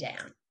slowing me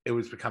down. It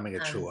was becoming a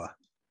Um, chore.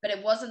 but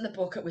it wasn't the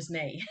book; it was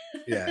me.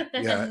 Yeah.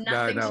 It Yeah. had No,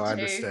 nothing no, to I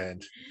do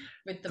understand.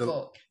 with the The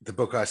book. the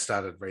book I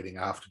started reading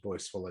after Boy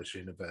Swallows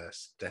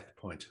Universe, Death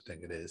Point, I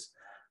think it is.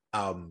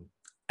 Um,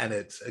 and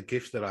it's a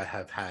gift that I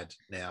have had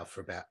now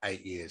for about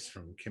 8 years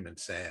from Kim and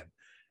Sam.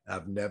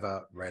 I've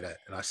never read it.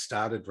 And I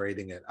started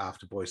reading it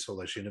after Boy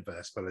Swallows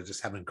Universe, but I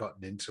just haven't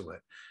gotten into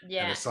it. And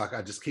Yeah. it's like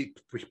I just keep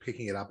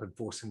picking it up and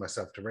forcing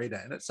myself to read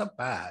it. And it's not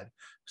bad.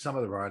 Some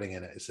of the writing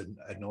in it is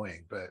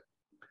annoying, but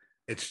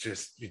it's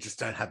just, you just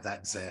don't have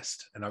that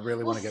zest. And I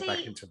really Well, want to get back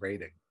see, into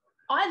reading.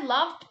 I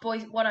loved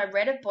what I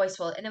read of Boys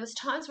World, and there was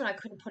times when I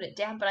couldn't put it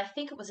down, but I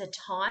think it was a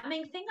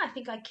timing thing. I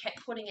think I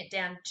kept putting it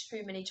down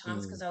too many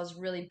times Mm. because I was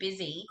really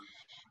busy.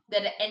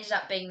 That it ended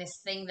up being this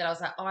thing that I was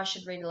like, oh, I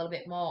should read a little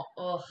bit more.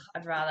 Oh,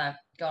 I'd rather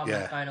go on my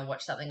Yeah. phone or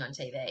watch something on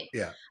TV.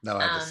 Yeah. No,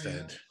 I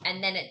understand.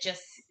 And then it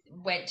just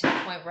went to the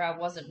point where I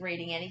wasn't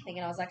reading anything,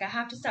 and I was like, I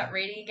have to start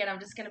reading again. I'm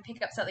just going to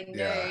pick up something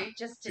Yeah. new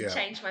just to Yeah.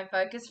 change my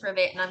focus for a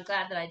bit, and I'm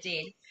glad that I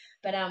did.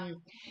 But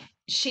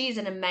she's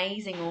an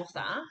amazing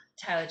author,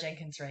 Taylor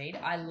Jenkins Reid.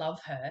 I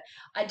love her.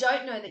 I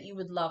don't know that you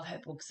would love her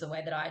books the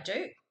way that I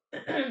do.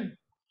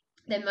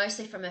 They're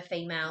mostly from a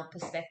female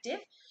perspective,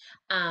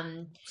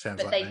 Sounds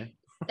but like me.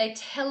 they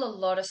tell a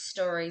lot of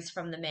stories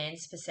from the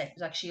man's perspective.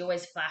 Like she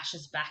always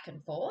flashes back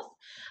and forth,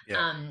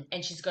 Yeah.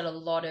 and she's got a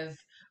lot of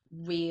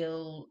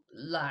real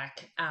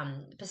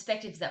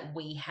perspectives that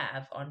we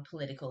have on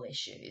political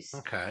issues.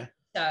 Okay.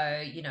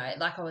 So,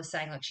 like I was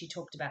saying, like she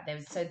talked about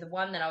the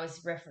one that I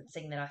was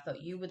referencing that I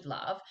thought you would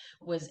love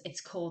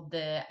it's called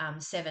the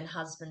Seven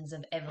Husbands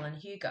of Evelyn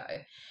Hugo.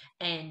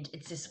 And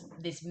it's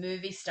this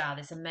movie star,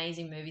 this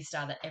amazing movie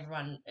star that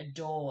everyone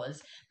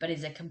adores, but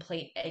is a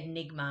complete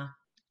enigma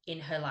in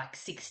her like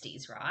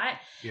 60s, right?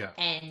 Yeah.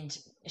 And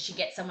she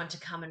gets someone to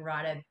come and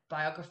write a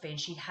biography, and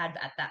she'd had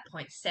at that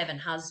point 7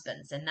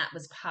 husbands, and that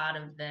was part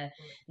of the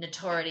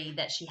notoriety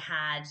that she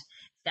had,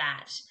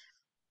 that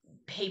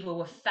people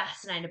were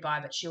fascinated by,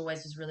 but she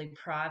always was really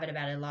private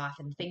about her life.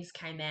 And things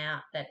came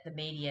out that the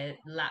media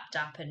lapped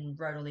up and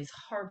wrote all these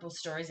horrible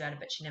stories about it,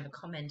 but she never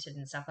commented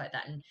and stuff like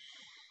that. And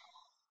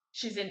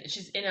she's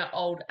in her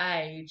old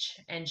age,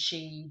 and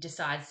she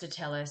decides to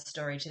tell her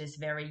story to this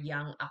very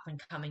young up and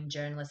coming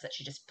journalist that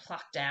she just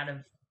plucked out of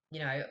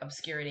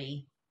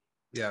obscurity.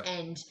 Yeah.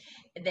 And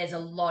there's a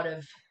lot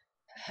of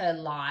her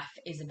life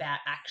is about,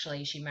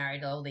 actually, she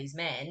married all these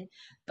men,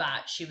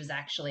 but she was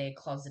actually a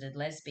closeted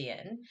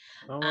lesbian.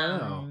 Oh,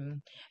 wow.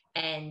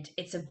 And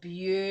it's a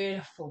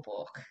beautiful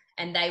book,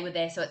 and they were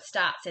there. So it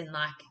starts in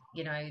like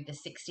the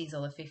 60s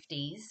or the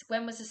 50s.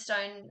 When was the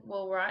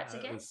Stonewall riots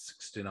It again? was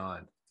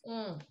 69.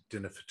 Mm.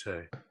 Dinner for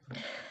two.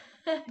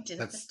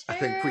 Dinner for I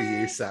think we two.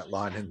 use that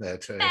line in there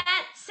too.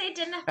 Fancy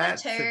dinner for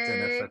That's a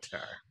dinner two. for two.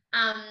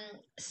 Um,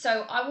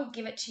 so I will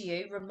give it to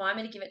you. Remind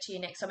me to give it to you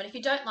next time. And if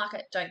you don't like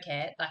it, don't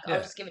care. Like, I'll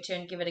Yeah. just give it to you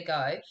and give it a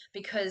go,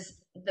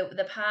 because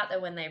the part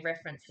that when they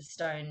reference the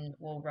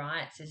Stonewall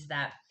riots is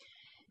that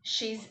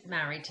she's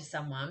married to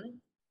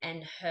someone,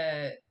 and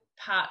her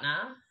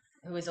partner,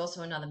 who is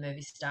also another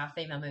movie star,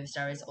 female movie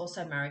star, is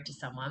also married to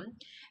someone,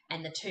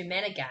 and the 2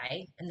 men are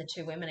gay and the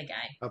 2 women are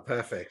gay. Oh,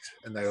 perfect.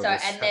 And they all So,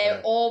 just and have they're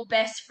a, all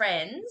best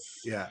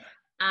friends. yeah.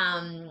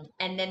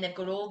 And then they've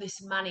got all this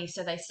money,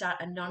 so they start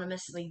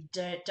anonymously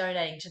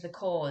donating to the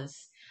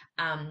cause.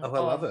 Oh, I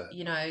love Of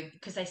it.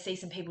 because they see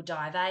some people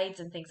die of AIDS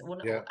and things. Well,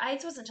 Yeah.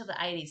 AIDS wasn't until the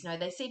 80s. No,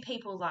 they see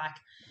people like,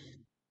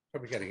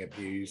 Probably getting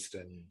abused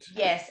and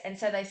yes, and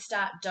so they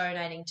start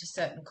donating to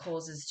certain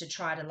causes to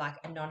try to like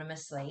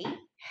anonymously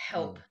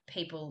help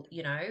people,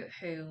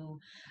 who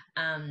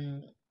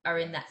are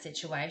in that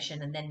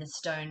situation. And then the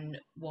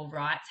Stonewall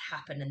riots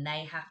happen, and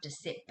they have to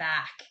sit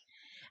back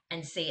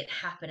and see it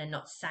happen and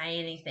not say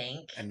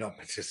anything. and not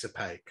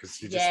participate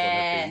because you just want to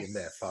be Yes. in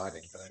there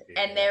fighting, don't you?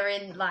 And Yeah. they're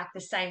in like the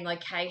same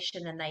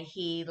location, and they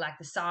hear like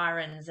the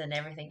sirens and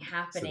everything So they're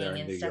happening in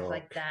and New stuff York.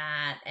 like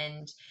that.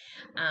 And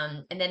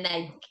then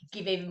they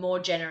give even more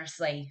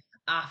generously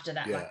after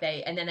that. Yeah.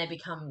 And then they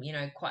become,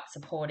 quite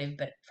supportive,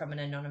 but from an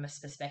anonymous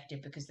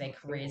perspective, because their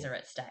careers Cool. are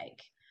at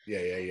stake.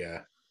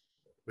 Yeah.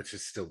 Which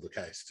is still the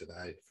case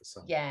today for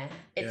some. Yeah,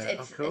 Yeah.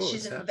 Oh, cool. It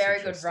she's a sounds very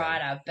good interesting.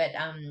 writer, but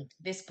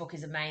this book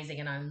is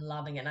amazing, and I'm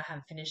loving it. And I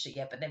haven't finished it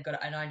yet, but they've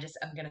got, and I'm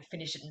going to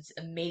finish it and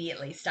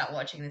immediately start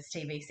watching this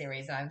TV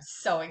series. I'm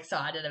so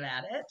excited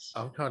about it.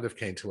 I'm kind of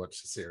keen to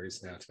watch the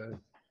series now too.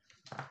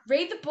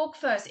 Read the book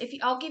first.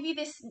 I'll give you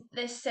this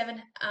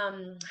 7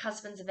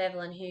 husbands of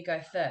Evelyn Hugo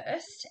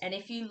first, and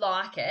if you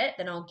like it,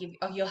 then I'll give.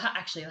 Oh, you'll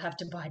have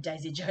to buy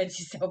Daisy Jones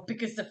yourself,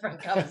 because the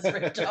front cover's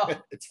ripped off.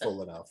 It's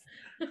full enough.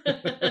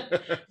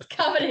 It's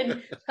covered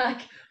in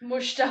like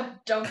mushed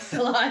up dog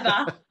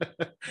saliva.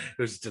 It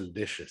was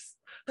delicious.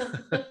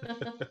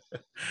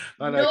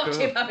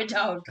 Naughty puppy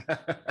dog.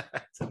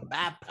 It's a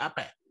bad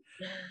puppy.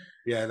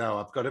 Yeah, no,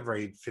 I've got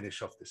to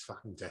finish off this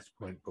fucking Death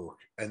Point book,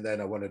 and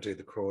then I want to do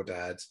the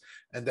Crawdads,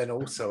 and then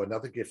also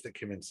another gift that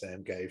Kim and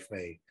Sam gave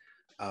me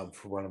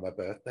for one of my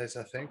birthdays,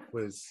 I think,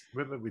 was,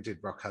 remember we did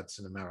Rock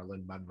Hudson and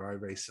Marilyn Monroe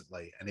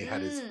recently, and he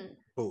had his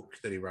book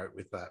that he wrote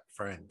with that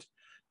friend.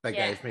 They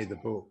gave me the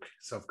book,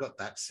 so I've got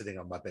that sitting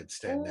on my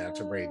bedstand now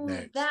to read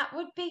next. That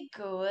would be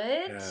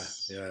good.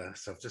 Yeah.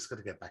 So I've just got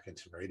to get back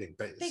into reading.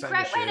 But be a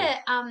great way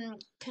to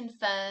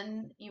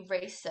confirm your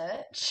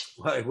research.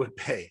 Well, it would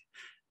be.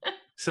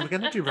 So we're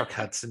going to do Rock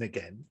Hudson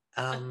again.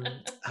 I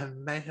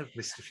may have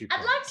missed a few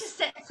points. I'd like to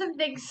set some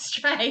things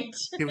straight.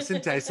 He was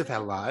in Days of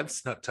Our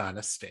Lives, not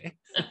Dynasty.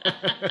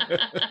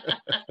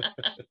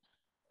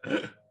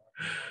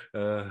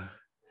 All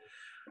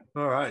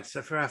right.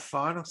 So for our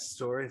final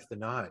story of the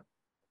night,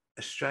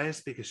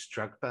 Australia's biggest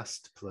drug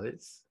bust,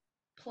 please.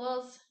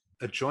 Plus.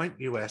 A joint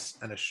US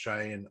and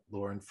Australian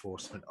law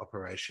enforcement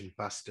operation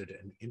busted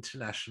an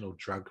international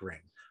drug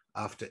ring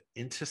after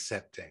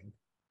intercepting.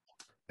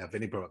 Now,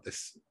 Vinny brought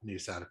this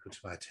news article to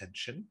my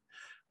attention,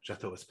 which I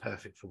thought was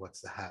perfect for What's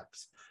the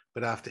Haps.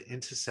 But after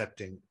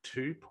intercepting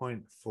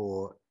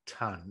 2.4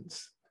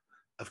 tons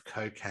of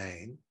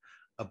cocaine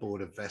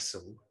aboard a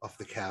vessel off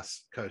the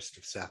coast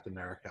of South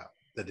America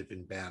that had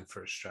been bound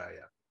for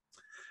Australia.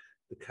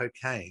 The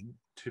cocaine,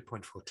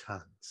 2.4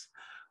 tons,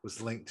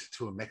 was linked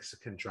to a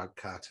Mexican drug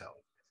cartel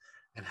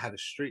and had a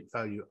street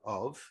value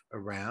of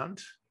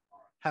around,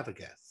 have a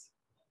guess.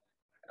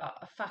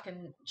 A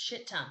fucking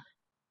shit ton.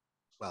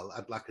 Well,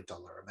 I'd like a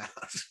dollar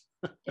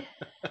amount.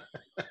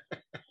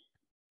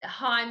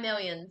 High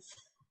millions.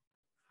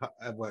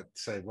 What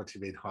do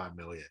you mean high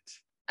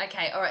millions?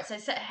 Okay, all right. So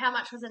how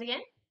much was it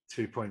again?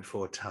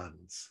 2.4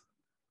 tons.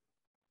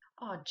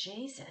 Oh,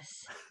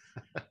 Jesus.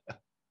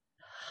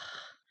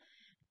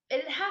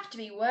 It'd have to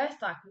be worth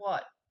like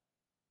what?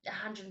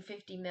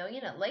 150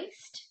 million at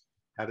least?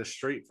 Had a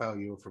street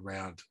value of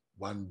around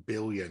 $1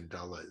 billion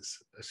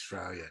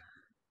Australian.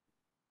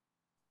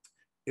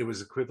 It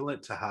was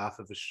equivalent to half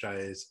of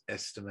Australia's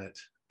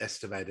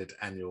estimated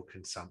annual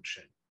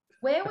consumption.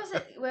 Where was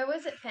it? Where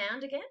was it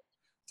found again?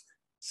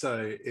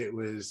 So it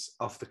was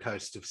off the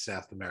coast of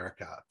South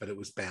America, but it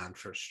was bound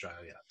for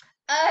Australia.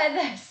 Oh,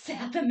 the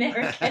South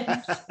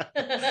Americans.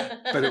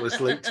 But it was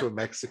linked to a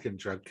Mexican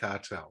drug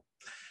cartel.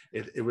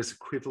 It was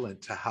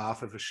equivalent to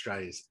half of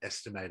Australia's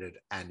estimated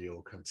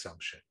annual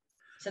consumption.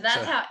 So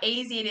that's So, how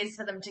easy it is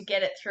for them to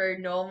get it through.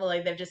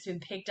 Normally, they've just been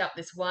picked up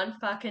this one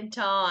fucking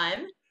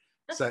time.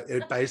 so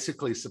it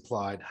basically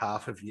supplied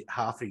half a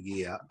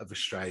year of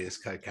Australia's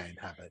cocaine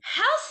habit.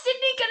 How's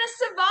Sydney going to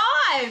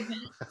survive?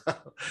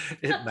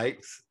 It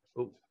makes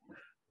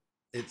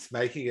it's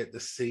making it the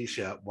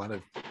seizure one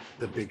of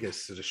the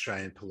biggest that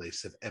Australian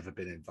police have ever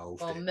been involved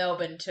Well, in.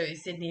 Melbourne too.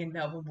 Sydney and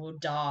Melbourne will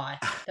die.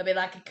 There'll be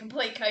like a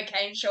complete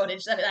cocaine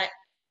shortage. They'll be like,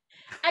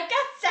 I got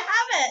to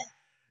have it.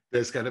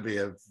 There's going to be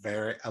a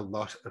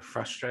lot of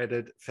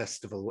frustrated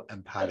festival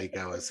and party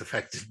goers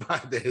affected by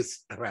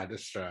this around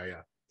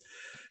Australia.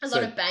 A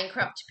lot of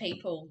bankrupt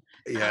people,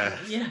 Yeah,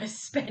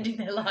 spending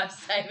their life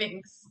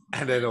savings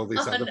and then all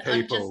these other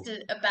people on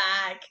just a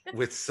bag.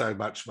 with so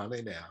much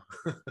money now.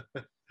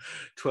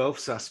 12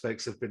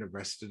 suspects have been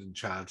arrested and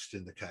charged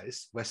in the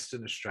case,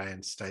 Western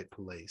Australian State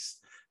Police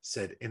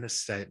said in a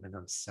statement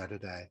on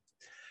Saturday,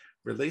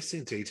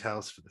 releasing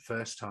details for the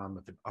first time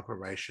of an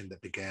operation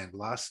that began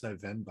last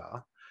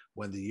November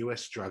when the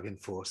US Drug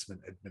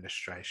Enforcement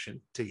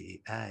Administration,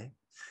 DEA,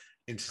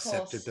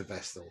 intercepted the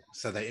vessel.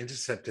 So they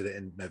intercepted it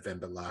in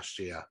November last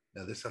year.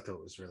 Now, this I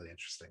thought was really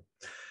interesting.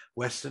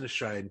 Western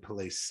Australian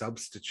police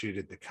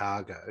substituted the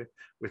cargo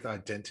with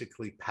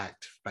identically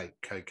packed fake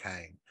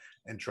cocaine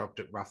and dropped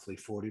it roughly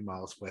 40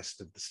 miles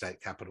west of the state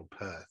capital,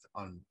 Perth,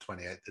 on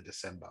 28th of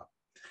December.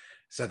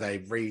 So they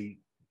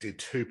did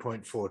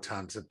 2.4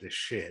 tons of this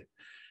shit,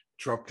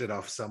 dropped it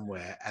off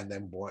somewhere, and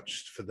then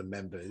watched for the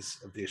members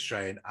of the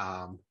Australian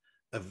arm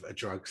of a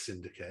drug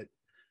syndicate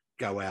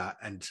go out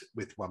and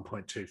with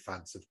 1.2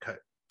 tons of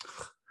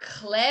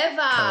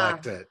Clever.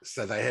 collect it.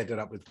 So they ended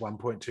up with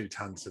 1.2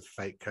 tons of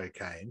fake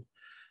cocaine,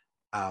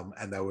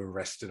 and they were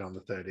arrested on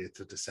the 30th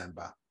of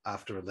December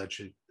after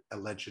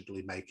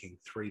allegedly making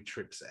 3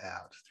 trips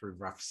out through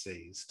rough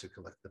seas to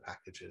collect the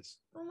packages.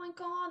 Oh my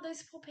God,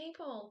 those poor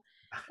people.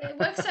 They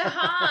worked so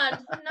hard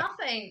for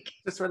nothing.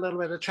 Just for a little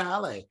bit of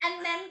Charlie.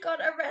 And then got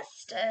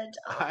arrested.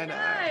 Oh I know.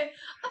 I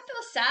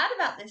feel sad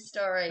about this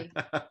story.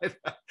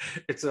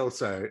 It's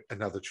also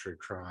another true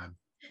crime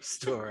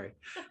story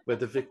where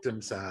the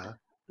victims are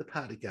the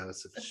party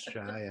goers of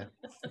Australia.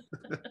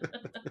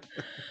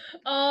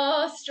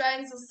 Oh,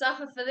 Australians will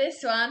suffer for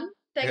this one.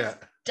 Thanks, Yeah.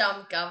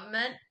 dumb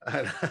government.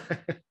 I know.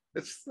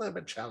 It's just a little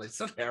bit Charlie. It's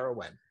not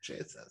heroin.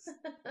 Jesus.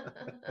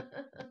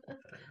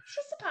 It's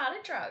just a party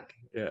drug.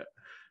 Yeah.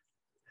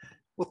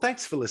 Well,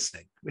 thanks for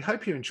listening. We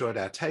hope you enjoyed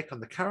our take on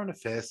the current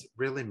affairs that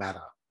really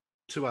matter.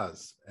 To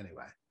us,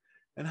 anyway.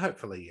 And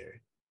hopefully you.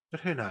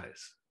 But who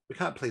knows? We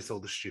can't please all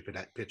the stupid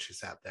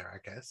bitches out there, I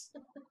guess.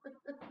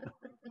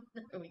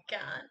 We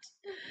can't.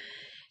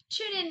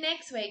 Tune in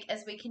next week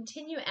as we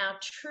continue our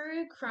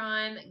true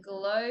crime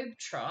globe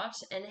trot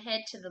and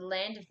head to the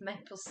land of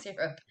maple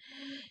syrup,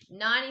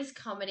 90s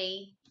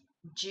comedy,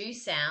 due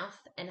south,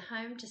 and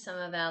home to some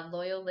of our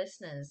loyal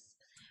listeners.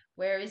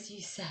 Whereas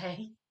you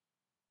say,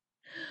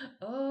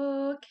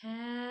 oh,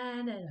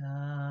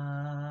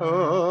 Canada.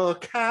 Oh,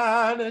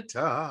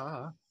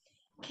 Canada.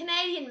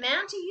 Canadian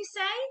mountie, you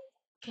say?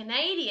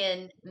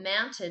 Canadian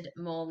mounted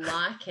more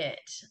like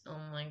it. Oh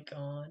my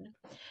God.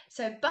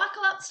 So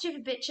buckle up,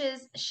 stupid bitches.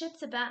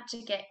 Shit's about to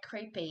get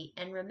creepy.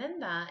 And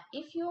remember,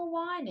 if you're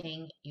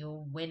whining,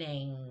 you're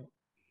winning.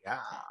 Yeah.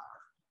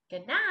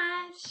 Good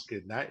night.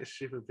 Good night,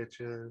 stupid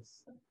bitches.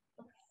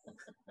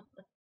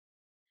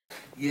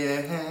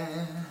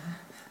 Yeah,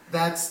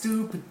 that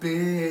stupid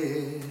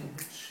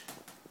bitch.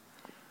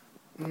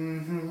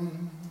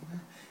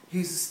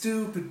 He's a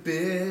stupid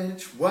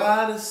bitch.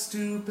 What a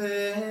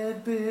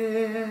stupid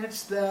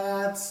bitch.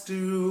 That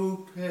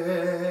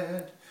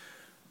stupid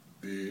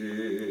bitch.